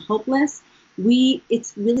are feeling hopeless,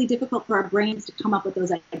 it's really difficult for our brains to come up with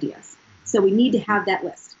those ideas. So we need to have that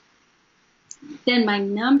list. Then my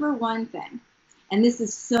number one thing, and this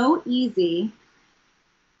is so easy,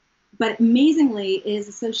 but amazingly is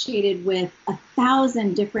associated with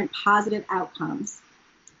 1,000 different positive outcomes.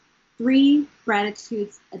 3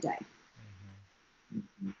 gratitudes a day.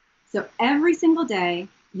 So every single day,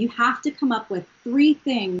 you have to come up with 3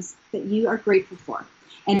 things that you are grateful for.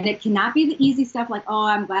 And it cannot be the easy stuff like, oh,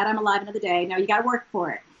 I'm glad I'm alive another day. No, you got to work for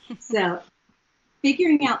it. So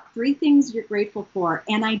figuring out 3 things you're grateful for,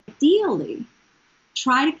 and ideally,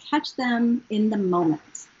 try to catch them in the moment.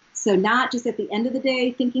 So not just at the end of the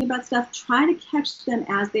day thinking about stuff, try to catch them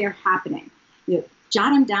as they are happening.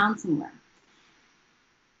 Jot them down somewhere.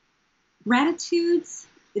 Gratitudes,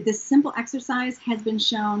 this simple exercise has been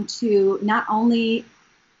shown to not only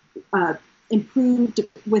improve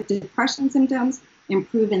with depression symptoms,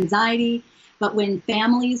 improve anxiety, but when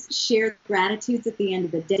families share gratitudes at the end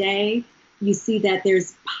of the day, you see that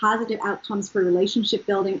there's positive outcomes for relationship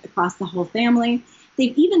building across the whole family.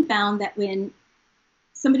 They've even found that when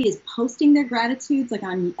somebody is posting their gratitudes, like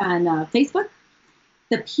on Facebook,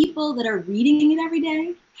 the people that are reading it every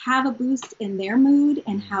day have a boost in their mood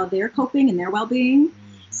and how they're coping and their well-being.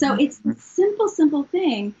 So it's a simple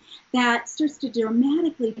thing that starts to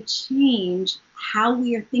dramatically change how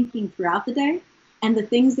we are thinking throughout the day and the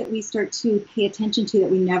things that we start to pay attention to that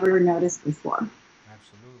we never noticed before.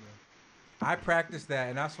 Absolutely. I practice that,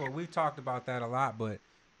 and that's what we've talked about that a lot, but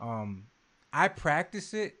I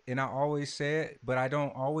practice it, and I always say it, but I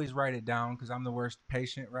don't always write it down because I'm the worst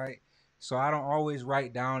patient, right? So I don't always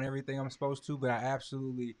write down everything I'm supposed to, but I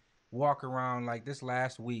absolutely walk around like this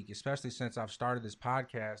last week, especially since I've started this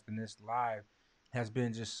podcast and this live has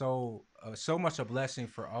been just so much a blessing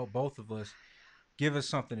for both of us. Give us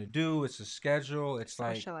something to do. It's a schedule. It's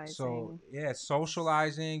like, so yeah, it's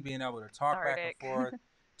socializing, being able to talk back and forth,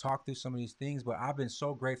 talk through some of these things. But I've been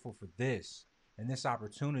so grateful for this and this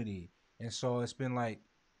opportunity. And so it's been like,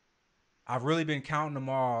 I've really been counting them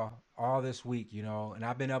all this week, you know, and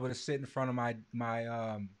I've been able to sit in front of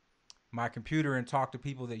my computer and talk to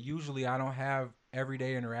people that usually I don't have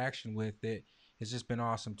everyday interaction with. It has just been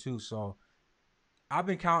awesome too. So I've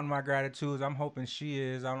been counting my gratitudes. I'm hoping she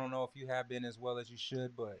is. I don't know if you have been as well as you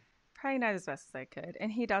should, but probably not as best as I could.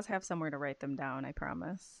 And he does have somewhere to write them down, I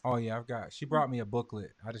promise. Oh yeah, she brought me a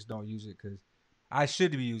booklet. I just don't use it because I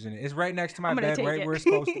should be using it. It's right next to my bed, right where it's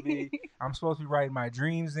supposed to be. I'm supposed to be writing my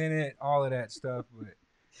dreams in it, all of that stuff, but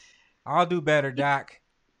I'll do better, Doc.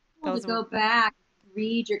 To go back,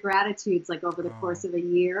 read your gratitudes like over the course of a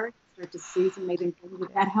year, start to see some amazing things.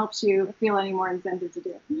 That helps you feel any more incentive to do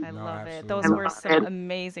it. I love it. Those were some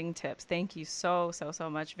amazing tips. Thank you so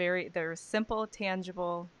much. They're simple,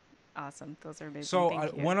 tangible, awesome. Those are amazing. So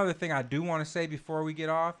one other thing I do want to say before we get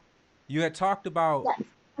off, you had talked about. Yes.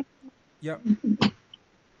 Yep.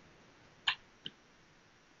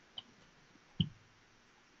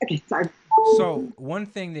 Okay, sorry. So one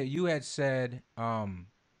thing that you had said,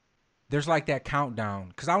 there's like that countdown,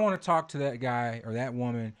 because I want to talk to that guy or that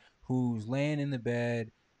woman who's laying in the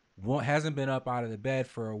bed, hasn't been up out of the bed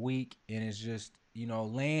for a week, and is just, you know,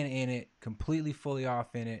 laying in it, completely fully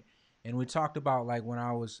off in it. And we talked about, like, when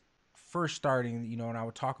I was first starting, you know, and I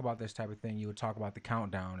would talk about this type of thing, you would talk about the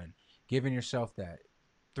countdown and giving yourself that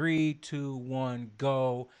 3, 2, 1,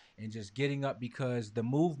 go, and just getting up, because the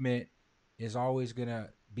movement is always going to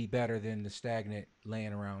be better than the stagnant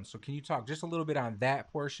laying around. So can you talk just a little bit on that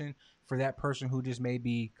portion for that person who just may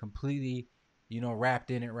be completely, you know,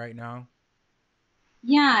 wrapped in it right now?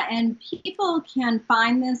 Yeah, and people can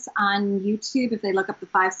find this on YouTube if they look up the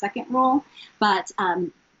 5-second rule. But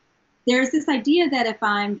there's this idea that if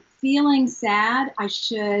I'm feeling sad, I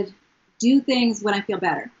should do things when I feel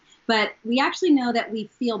better. But we actually know that we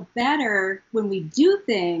feel better when we do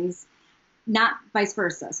things, not vice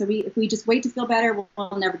versa. So if we just wait to feel better,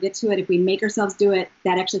 we'll never get to it. If we make ourselves do it,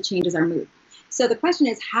 that actually changes our mood. So the question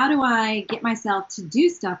is, how do I get myself to do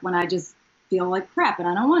stuff when I just feel like crap and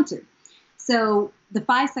I don't want to? So the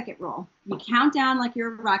 5-second rule, you count down like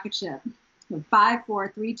you're a rocket ship. 5,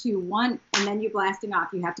 4, 3, 2, 1, and then you're blasting off.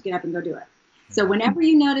 You have to get up and go do it. So whenever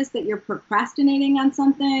you notice that you're procrastinating on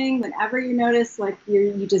something, whenever you notice like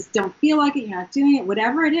you just don't feel like it, you're not doing it,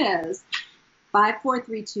 whatever it is, 5, 4,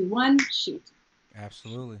 3, 2, 1, shoot.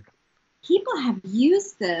 Absolutely. People have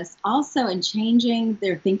used this also in changing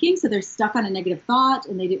their thinking. So they're stuck on a negative thought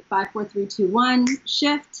and they do 5, 4, 3, 2, 1,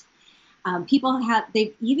 shift.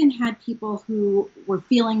 They've even had people who were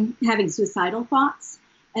having suicidal thoughts,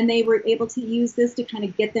 and they were able to use this to kind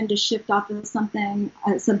of get them to shift off of something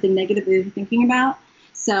negative they were thinking about.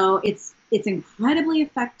 So it's incredibly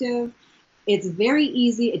effective. It's very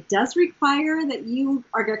easy. It does require that you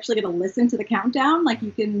are actually going to listen to the countdown. Like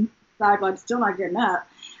you can decide, well, I'm still not getting up.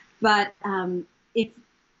 But if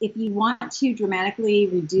you want to dramatically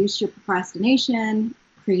reduce your procrastination,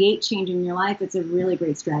 create change in your life, it's a really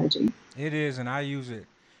great strategy. It is, and I use it.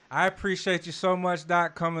 I appreciate you so much,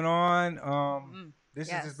 Doc, coming on. This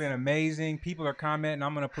has just been amazing. People are commenting.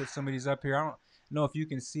 I'm going to put some of these up here. I don't know if you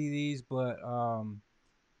can see these, but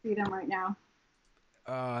see them right now.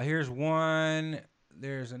 Here's one.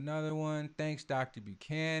 There's another one. Thanks, Dr.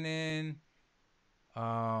 Buchanan.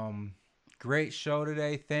 Great show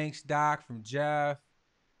today. Thanks, Doc, from Jeff.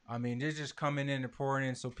 I mean, they're just coming in and pouring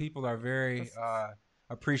in, so people are very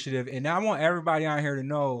appreciative. And I want everybody on here to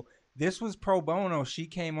know this was pro bono. She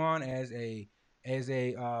came on as a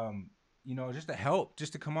you know, just to help,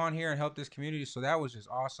 just to come on here and help this community. So that was just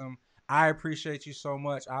awesome. I appreciate you so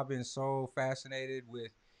much. I've been so fascinated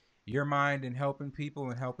with your mind and helping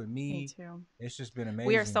people and helping me. Me too. It's just been amazing.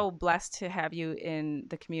 We are so blessed to have you in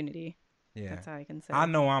the community. Yeah, that's all I can say. I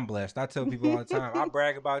know I'm blessed. I tell people all the time. I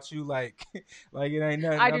brag about you like it ain't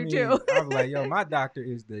nothing. I do too. I'm like, yo, my doctor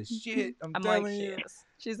is the shit. I'm telling you,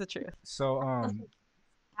 she's the truth. So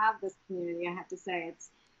have this community, I have to say,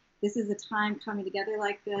 this is a time coming together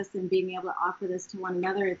like this and being able to offer this to one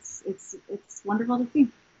another. It's wonderful to see.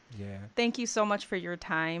 Yeah. Thank you so much for your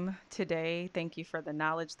time today. Thank you for the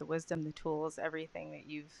knowledge, the wisdom, the tools, everything that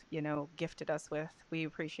you've, gifted us with. We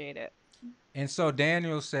appreciate it. And so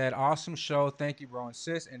Daniel said, awesome show. Thank you, bro and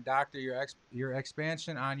sis. And doctor, your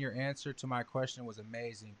expansion on your answer to my question was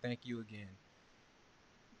amazing. Thank you again.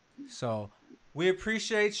 So we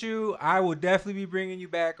appreciate you. I will definitely be bringing you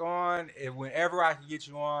back on whenever I can get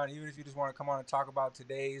you on, even if you just want to come on and talk about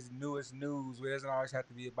today's newest news. It doesn't always have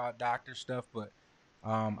to be about doctor stuff, but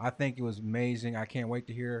I think it was amazing. I can't wait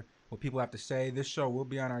to hear what people have to say. This show will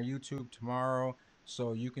be on our YouTube tomorrow,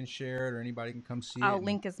 so you can share it or anybody can come see it. I'll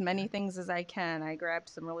link as many things as I can. I grabbed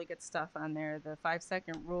some really good stuff on there. The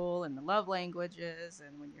 5-second rule and the love languages,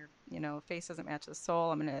 and when your face doesn't match the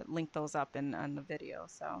soul, I'm going to link those up on the video.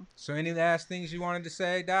 So any last things you wanted to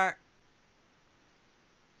say, Doc?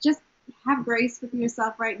 Just have grace with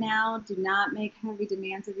yourself right now. Do not make heavy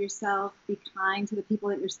demands of yourself. Be kind to the people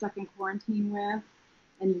that you're stuck in quarantine with.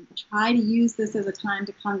 And try to use this as a time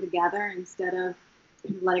to come together instead of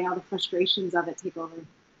letting all the frustrations of it take over.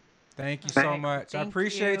 Thank you so much. I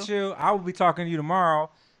appreciate you. I will be talking to you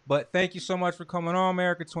tomorrow. But thank you so much for coming on,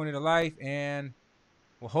 America 20 to Life. And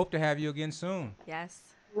we'll hope to have you again soon. Yes.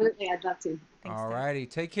 Absolutely. I'd love to. All righty.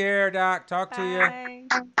 Take care, Doc. Talk to you.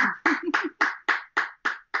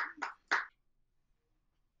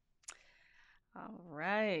 All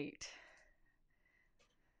right.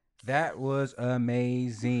 That was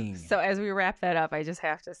amazing. So as we wrap that up, I just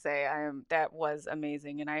have to say that was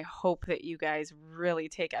amazing, and I hope that you guys really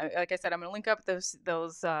take. Like I said, I'm going to link up those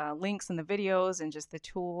links in the videos and just the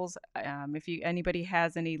tools. If anybody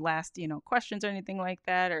has any last questions or anything like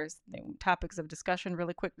that, or topics of discussion,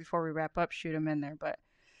 really quick before we wrap up, shoot them in there. But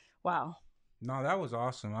wow, no, that was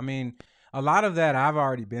awesome. I mean, a lot of that I've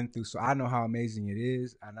already been through, so I know how amazing it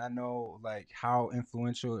is, and I know like how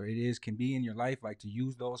influential it can be in your life, like to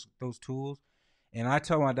use those tools. And I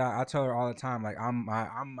tell her all the time, like I'm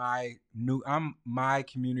my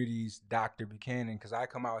community's Dr. Buchanan, because I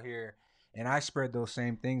come out here and I spread those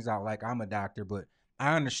same things out like I'm a doctor, but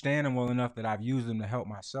I understand them well enough that I've used them to help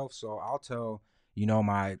myself. So I'll tell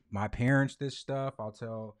my parents this stuff. I'll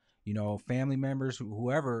tell family members,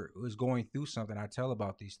 whoever is going through something, I tell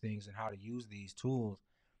about these things and how to use these tools.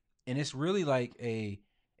 And it's really like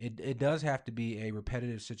it does have to be a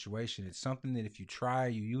repetitive situation. It's something that if you try,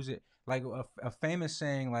 you use it. Like a famous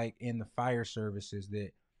saying, like in the fire service, is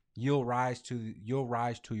that you'll rise to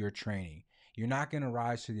your training. You're not going to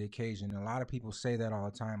rise to the occasion. And a lot of people say that all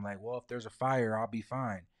the time, like, well, if there's a fire, I'll be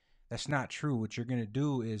fine. That's not true. What you're going to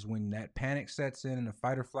do is when that panic sets in and the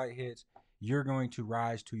fight or flight hits, you're going to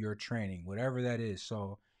rise to your training, whatever that is.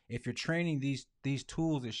 So if you're training these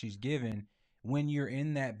tools that she's given, when you're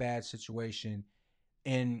in that bad situation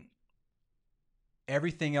and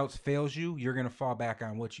everything else fails you, you're going to fall back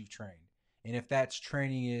on what you've trained. And if that's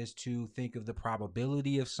training is to think of the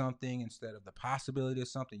probability of something instead of the possibility of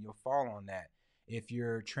something, you'll fall on that. If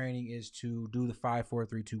your training is to do the 5, 4,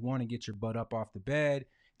 3, 2, 1 and get your butt up off the bed,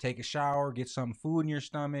 take a shower, get some food in your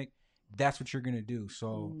stomach, that's what you're going to do.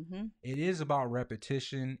 So it is about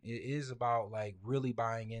repetition. It is about like really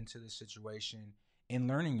buying into the situation and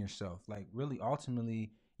learning yourself. Like really,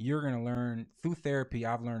 ultimately, you're going to learn through therapy.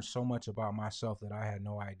 I've learned so much about myself that I had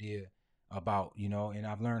no idea about, and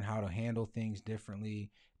I've learned how to handle things differently,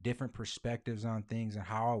 different perspectives on things, and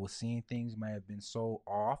how I was seeing things might have been so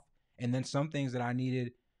off. And then some things that I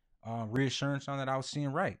needed reassurance on that I was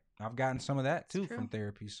seeing right. I've gotten some of that too from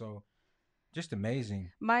therapy. So just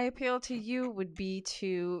amazing. My appeal to you would be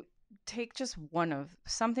to take just one of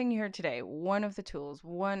something you heard today, one of the tools,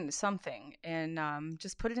 something, and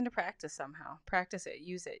just put it into practice somehow. Practice it,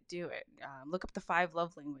 use it, do it. Look up the 5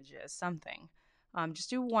 love languages, something. Just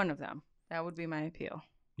do one of them. That would be my appeal.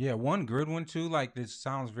 Yeah, one good one too, like this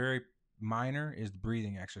sounds very minor, is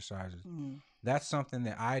breathing exercises. That's something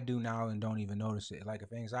that I do now and don't even notice it. Like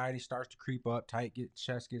if anxiety starts to creep up,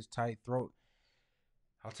 chest gets tight, throat,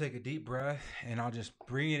 I'll take a deep breath and I'll just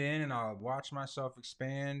bring it in and I'll watch myself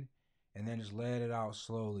expand and then just let it out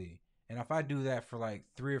slowly. And if I do that for like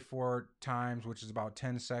 3 or 4 times, which is about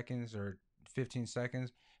 10 seconds or 15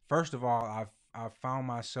 seconds, first of all, I've found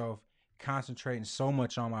myself concentrating so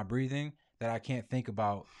much on my breathing that I can't think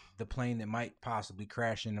about the plane that might possibly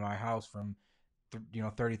crash into my house from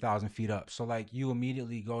 30,000 feet up. So like you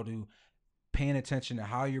immediately go to paying attention to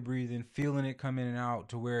how you're breathing, feeling it come in and out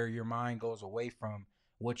to where your mind goes away from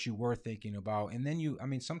what you were thinking about. And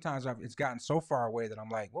then sometimes it's gotten so far away that I'm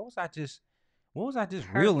like, what was I just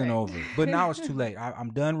reeling over? But now it's too late.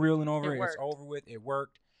 I'm done reeling over it. It's over with. It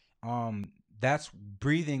worked. that's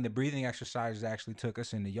breathing. The breathing exercises actually took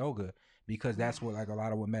us into yoga, because that's what, like, a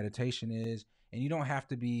lot of what meditation is. And you don't have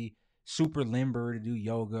to be super limber to do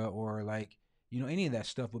yoga or, like, any of that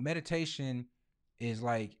stuff. But meditation is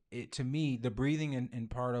like, it to me, the breathing and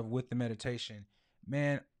part of with the meditation,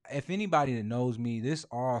 man. If anybody that knows me, this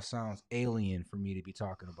all sounds alien for me to be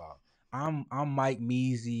talking about. I'm Mike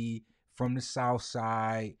Measy from the South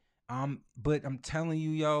Side. But I'm telling you,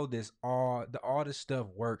 yo, all this stuff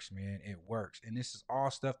works, man. It works. And this is all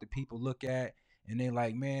stuff that people look at and they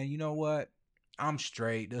like, man, you know what? I'm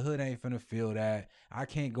straight. The hood ain't finna feel that. I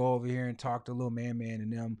can't go over here and talk to little man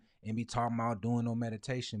and them and be talking about doing no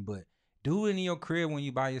meditation. But do it in your crib when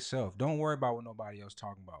you by yourself. Don't worry about what nobody else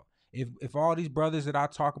talking about. If all these brothers that I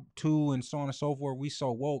talk to and so on and so forth, we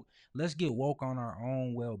so woke, let's get woke on our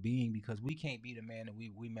own well-being, because we can't be the man that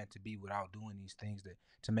we meant to be without doing these things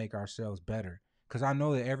to make ourselves better. Because I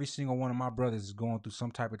know that every single one of my brothers is going through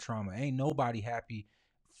some type of trauma. Ain't nobody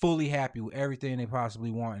fully happy with everything they possibly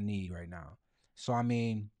want and need right now. So, I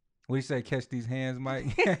mean, what do you say? Catch these hands,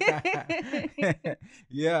 Mike?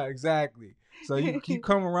 Yeah, exactly. So you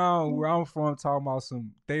come around where I'm from talking about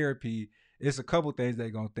some therapy. It's a couple things they're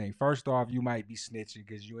going to think. First off, you might be snitching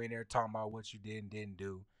because you ain't there talking about what you did and didn't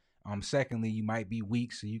do. Secondly, you might be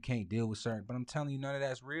weak, so you can't deal with certain. But I'm telling you, none of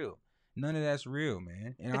that's real. None of that's real,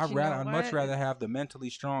 man. And I'd much rather have the mentally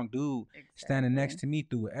strong dude standing next to me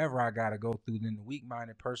through whatever I got to go through than the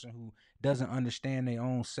weak-minded person who doesn't understand their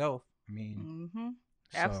own self. I mean,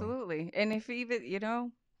 absolutely. And if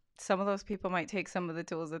even, some of those people might take some of the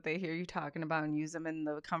tools that they hear you talking about and use them in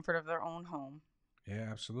the comfort of their own home. Yeah,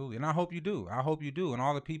 absolutely. And I hope you do. I hope you do. And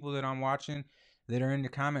all the people that I'm watching that are in the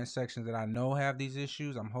comment section that I know have these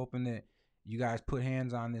issues, I'm hoping that you guys put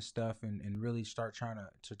hands on this stuff and really start trying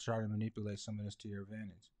to manipulate some of this to your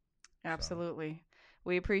advantage. Absolutely. So.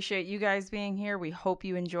 We appreciate you guys being here. We hope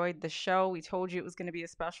you enjoyed the show. We told you it was going to be a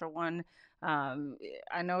special one.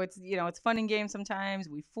 I know it's fun and games sometimes.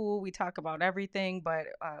 We fool, we talk about everything. But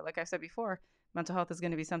like I said before, mental health is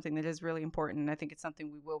going to be something that is really important. And I think it's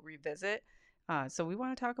something we will revisit. So we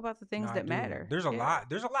want to talk about the things that matter. There's a lot.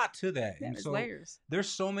 There's a lot to that. Yeah, and there's so layers. There's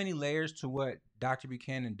so many layers to what Dr.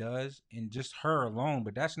 Buchanan does, and just her alone.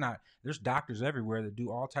 But that's not. There's doctors everywhere that do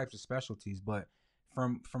all types of specialties. But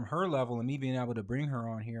from her level, and me being able to bring her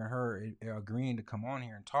on here, and her agreeing to come on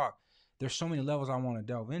here and talk, there's so many levels I want to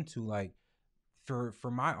delve into. Like for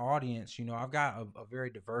my audience, I've got a very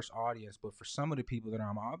diverse audience. But for some of the people that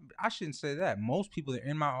I shouldn't say that. Most people that are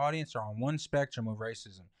in my audience are on one spectrum of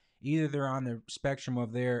racism. Either they're on the spectrum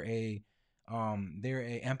of they're a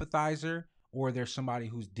empathizer, or they're somebody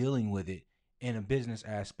who's dealing with it in a business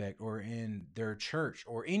aspect or in their church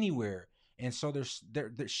or anywhere. And so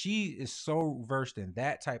she is so versed in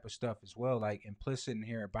that type of stuff as well, like implicit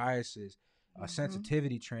inherent biases,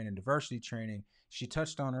 sensitivity training, diversity training. She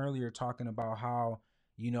touched on earlier talking about how,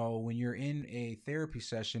 when you're in a therapy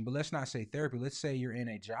session, but let's not say therapy, let's say you're in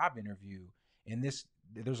a job interview, and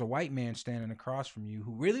there's a white man standing across from you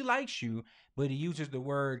who really likes you, but he uses the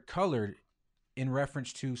word colored in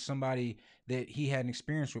reference to somebody that he had an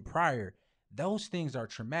experience with prior. Those things are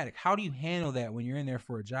traumatic. How do you handle that when you're in there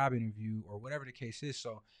for a job interview or whatever the case is?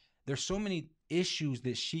 So there's so many issues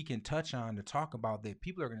that she can touch on to talk about that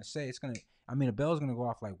people are going to say a bell's going to go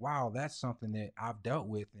off like, wow, that's something that I've dealt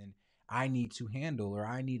with and I need to handle, or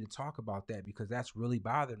I need to talk about that because that's really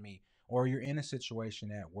bothered me. Or you're in a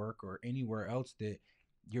situation at work or anywhere else that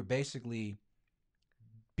you're basically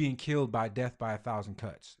being killed by death by 1,000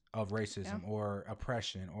 cuts of racism or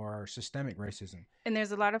oppression or systemic racism. And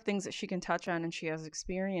there's a lot of things that she can touch on and she has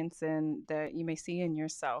experience in that you may see in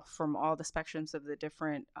yourself from all the spectrums of the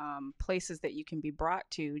different places that you can be brought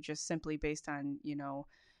to, just simply based on,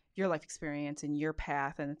 your life experience and your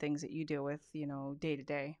path and the things that you deal with, day to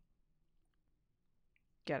day.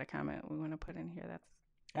 Got a comment we want to put in here?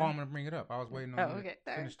 I'm going to bring it up. I was waiting on you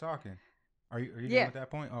to finish talking. Are you done with that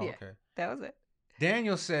point? Oh, yeah, okay. That was it.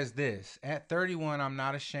 Daniel says this: at 31, I'm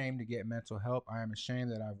not ashamed to get mental help. I am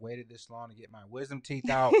ashamed that I've waited this long to get my wisdom teeth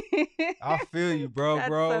out. I feel you, bro. That's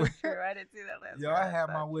so true. I didn't see that last. Yo, I had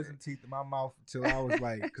my wisdom teeth in my mouth until I was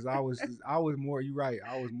like, because I was more. You're right.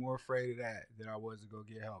 I was more afraid of that than I was to go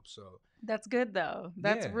get help. So that's good though.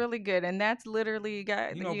 That's really good, and that's literally,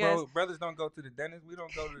 guys. Brothers don't go to the dentist. We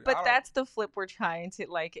don't go to. But that's the flip we're trying to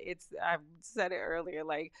like. I've said it earlier,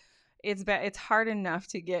 like. It's hard enough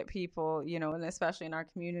to get people, and especially in our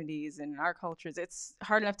communities and in our cultures, it's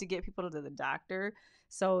hard enough to get people to the doctor.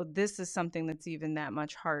 So this is something that's even that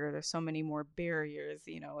much harder. There's so many more barriers,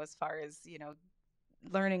 as far as,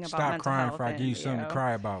 learning about Stop mental crying health. before I give you And, something to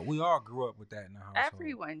cry about. We all grew up with that in the household.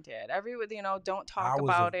 everyone did. Everyone, don't I talk was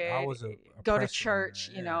about a, it. I was a Go to oppressor on church,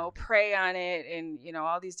 that, yeah. pray on it, and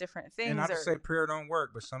all these different things. And not to are say prayer don't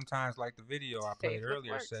work, but sometimes, like the video I played faith with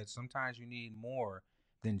earlier works. said, sometimes you need more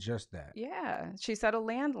than just that. Yeah, she said a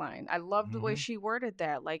landline. I love the way she worded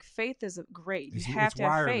that. Like, faith is great. You have It's to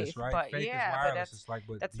have wireless, faith, right? but Faith is but wireless. It's like,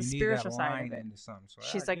 but that's you the need spiritual that side line of it. into something. So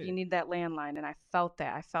She's I like, get you it. need that landline, and I felt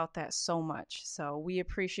that. I felt that so much. So we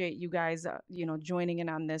appreciate you guys, joining in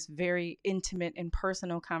on this very intimate and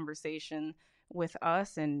personal conversation with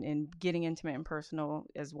us, and getting intimate and personal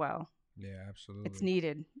as well. Yeah, absolutely. It's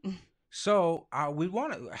needed. So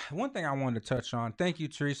one thing I wanted to touch on. Thank you,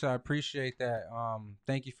 Teresa. I appreciate that.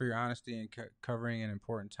 Thank you for your honesty and covering an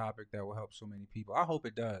important topic that will help so many people. I hope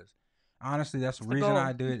it does. Honestly, that's the reason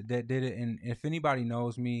I did it. And if anybody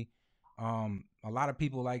knows me, a lot of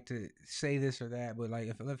people like to say this or that, but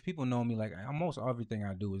like if people know me, like almost everything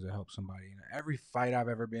I do is to help somebody. And every fight I've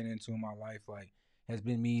ever been into in my life, like, has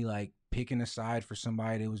been me like picking a side for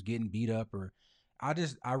somebody that was getting beat up, or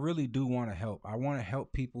I really do want to help. I want to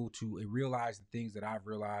help people to realize the things that I've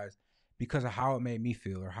realized because of how it made me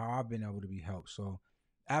feel or how I've been able to be helped. So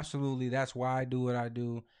absolutely, that's why I do what I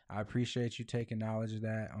do. I appreciate you taking knowledge of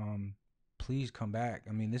that. Please come back.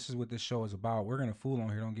 I mean, this is what this show is about. We're gonna fool on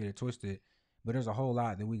here, don't get it twisted. But there's a whole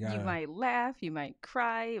lot that we got. You might laugh, you might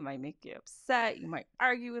cry, it might make you upset, you might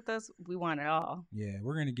argue with us. We want it all. Yeah,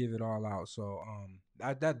 we're gonna give it all out. So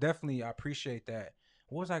I appreciate that.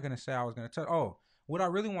 What was I gonna say? I was gonna tell. Oh, what I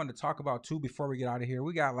really wanted to talk about too before we get out of here,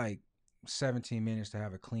 we got like 17 minutes to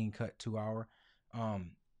have a clean cut 2 hour.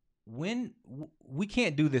 When we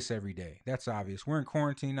can't do this every day, that's obvious. We're in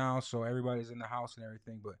quarantine now, so everybody's in the house and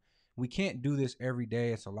everything, but we can't do this every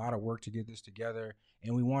day. It's a lot of work to get this together,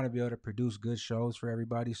 and we want to be able to produce good shows for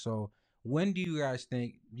everybody. So when do you guys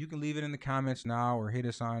think, you can leave it in the comments now or hit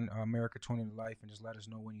us on America 20 to Life and just let us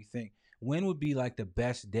know when you think, when would be like the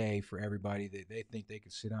best day for everybody that they think they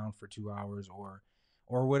could sit down for 2 hours or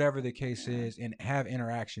whatever the case is and have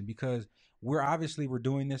interaction, because we're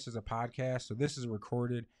doing this as a podcast. So this is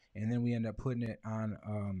recorded and then we end up putting it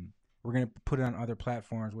on, we're going to put it on other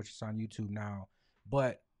platforms, which is on YouTube now,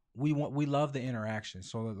 but we love the interaction.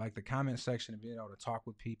 So like the comment section and being able to talk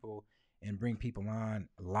with people and bring people on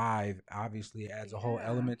live, obviously adds a whole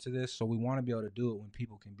element to this. So we want to be able to do it when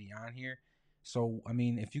people can be on here. So, I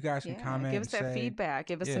mean, if you guys can comment, give us that feedback,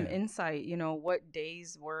 give us some Yeah. insight, what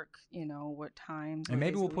days work, what times. and what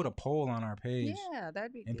maybe days we'll of the put a week. poll on our page. Yeah,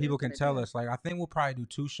 that'd be And good. people can Good tell idea. us. Like, I think we'll probably do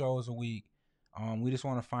 2 shows a week. We just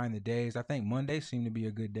want to find the days. I think Mondays seem to be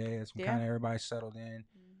a good day. That's when Yeah. kind of everybody's settled in.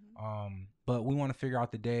 But we want to figure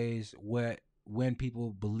out the days when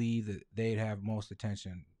people believe that they'd have most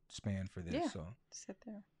attention span for this. Yeah. So Sit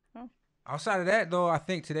there. Oh. outside of that, though, I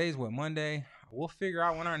think today's Monday. We'll figure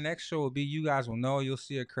out when our next show will be. You guys will know. You'll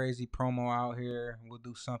see a crazy promo out here. We'll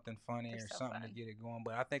do something funny They're or so something fun. to get it going.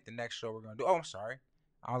 But I think the next show we're gonna do. Oh, I'm sorry.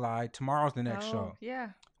 I lied. Tomorrow's the next show.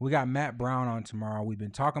 Yeah. We got Matt Brown on tomorrow. We've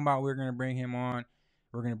been talking about we're going to bring him on.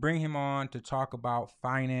 We're going to bring him on to talk about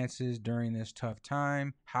finances during this tough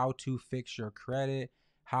time, how to fix your credit,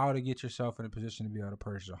 how to get yourself in a position to be able to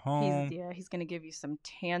purchase a home. He's going to give you some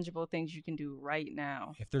tangible things you can do right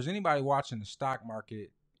now. If there's anybody watching the stock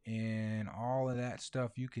market and all of that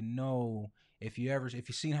stuff, you can know if you've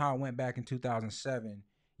seen how it went back in 2007,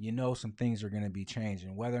 you know some things are going to be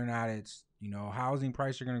changing, whether or not it's, housing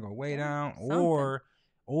prices are going to go way down or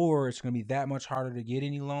it's going to be that much harder to get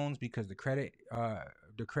any loans because the credit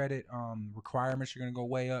requirements are going to go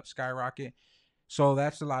way up, skyrocket. So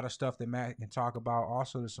that's a lot of stuff that Matt can talk about.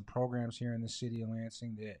 Also, there's some programs here in the city of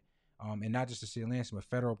Lansing that, and not just the city of Lansing, but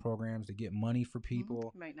federal programs to get money for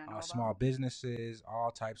people, Might not know small about. businesses, all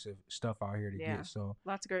types of stuff out here to Yeah. get. So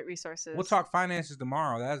Lots of great resources. we'll talk finances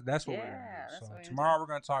tomorrow. That's what we're Yeah, gonna do. that's So what we're gonna tomorrow we're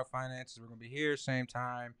gonna talk finances. We're gonna be here same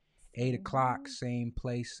time, 8 o'clock, same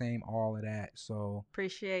place, same all of that. So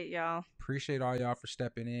Appreciate y'all. appreciate all y'all for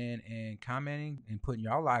stepping in and commenting and putting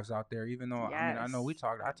y'all lives out there. Even though I know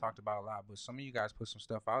I talked about a lot, but some of you guys put some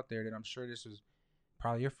stuff out there that I'm sure this is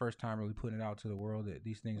probably your first time really putting it out to the world that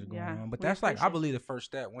these things are going on. But we that's like, I appreciate believe, the first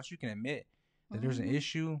step. Once you can admit that there's an Mhm.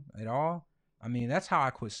 issue at all, I mean, that's how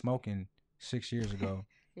I quit smoking 6 years ago.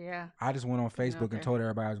 Yeah. I just went on Putting it out Facebook and there. told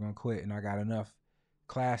everybody I was going to quit, and I got enough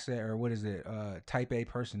type A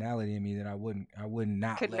personality in me that I wouldn't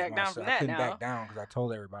not Couldn't let back down myself. from I that couldn't now. back down because I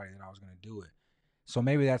told everybody that I was going to do it. So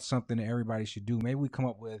maybe that's something that everybody should do. Maybe we come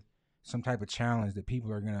up with some type of challenge that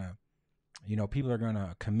people are gonna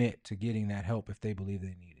commit to getting that help if they believe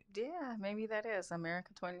they need it. Yeah, maybe that is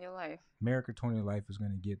America 20 to Life. America 20 Life is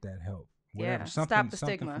gonna get that help. whatever. Yeah. Something, Stop the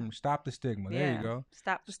something stigma. from Stop the Stigma. There Yeah. you go.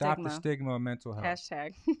 Stop the Stop stigma. the stigma of mental health.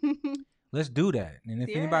 Hashtag. Let's do that. And if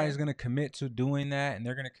Yeah. anybody's going to commit to doing that and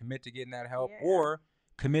they're going to commit to getting that help Yeah. or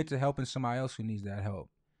commit to helping somebody else who needs that help.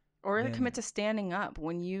 Or then- commit to standing up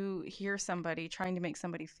when you hear somebody trying to make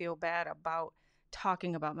somebody feel bad about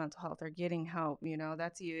talking about mental health or getting help,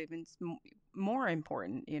 that's even more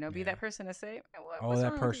important, be Yeah. that person to say, Oh,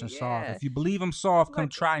 that person's soft. Yeah. If you believe I'm soft, come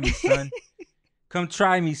Like- try me, son. Come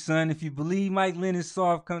try me, son. If you believe Mike Lynn is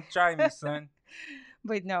soft, come try me, son.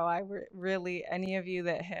 But no, I really, any of you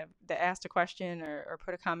that asked a question or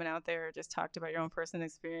put a comment out there or just talked about your own personal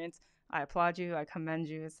experience, I applaud you. I commend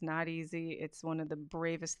you. It's not easy. It's one of the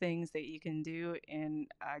bravest things that you can do.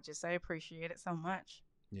 And I appreciate it so much.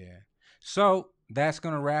 Yeah. So that's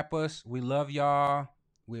going to wrap us. We love y'all.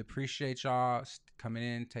 We appreciate y'all coming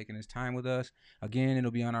in, taking this time with us. Again,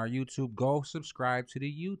 it'll be on our YouTube. Go subscribe to the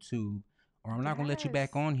YouTube, or I'm not going to let you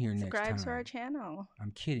back on here next time. Subscribe to our channel.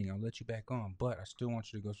 I'm kidding. I'll let you back on, but I still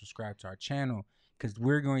want you to go subscribe to our channel because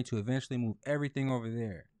we're going to eventually move everything over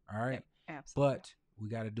there. All right? Absolutely. But we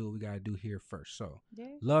got to do what we got to do here first. So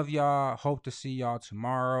Yeah. love y'all. Hope to see y'all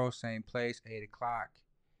tomorrow. Same place, 8 o'clock.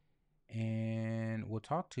 And we'll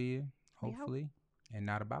talk to you, hopefully, and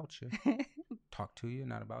not about you. Talk to you,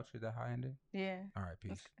 not about you. Is that how I ended? Yeah. All right,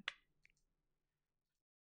 peace.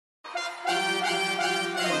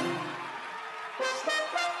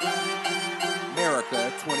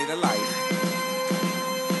 America 20 to life.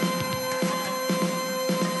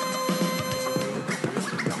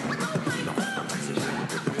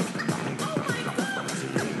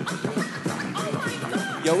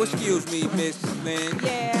 Yo, excuse me, Miss Lynn.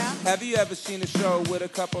 Yeah. Have you ever seen a show with a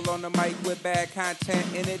couple on the mic with bad content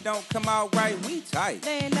and it don't come out right? We tight.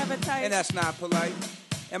 They ain't never tight. And that's not polite.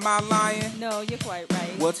 Am I lying? No, you're quite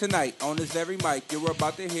right. Well, tonight on this very mic, you're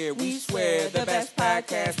about to hear, we swear, the best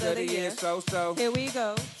podcast of the year. So, Here we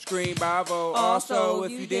go. scream bravo. Also,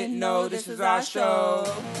 if you didn't know, this is our show.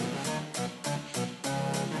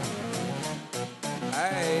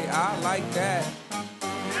 Hey, I like that.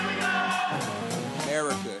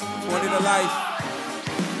 America, 20 to life.